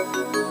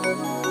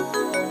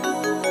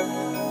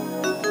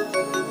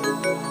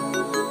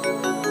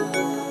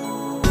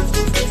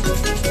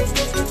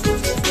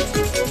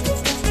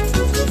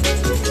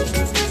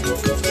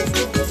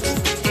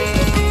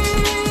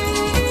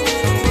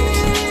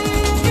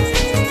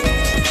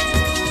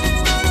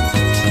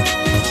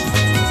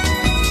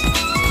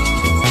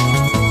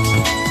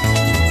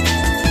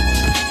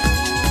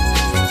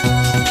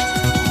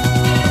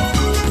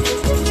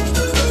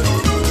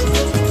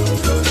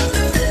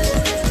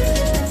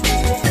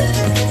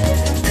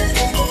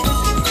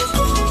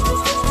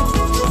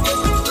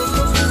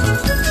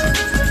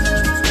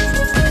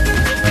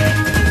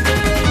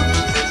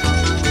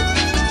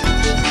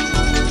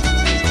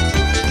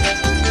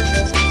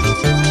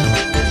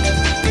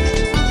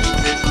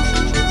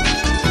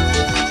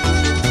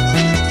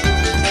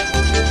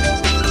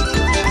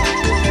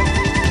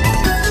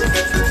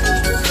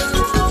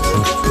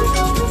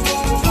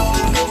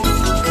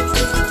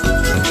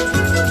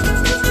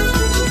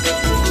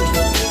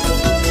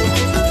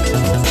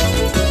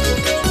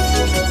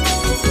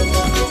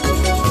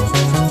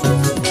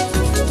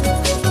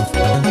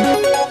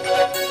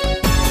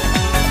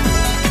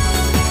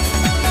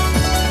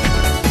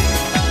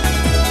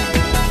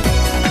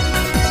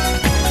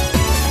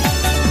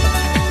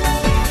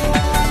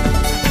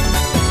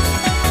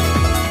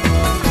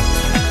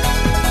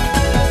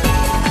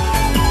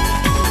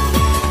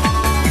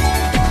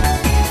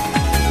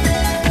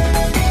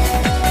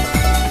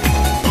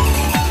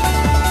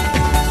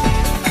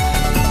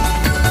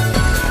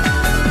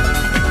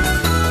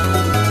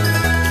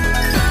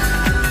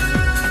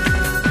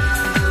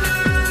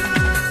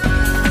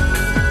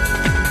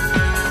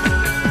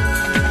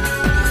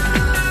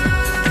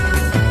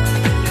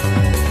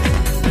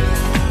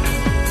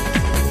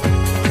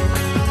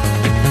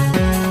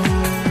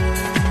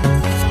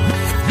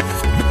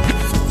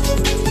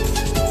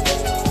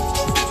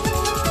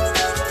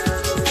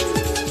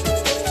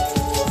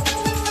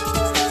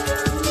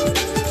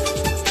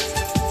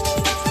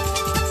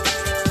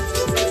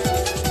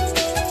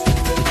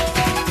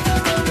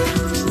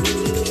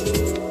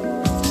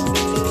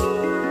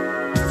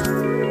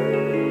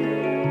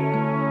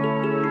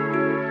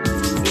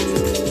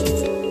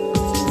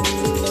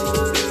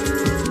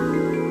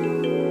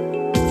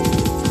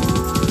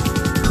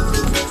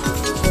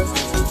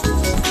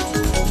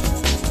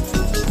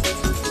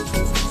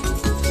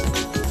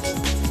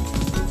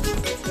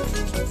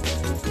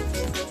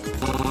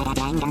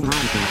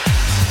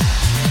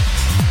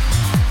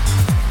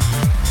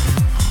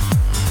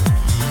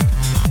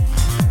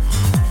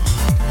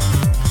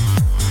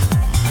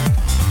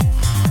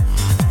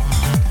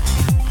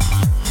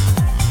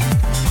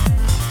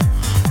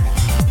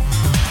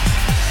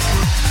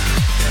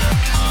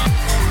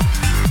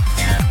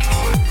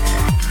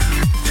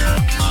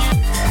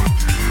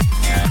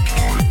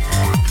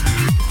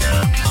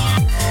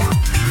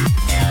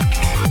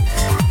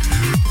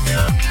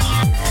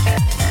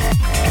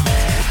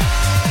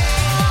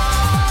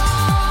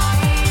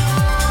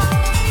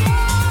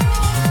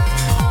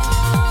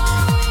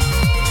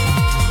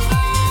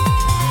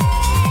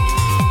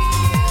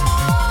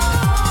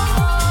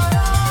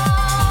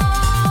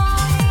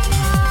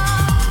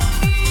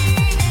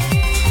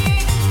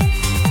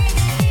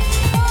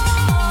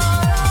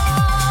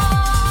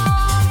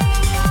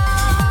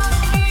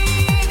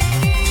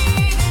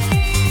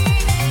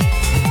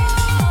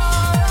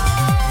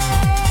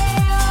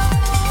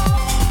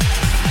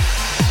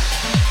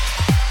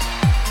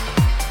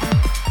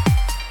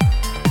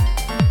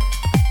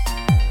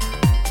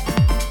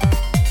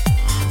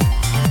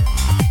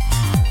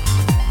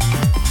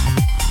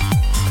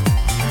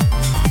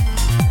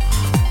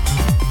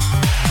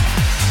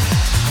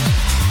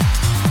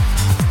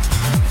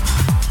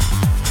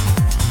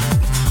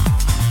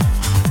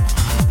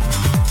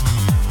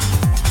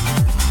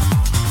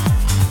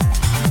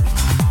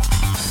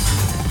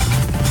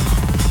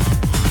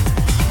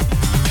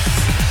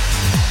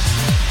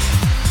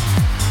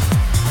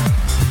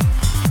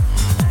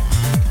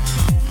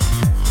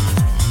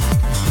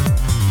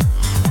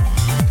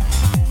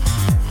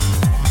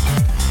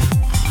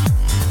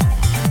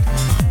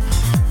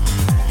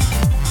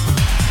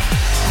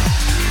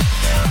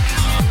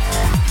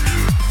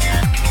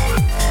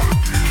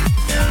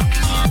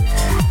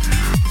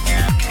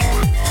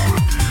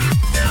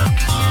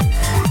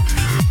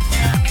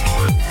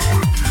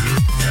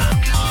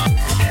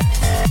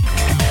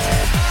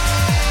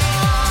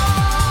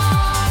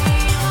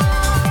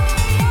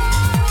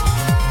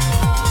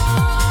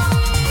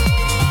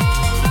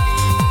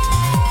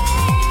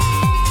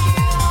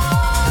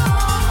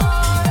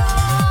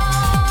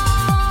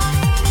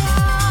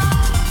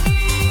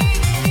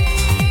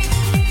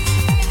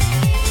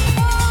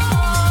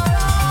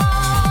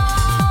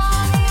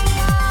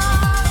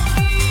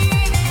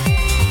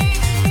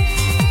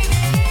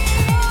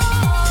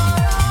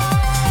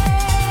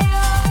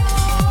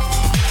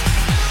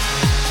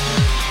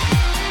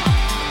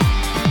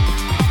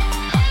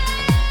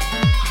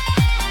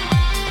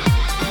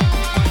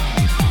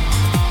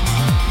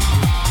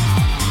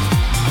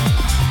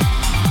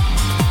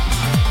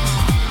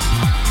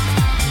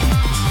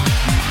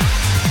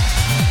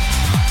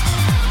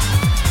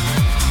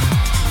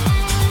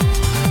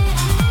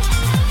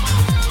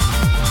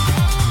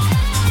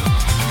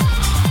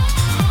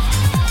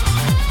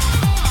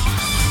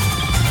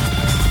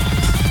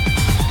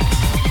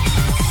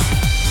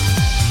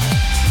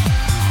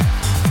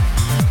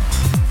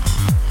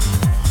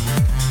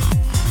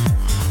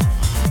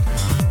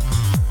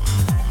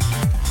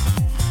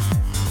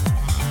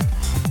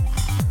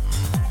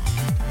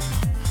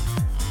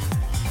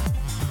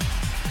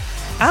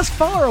 as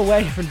far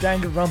away from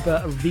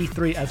Danganronpa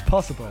V3 as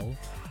possible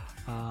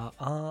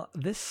are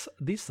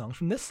these songs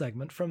from this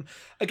segment from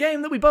a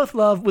game that we both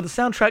love with a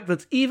soundtrack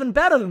that's even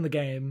better than the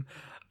game.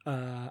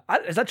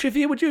 Is that true for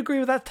you? Would you agree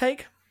with that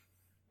take?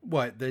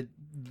 What the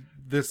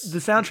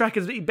soundtrack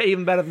is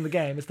even better than the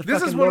game. It's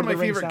this is one of my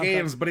favorite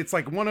games, but it's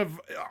like one of.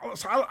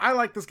 So I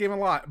like this game a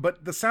lot,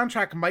 but the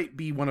soundtrack might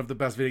be one of the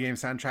best video game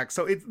soundtracks.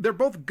 So they're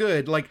both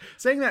good. Like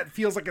saying that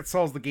feels like it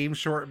sells the game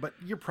short, but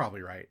you're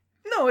probably right.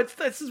 No,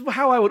 this is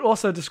how I would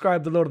also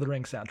describe the Lord of the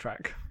Rings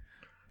soundtrack.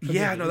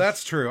 Yeah, no,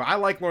 that's true. I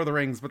like Lord of the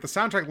Rings, but the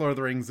soundtrack Lord of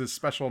the Rings is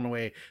special in a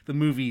way the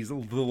movies, the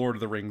Lord of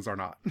the Rings, are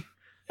not.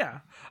 Yeah,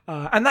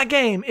 and that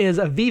game is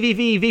a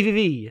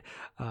VVV.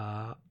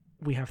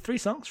 We have 3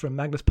 songs from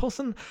Magnus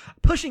Poulsen,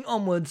 Pushing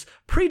Onwards,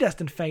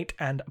 Predestined Fate,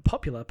 and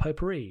Popular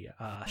Potpourri.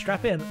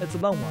 Strap in, it's a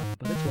long one,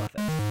 but it's worth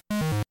it.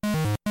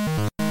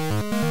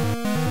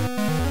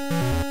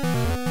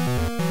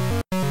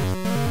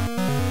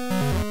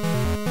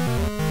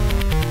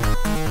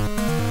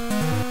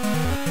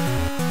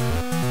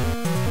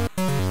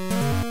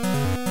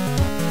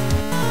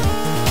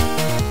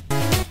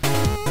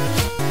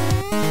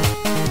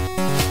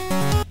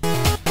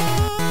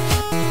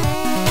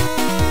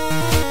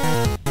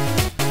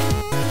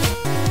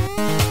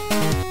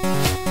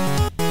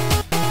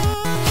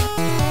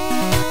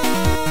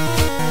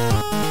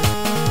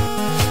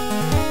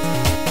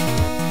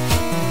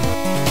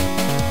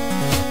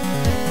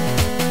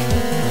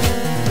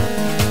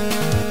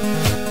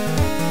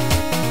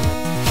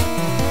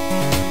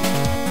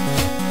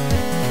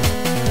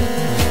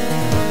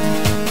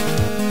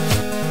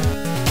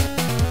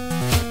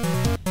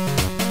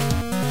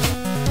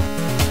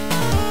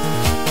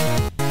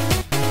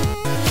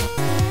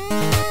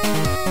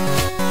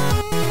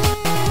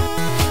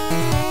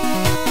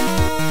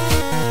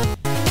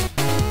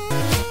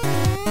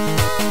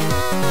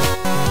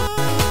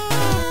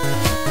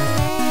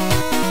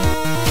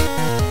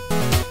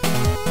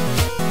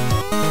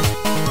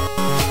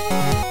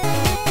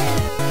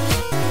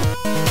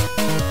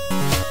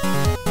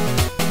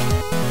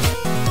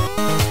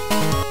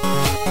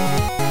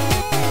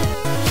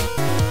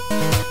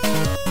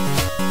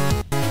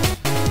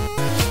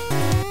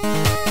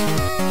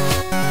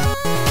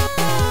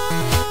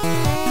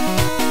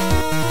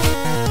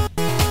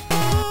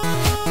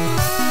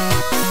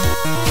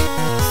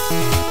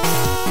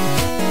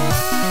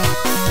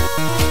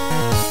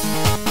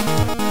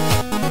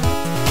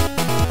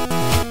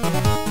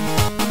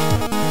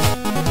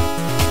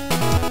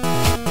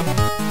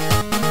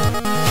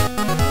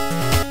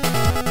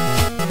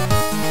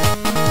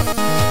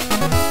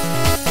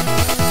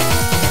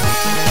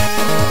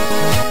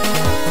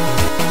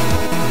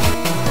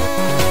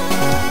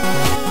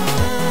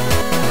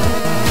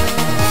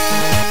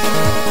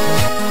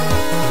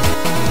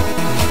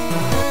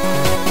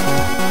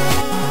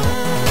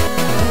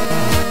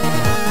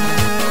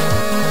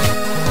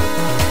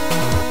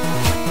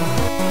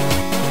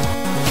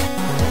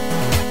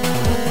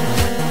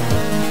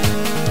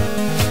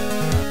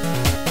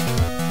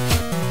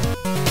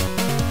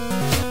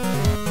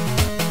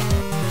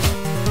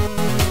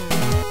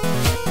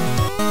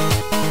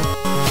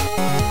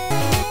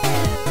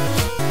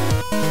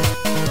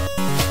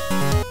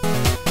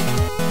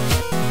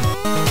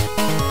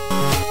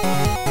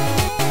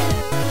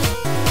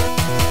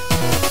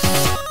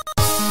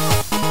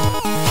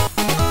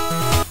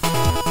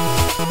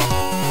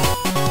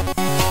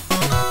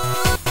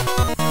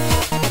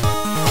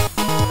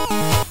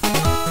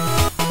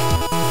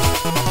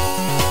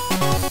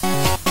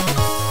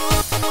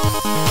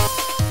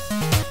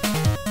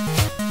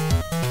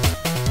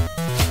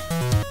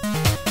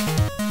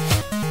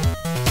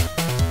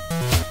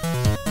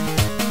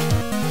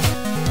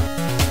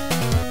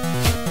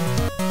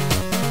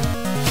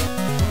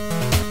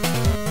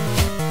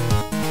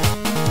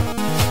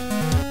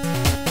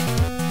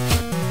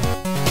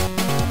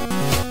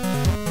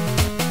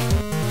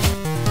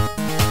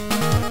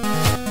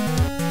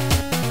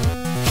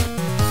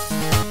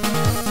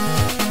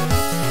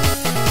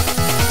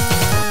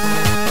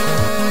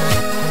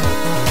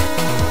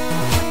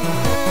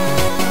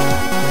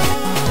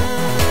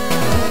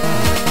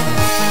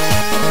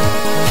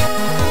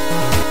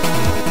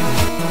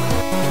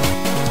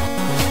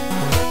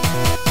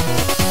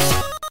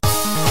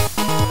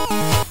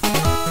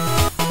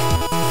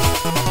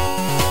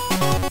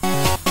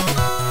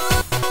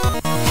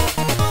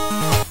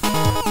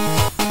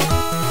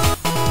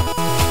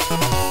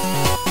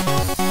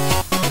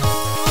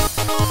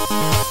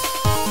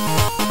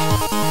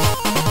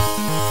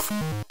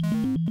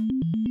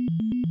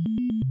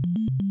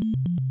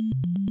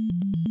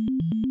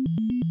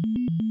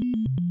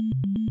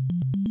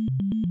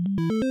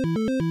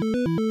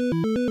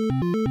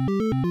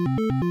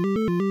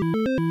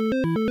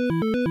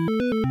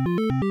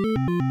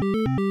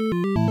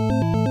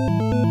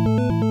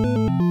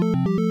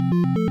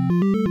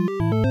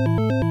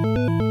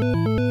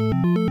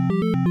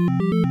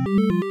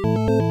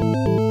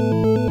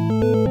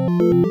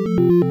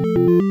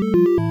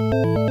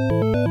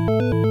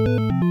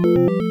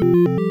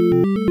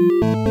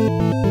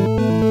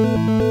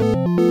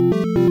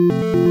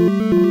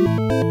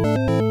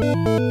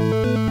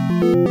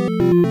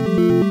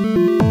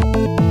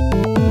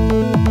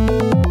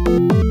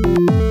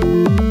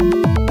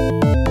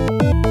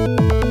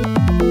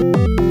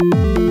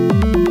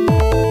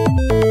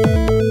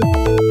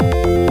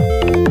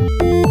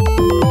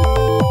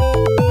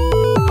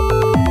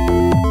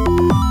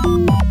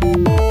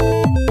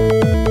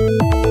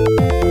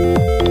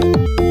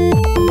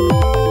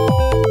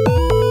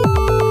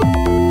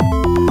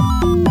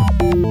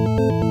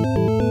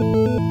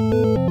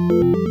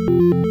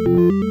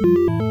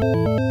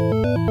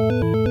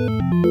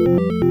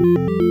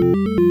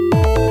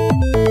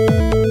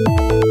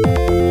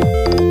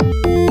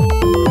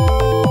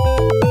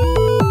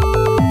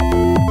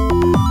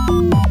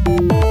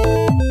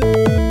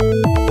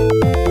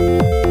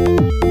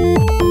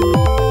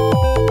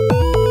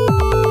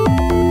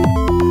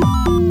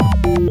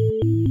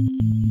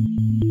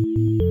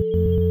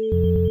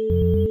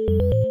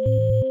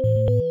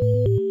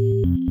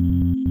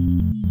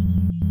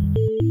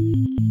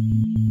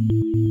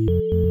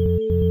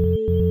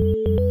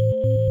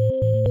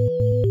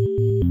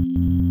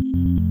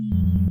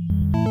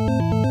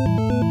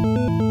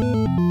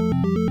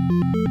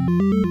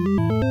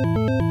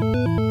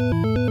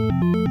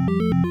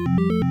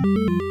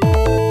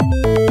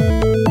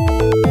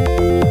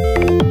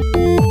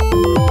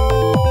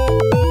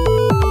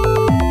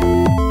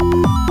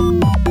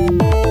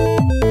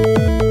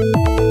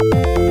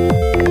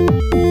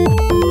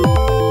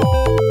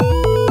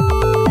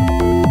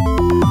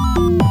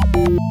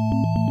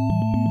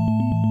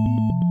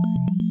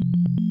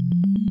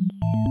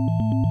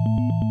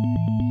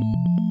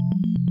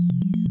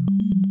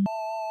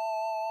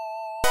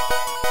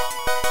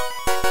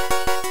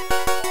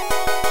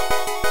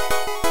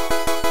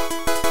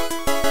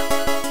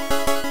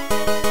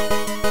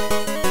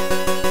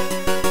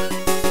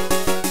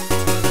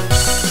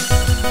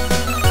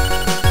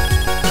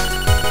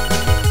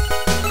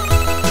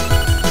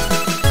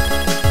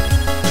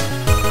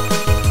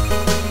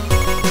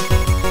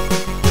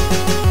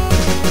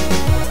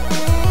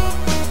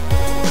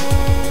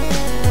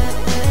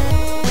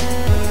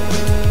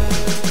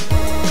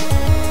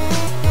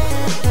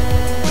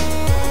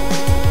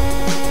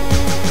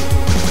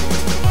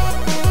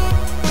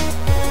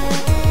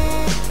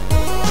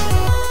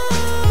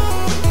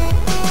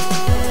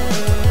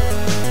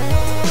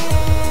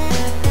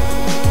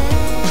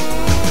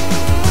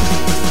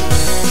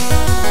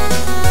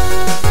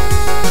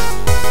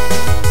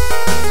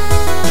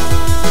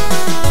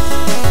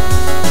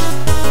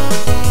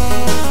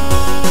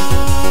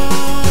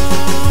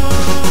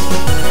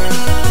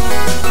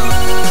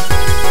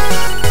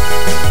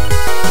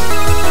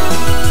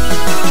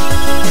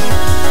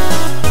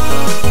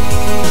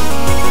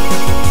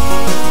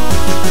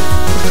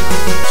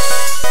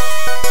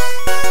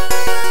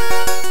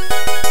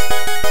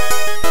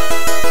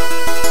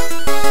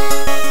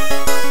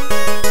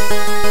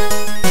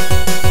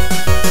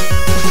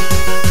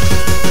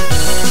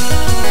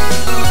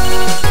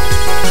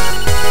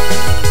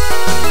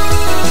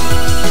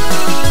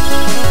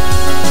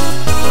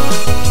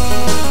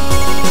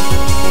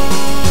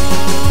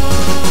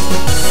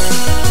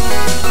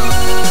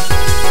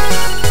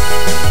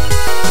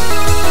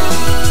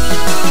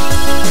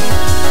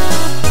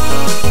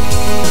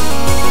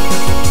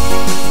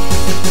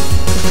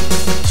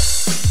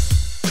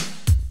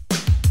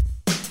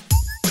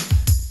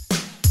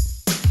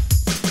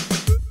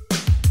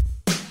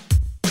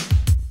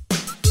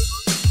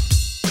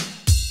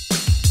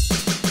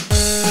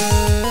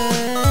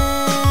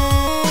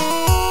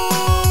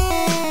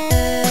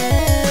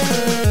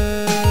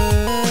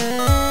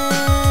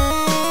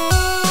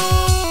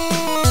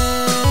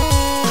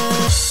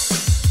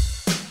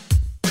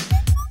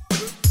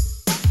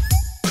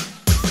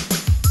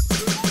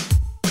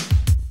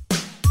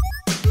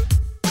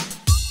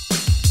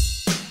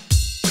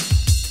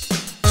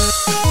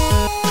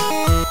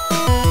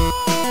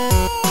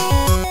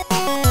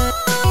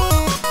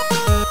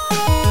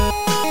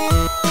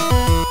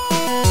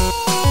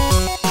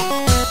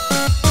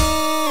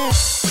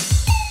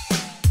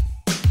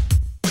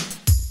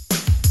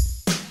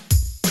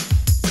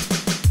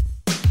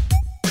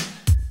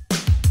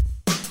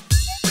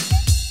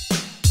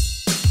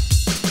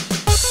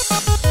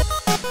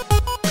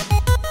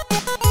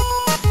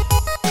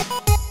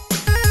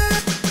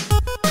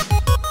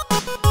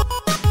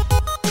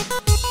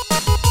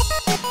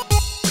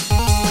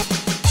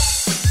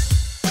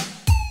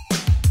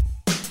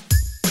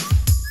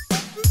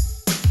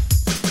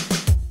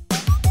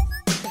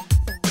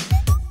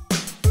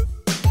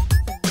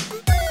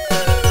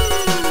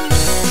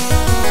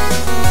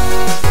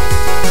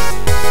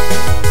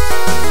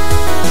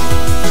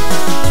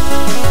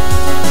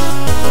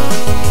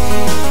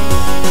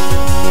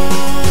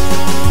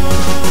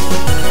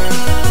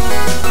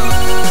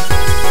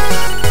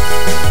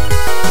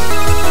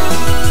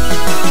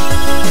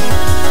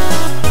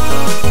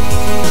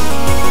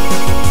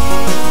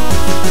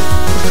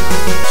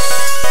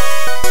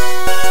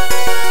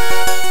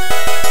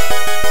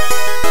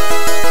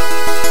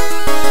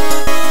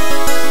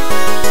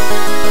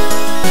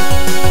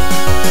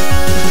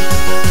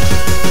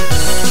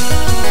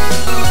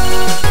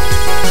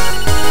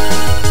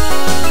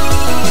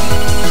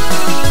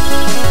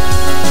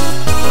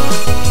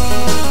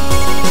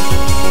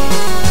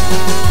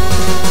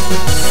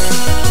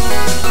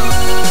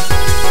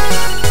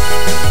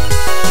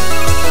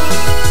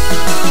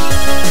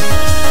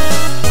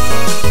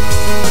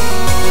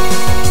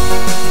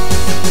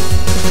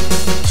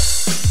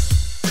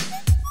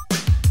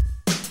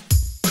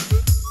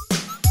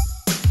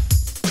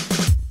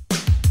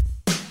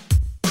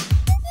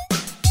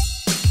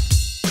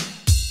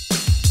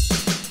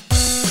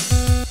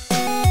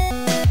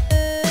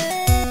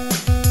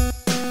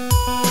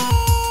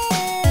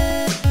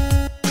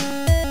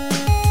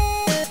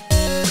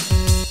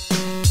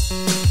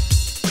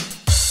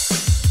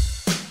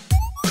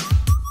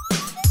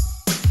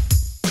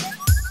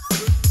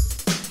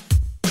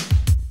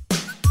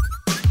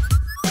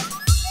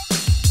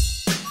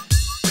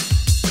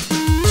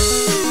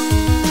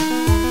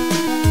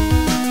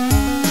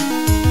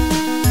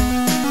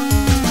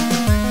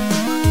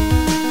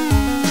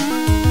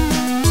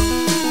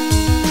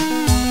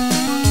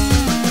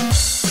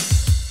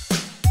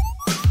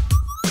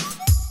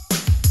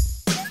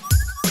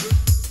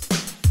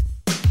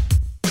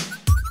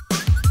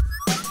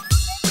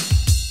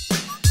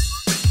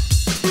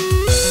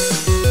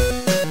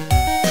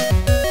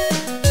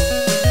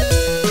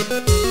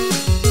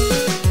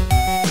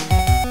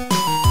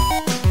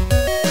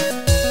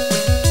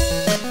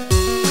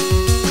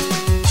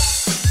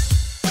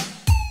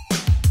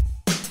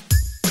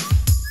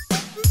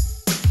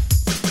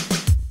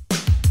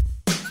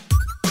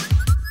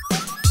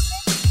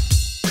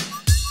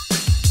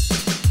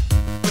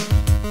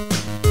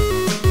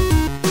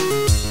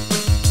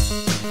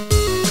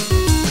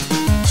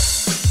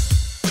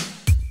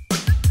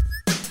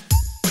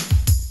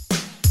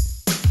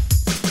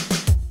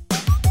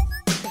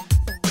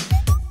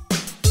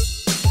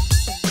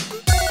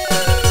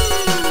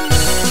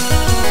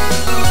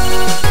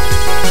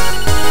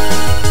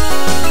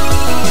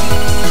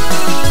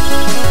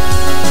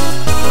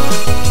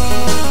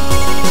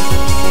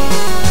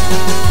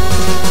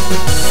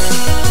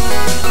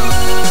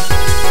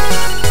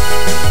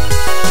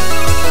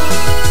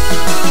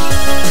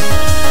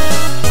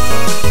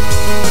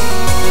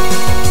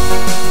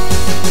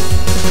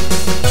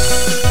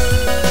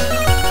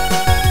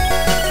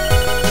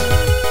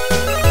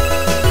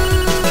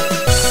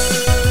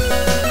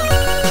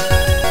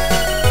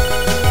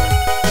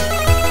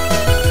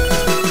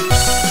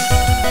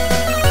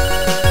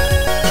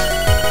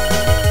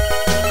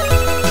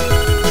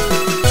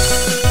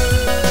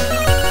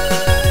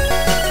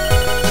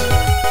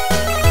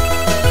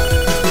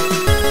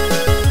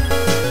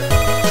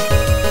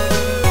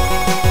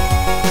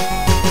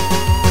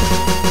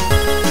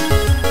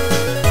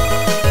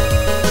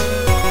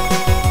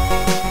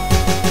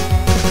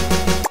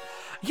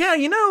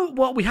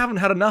 we haven't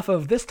had enough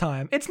of this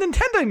time. It's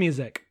Nintendo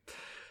music.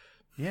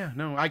 Yeah,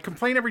 no, I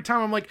complain every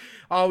time. I'm like,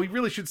 oh, we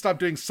really should stop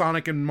doing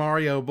Sonic and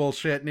Mario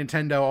bullshit,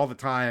 Nintendo all the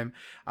time,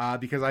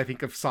 because I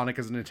think of Sonic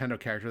as a Nintendo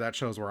character. That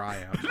shows where I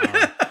am.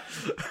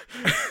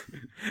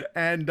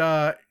 And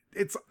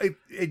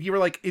you were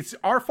like, it's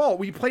our fault.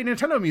 We play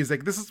Nintendo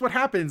music. This is what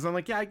happens. I'm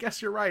like, yeah, I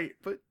guess you're right.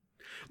 But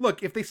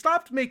look, if they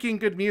stopped making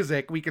good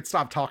music, we could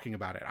stop talking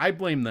about it. I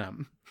blame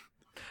them.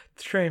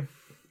 It's true.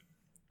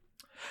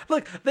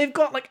 Look, they've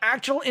got like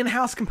actual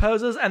in-house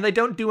composers, and they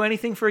don't do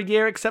anything for a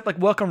year except like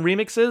work on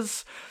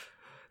remixes.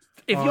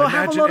 If you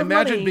have a lot of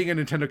imagine money, being a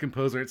Nintendo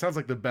composer. It sounds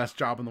like the best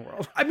job in the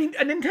world. I mean,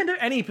 a Nintendo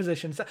any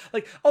position. So,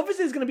 like,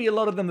 obviously, there's going to be a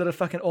lot of them that are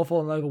fucking awful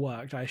and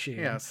overworked. I assume.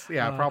 Yes,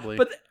 yeah, probably.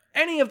 But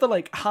any of the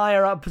like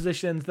higher up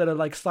positions that are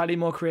like slightly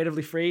more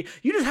creatively free,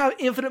 you just have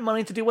infinite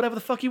money to do whatever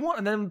the fuck you want,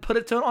 and then put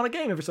it on a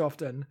game every so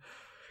often.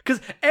 Because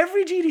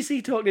every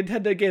GDC talk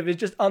Nintendo give is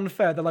just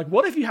unfair. They're like,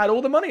 what if you had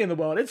all the money in the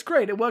world? It's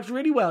great. It works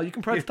really well. You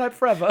can prototype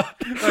forever.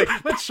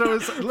 Like, let's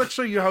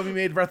show you how we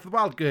made Breath of the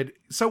Wild good.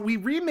 So we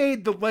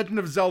remade The Legend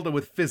of Zelda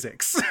with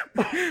physics.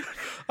 And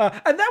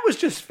that was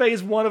just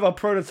phase 1 of our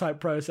prototype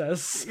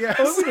process. Yes.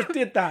 We just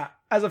did that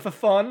as for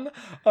fun.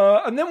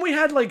 And then we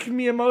had like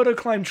Miyamoto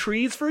climb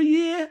trees for a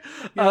year.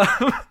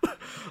 Yeah.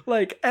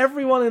 Like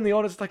everyone in the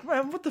audience is like,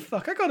 man, what the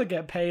fuck? I gotta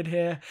get paid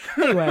here.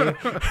 Anyway,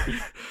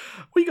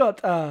 we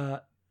got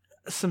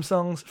some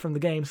songs from the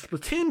games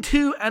Splatoon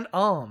 2 and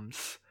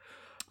ARMS.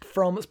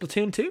 From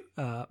Splatoon 2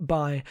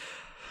 by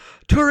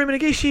Toru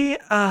Minagishi,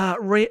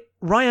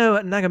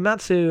 Ryo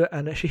Nagamatsu,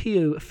 and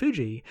Shihio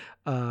Fuji.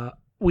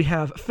 We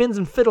have Fins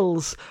and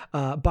Fiddles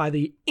by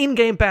the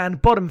in-game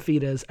band Bottom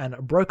Feeders, and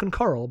Broken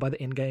Coral by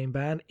the in-game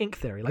band Ink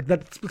Theory. Like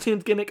that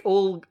Splatoon gimmick,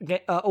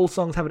 all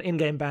songs have an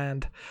in-game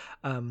band.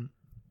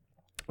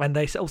 And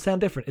they all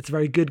sound different. It's a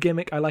very good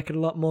gimmick. I like it a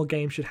lot. More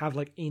games should have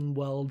like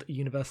in-world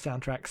universe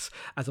soundtracks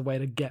as a way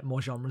to get more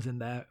genres in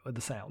there with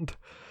the sound.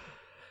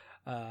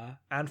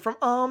 And from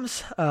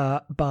ARMS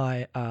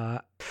by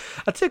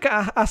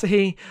Atsuka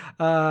Asahi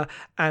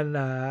and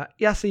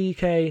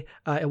Yasuke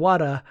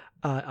Iwata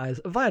as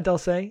Via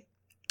Dulce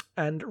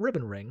and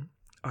Ribbon Ring.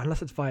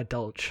 Unless it's Via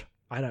Dulce.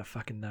 I don't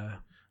fucking know.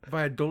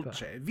 Via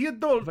Dolce. Via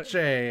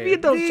Dolce. Via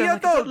Dolce. Via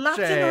Dolce. Is it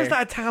Latin or is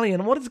that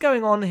Italian? What is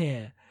going on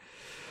here?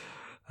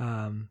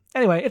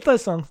 Anyway, it's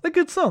those songs. They're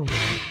good songs.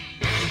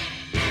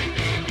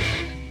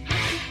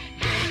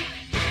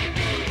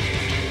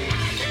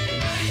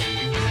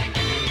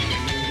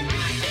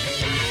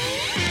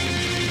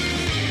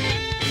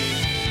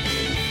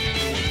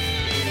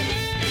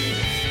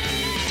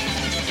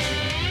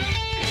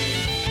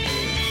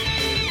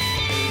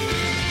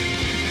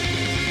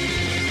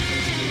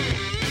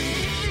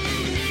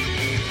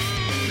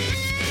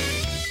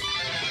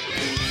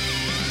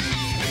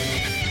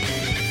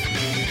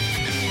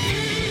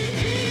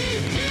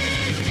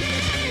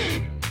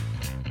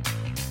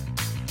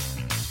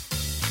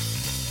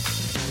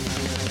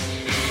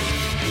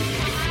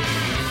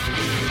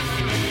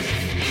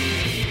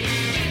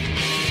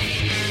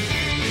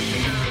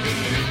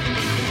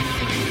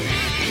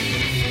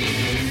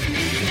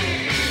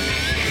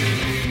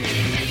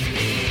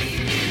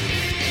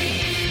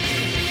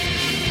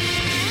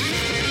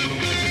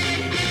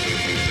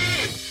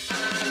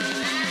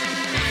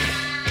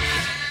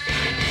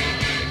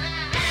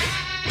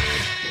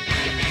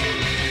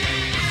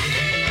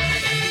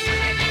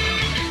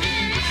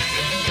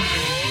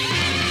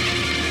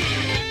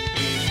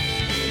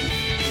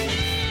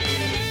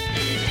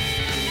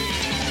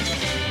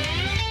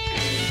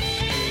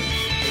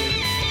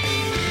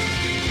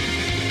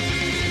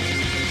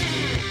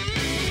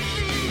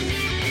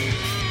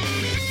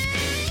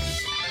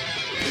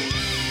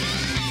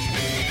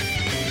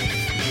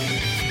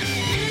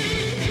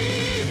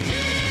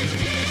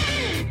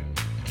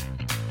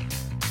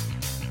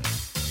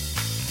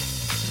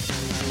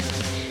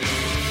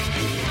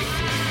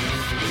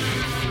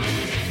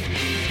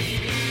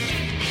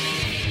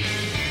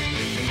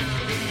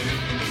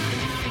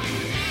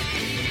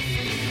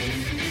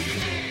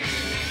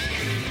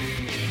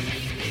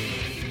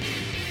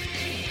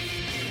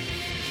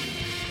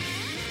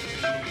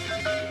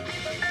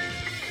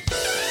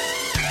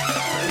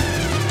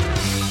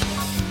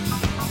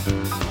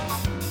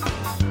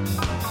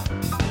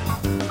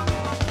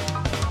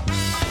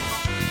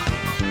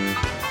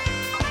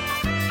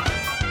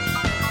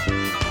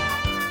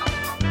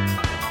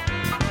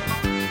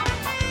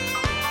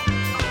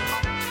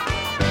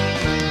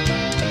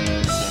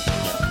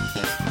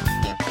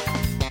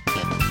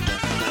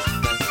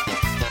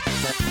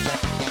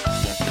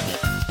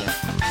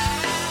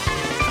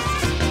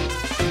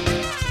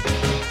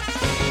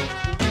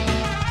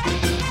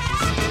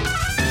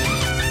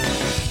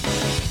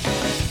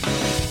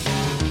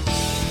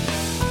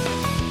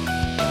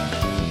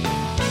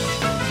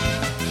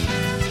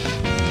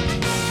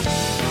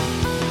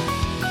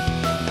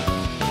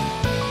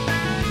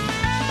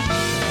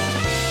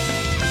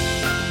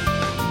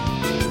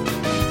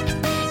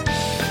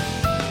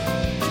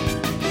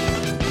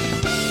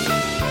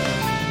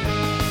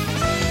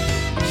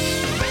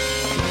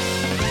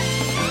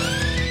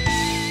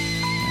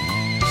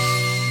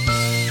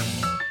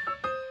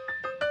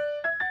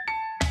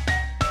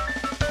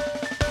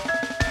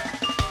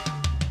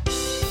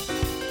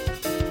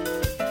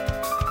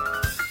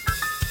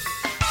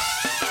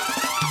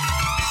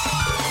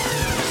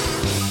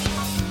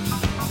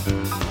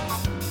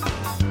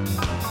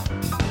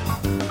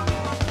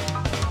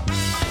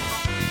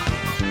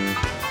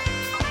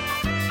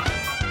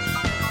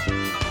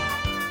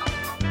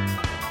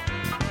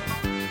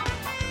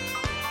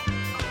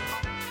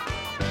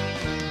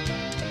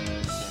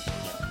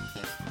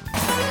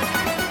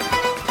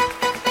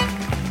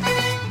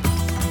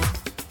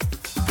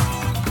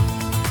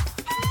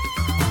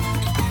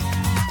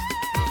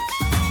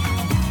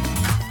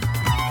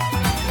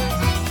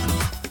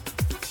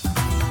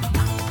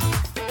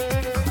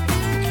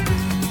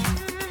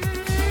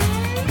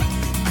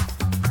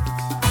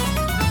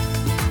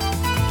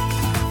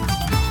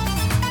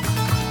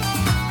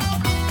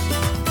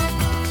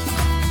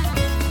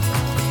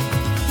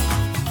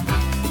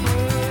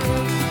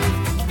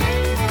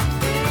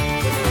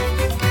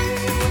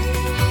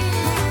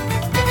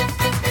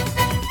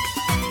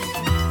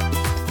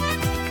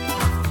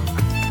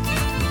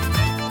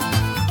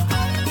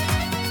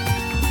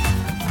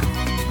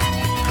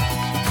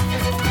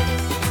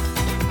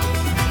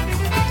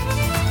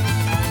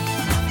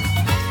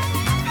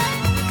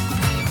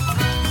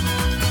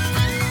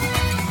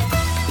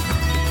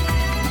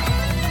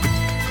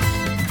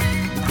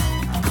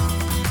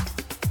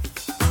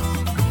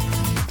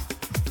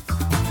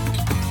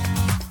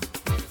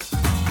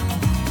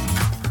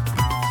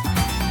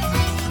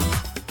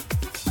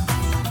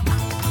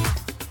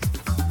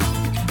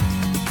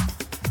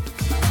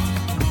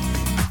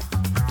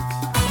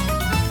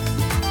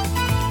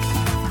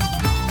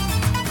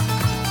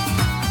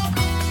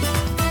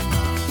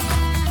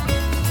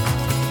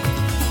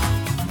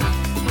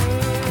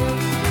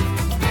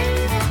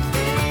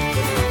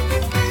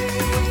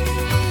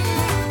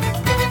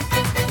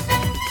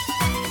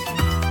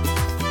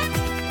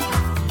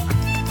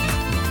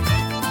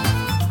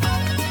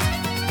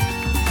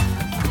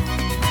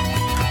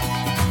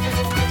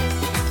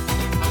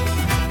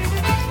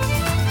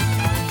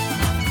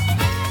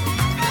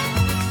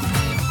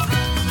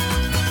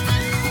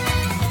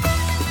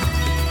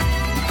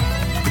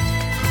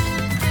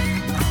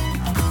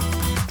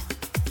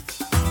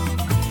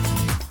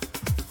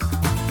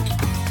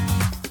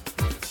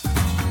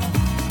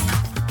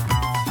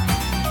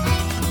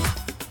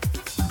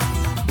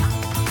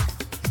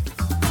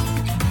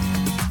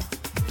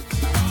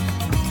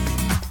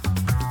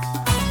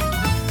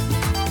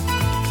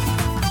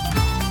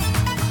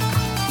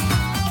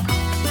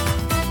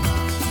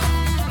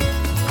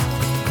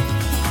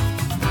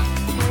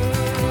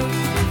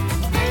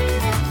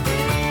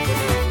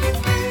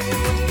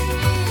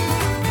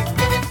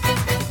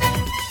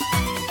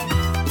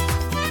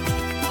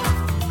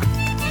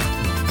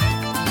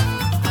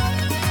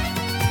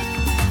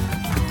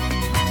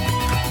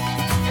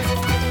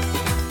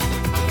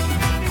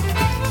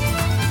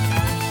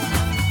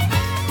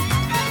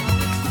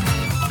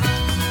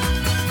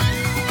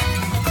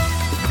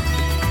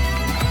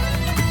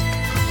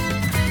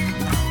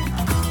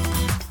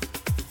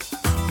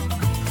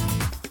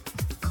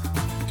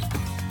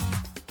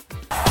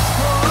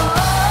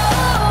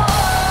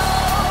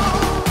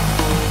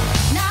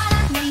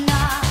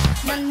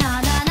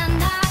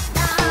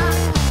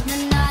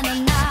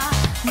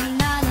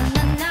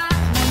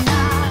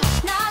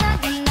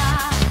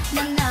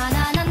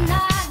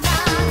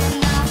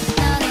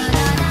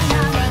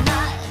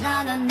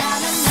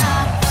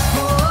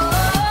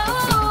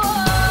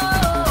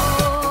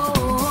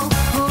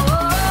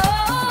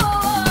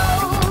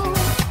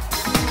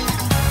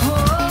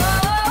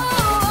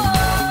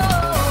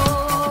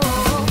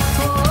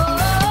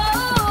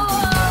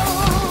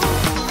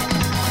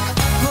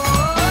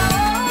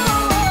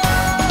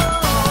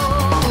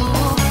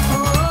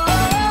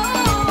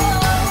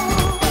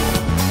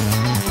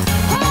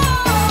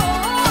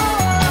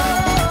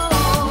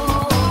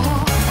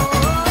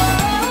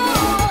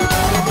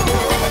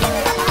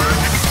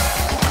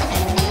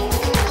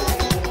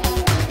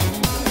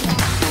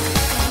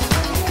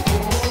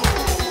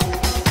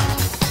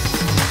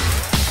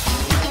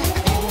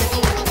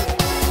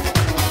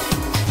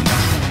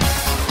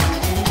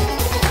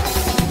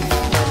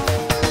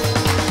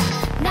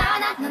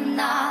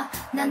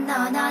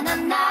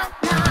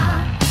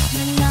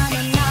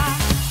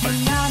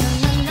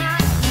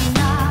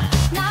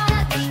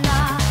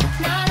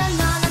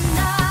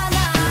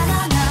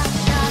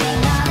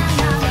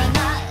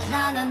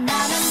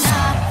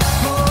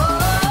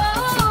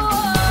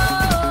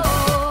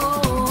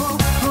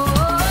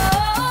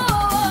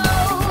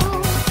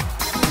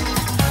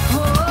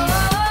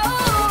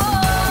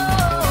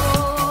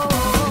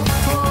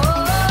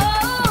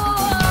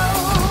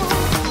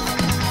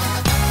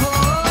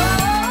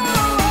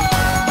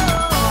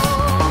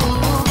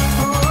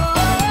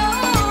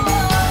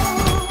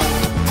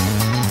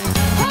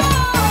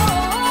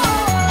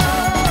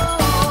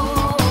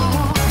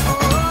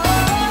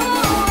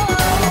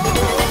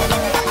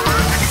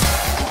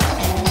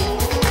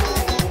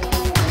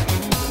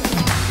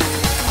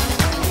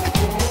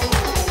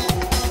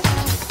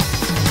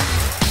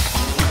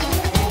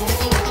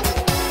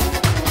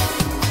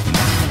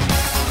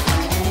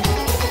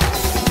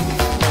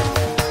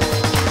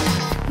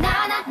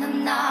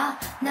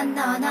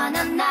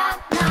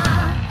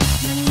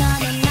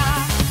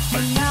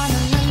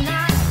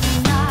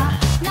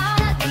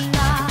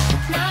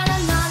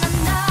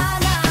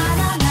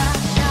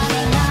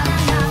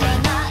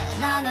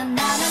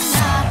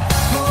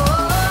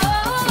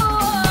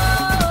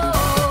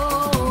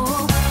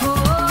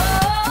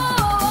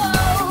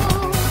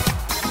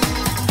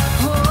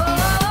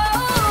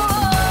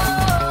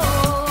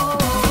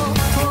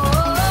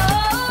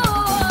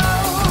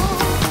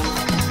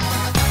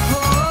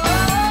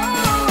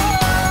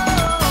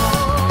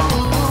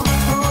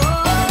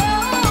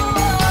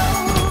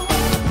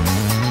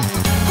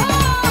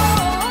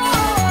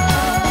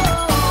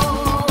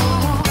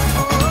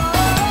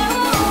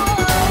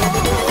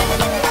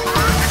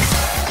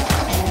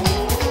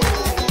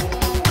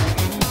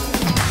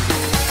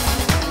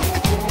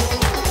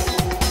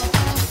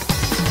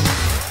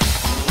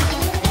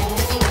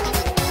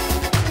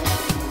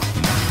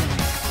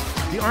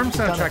 ARMS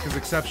soundtrack is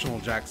exceptional,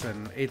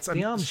 Jackson. It's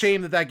a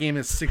shame that game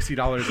is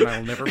 $60 and I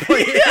will never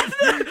play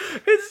it.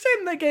 It's a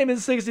shame that game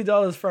is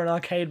 $60 for an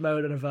arcade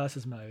mode and a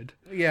versus mode.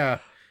 Yeah.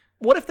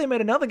 What if they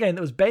made another game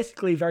that was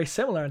basically very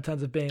similar in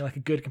terms of being like a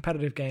good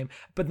competitive game,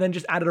 but then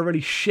just added a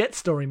really shit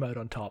story mode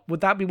on top?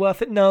 Would that be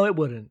worth it? No, it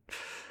wouldn't.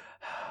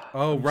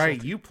 Oh,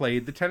 right. You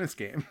played the tennis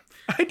game.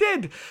 I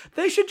did.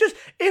 They should just,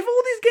 if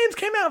all these games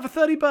came out for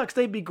 $30,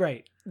 they'd be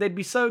great. They'd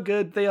be so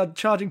good. They are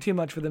charging too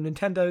much for them.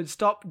 Nintendo,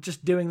 stop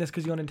just doing this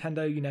because you're on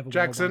Nintendo. You never will.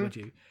 Jackson, would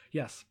you?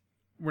 Yes.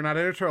 We're not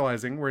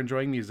editorializing. We're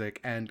enjoying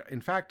music. And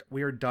in fact,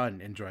 we are done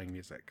enjoying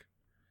music.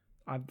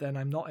 Then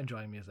I'm not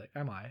enjoying music,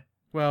 am I?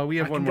 Well, we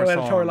have one more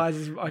song. I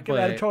can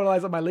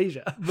editorialize at my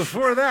leisure.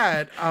 Before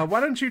that, why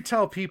don't you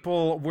tell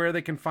people where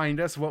they can find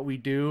us, what we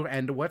do,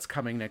 and what's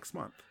coming next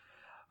month?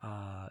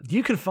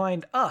 You can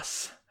find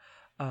us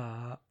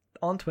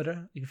on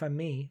Twitter. You can find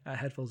me at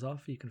Headphones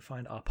Off. You can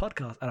find our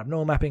podcast at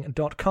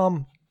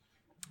abnormalmapping.com.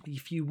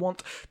 If you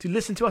want to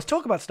listen to us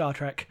talk about Star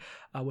Trek,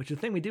 which is a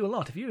thing we do a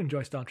lot, if you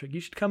enjoy Star Trek, you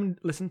should come and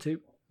listen to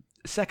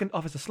Second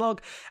Officer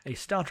Slog, a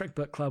Star Trek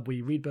book club.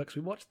 We read books,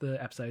 we watch the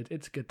episodes.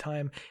 It's a good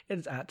time. It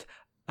is at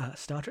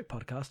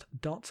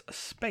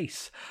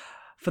StarTrekPodcast.space.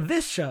 For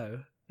this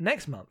show,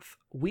 next month,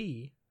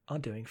 we are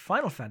doing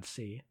Final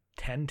Fantasy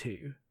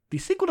X-2. The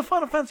sequel to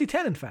Final Fantasy X,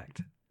 in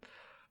fact.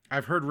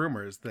 I've heard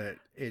rumors that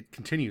it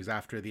continues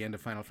after the end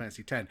of Final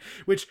Fantasy X,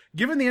 which,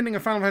 given the ending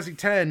of Final Fantasy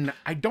X,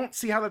 I don't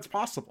see how that's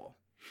possible.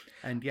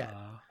 And yet.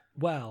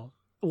 Well,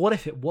 what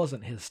if it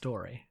wasn't his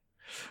story?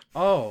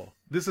 Oh,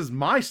 this is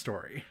my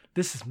story.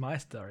 This is my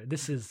story.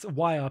 This is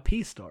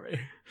YRP's story.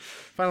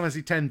 Final Fantasy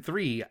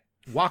X-3,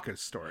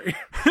 Waka's story.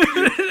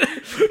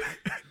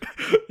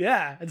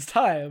 Yeah, it's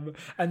time.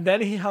 And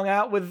then he hung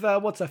out with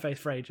What's-Her-Face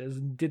for ages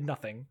and did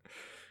nothing.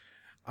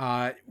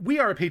 We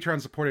are a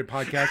Patreon-supported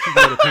podcast. You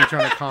can go to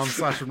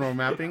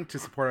patreon.com/abnormalmapping to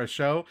support our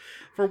show.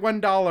 For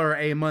 $1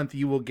 a month,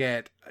 you will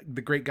get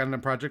The Great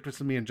Gundam Project, which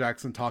is me and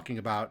Jackson talking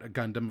about a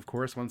Gundam, of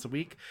course, once a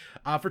week.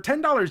 For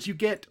 $10, you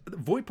get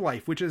VoIP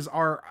Life, which is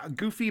our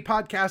goofy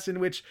podcast in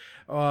which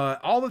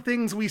all the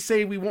things we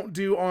say we won't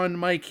do on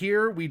mic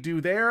here, we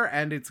do there,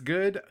 and it's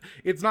good.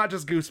 It's not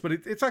just goose, but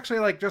it's actually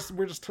like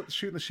we're just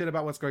shooting the shit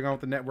about what's going on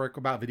with the network,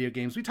 about video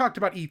games. We talked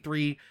about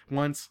E3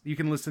 once. You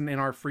can listen in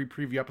our free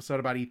preview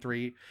episode about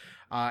E3.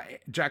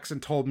 Jackson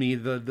told me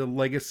the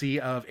legacy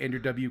of Andrew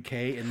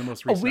WK in the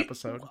most recent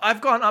episode.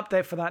 I've got an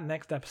update for that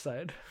next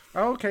episode.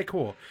 Oh, okay,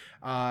 cool.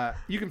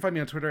 You can find me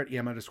on Twitter at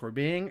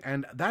EM_being,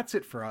 and that's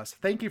it for us.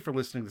 Thank you for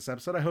listening to this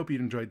episode. I hope you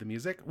enjoyed the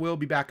music. We'll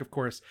be back, of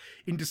course,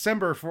 in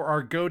December for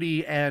our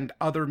Goaty and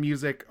other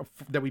music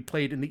that we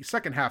played in the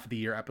second half of the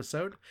year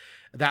episode.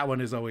 That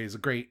one is always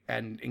great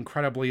and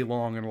incredibly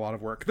long and a lot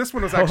of work. This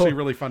one was actually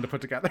really fun to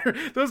put together.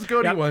 Those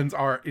Goaty ones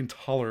are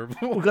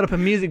intolerable. We've got to put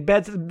music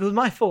beds. It was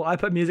my fault. I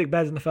put music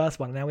beds in the first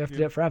one, and now we have to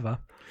do it forever.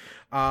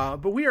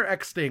 But we are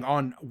exiting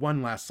on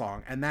one last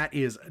song, and that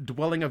is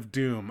Dwelling of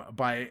Doom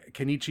by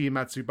Kenichi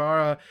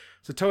Matsubara,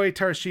 Satoe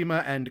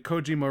Terashima, and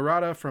Koji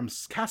Murata from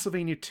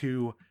Castlevania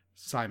II: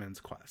 Simon's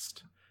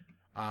Quest.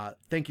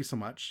 Thank you so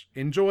much.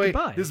 Enjoy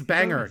Goodbye. this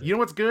banger. You know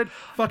what's good?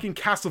 Fucking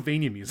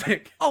Castlevania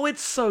music. Oh,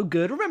 it's so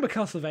good. Remember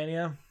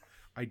Castlevania?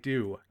 I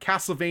do.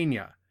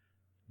 Castlevania.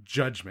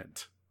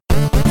 Judgment.